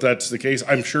don't know if that's the case.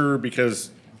 I'm sure because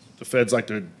the feds like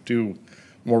to do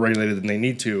more regulated than they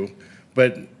need to.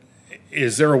 But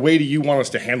is there a way you want us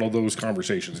to handle those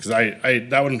conversations? Because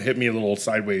that one hit me a little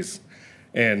sideways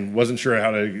and wasn't sure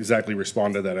how to exactly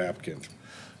respond to that applicant.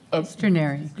 Mr.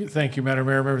 Nary. Thank you, Madam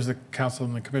Mayor, members of the council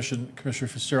and the commission, Commissioner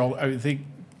Fitzgerald.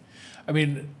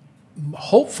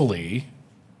 Hopefully,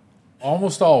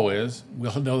 almost always,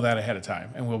 we'll know that ahead of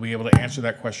time, and we'll be able to answer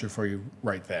that question for you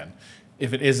right then,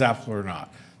 if it is applicable or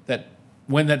not. That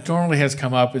when that normally has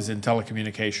come up is in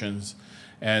telecommunications,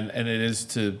 and it is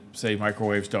to say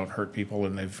microwaves don't hurt people,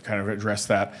 and they've kind of addressed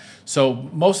that. So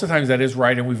most of the times that is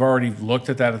right, and we've already looked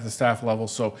at that at the staff level.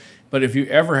 So, but if you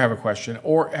ever have a question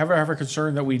or ever have a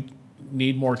concern that we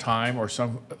need more time or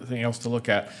something else to look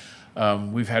at,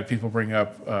 we've had people bring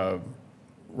up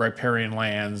riparian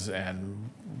lands and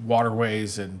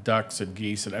waterways and ducks and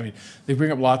geese, and they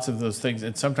bring up lots of those things,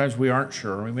 and sometimes we aren't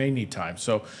sure, we may need time.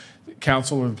 So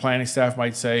council or the planning staff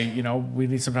might say, we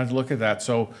need some time to look at that,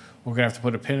 so we're gonna have to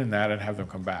put a pin in that and have them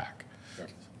come back.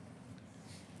 Okay.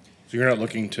 So you're not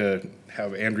looking to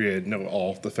have Andrea know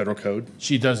all the federal code?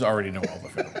 She does already know all the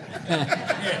federal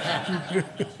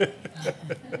code.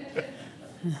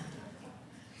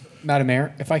 Madam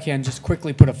Mayor, if I can just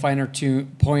quickly put a finer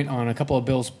point on a couple of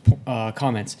Bill's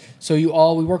comments. So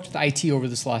we worked with IT over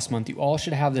this last month. You all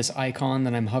should have this icon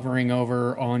that I'm hovering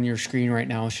over on your screen right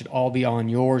now. It should all be on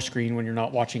your screen when you're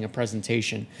not watching a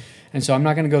presentation. And so I'm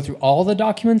not going to go through all the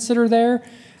documents that are there,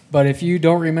 but if you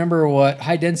don't remember what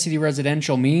high density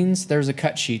residential means, there's a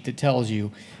cut sheet that tells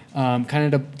you.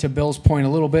 Kind of to Bill's point a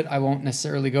little bit, I won't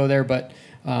necessarily go there, but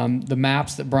the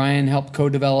maps that Brian helped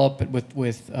co-develop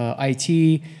with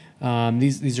IT,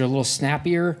 these are a little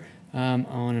snappier. And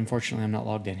unfortunately, I'm not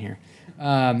logged in here.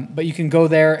 But you can go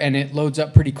there and it loads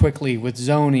up pretty quickly with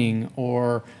zoning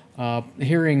or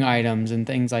hearing items and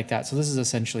things like that. So this is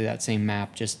essentially that same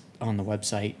map just on the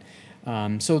website.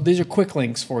 So these are quick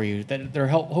links for you that they're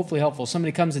hopefully helpful.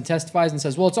 Somebody comes and testifies and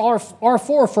says, well, it's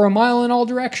R4 for a mile in all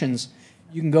directions.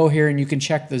 You can go here and you can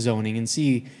check the zoning and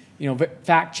see,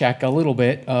 fact check a little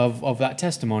bit of that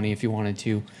testimony if you wanted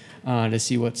to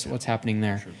see what's happening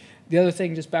there. Sure. The other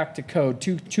thing, just back to code,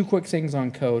 two quick things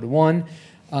on code. One,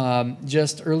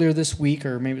 just earlier this week,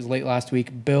 or maybe it was late last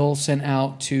week, Bill sent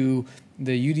out to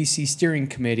the UDC steering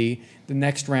committee the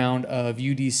next round of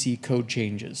UDC code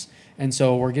changes. And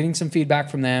so we're getting some feedback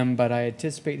from them, but I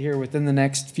anticipate here within the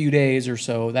next few days or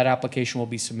so, that application will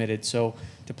be submitted. So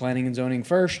to planning and zoning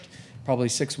first, probably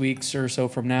 6 weeks or so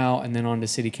from now, and then on to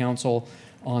city council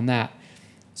on that.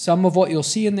 Some of what you'll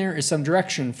see in there is some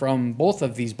direction from both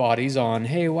of these bodies on,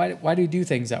 hey, why do you do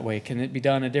things that way? Can it be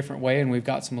done a different way? And we've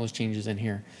got some of those changes in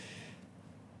here.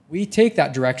 We take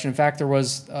that direction. In fact, there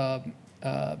was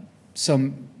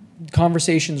some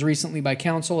conversations recently by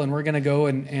council, and we're going to go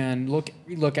and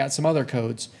look at some other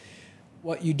codes.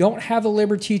 What you don't have the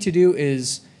liberty to do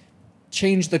is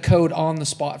change the code on the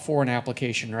spot for an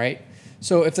application, right?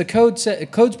 So if the code's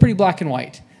pretty black and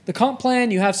white. The comp plan,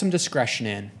 you have some discretion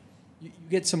in. You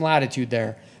get some latitude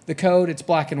there. The code, it's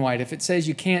black and white. If it says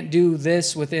you can't do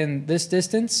this within this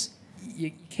distance,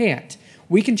 you can't.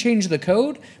 We can change the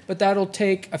code, but that'll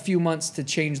take a few months to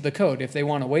change the code. If they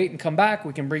want to wait and come back,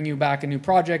 we can bring you back a new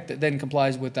project that then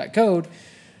complies with that code,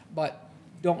 but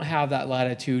don't have that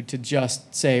latitude to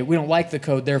just say, we don't like the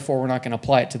code, therefore we're not going to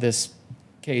apply it to this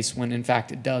case, when in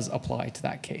fact it does apply to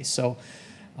that case. So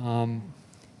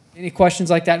any questions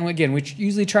like that? And again, we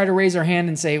usually try to raise our hand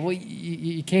and say, well,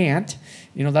 you can't.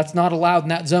 You know, that's not allowed in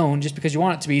that zone. Just because you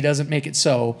want it to be doesn't make it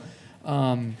so.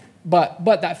 But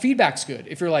that feedback's good.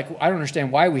 If you're like, I don't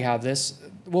understand why we have this,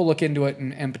 we'll look into it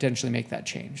and potentially make that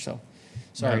change. So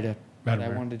sorry I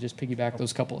wanted to just piggyback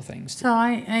those couple of things. So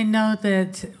I know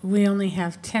that we only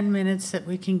have 10 minutes that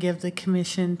we can give the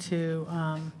commission to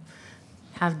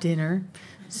have dinner.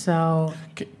 So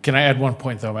Can I add one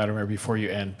point, though, Madam Mayor, before you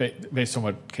end, based on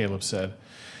what Caleb said?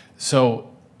 So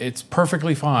it's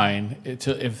perfectly fine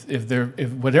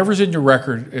if whatever's in your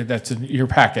record that's in your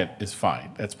packet is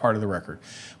fine. That's part of the record.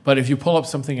 But if you pull up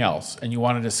something else and you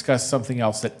want to discuss something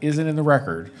else that isn't in the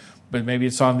record, but maybe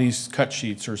it's on these cut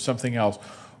sheets or something else,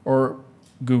 or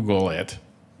Google it.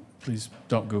 Please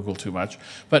don't Google too much.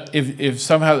 But if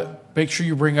somehow, make sure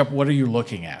you bring up what are you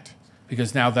looking at,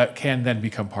 because now that can then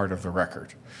become part of the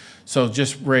record. So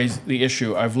just raise the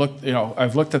issue. I've looked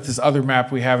at this other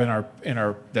map we have in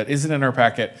our that isn't in our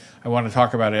packet. I want to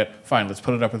talk about it. Fine, let's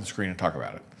put it up on the screen and talk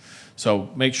about it.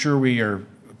 So make sure we are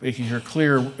making it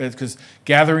clear, because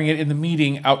gathering it in the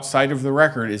meeting outside of the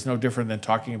record is no different than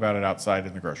talking about it outside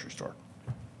in the grocery store.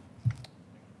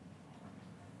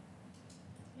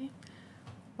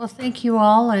 well, thank you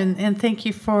all, and thank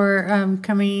you for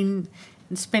coming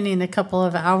and spending a couple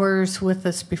of hours with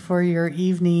us before your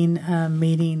evening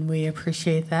meeting. We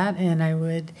appreciate that, and I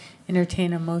would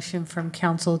entertain a motion from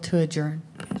council to adjourn.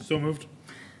 So moved.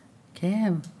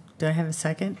 Okay, do I have a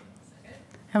second?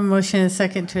 Have a motion and a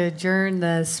second to adjourn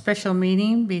the special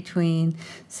meeting between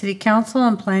City Council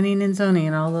and Planning and Zoning.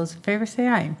 And all those in favor say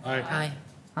aye. Aye. Aye.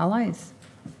 All ayes.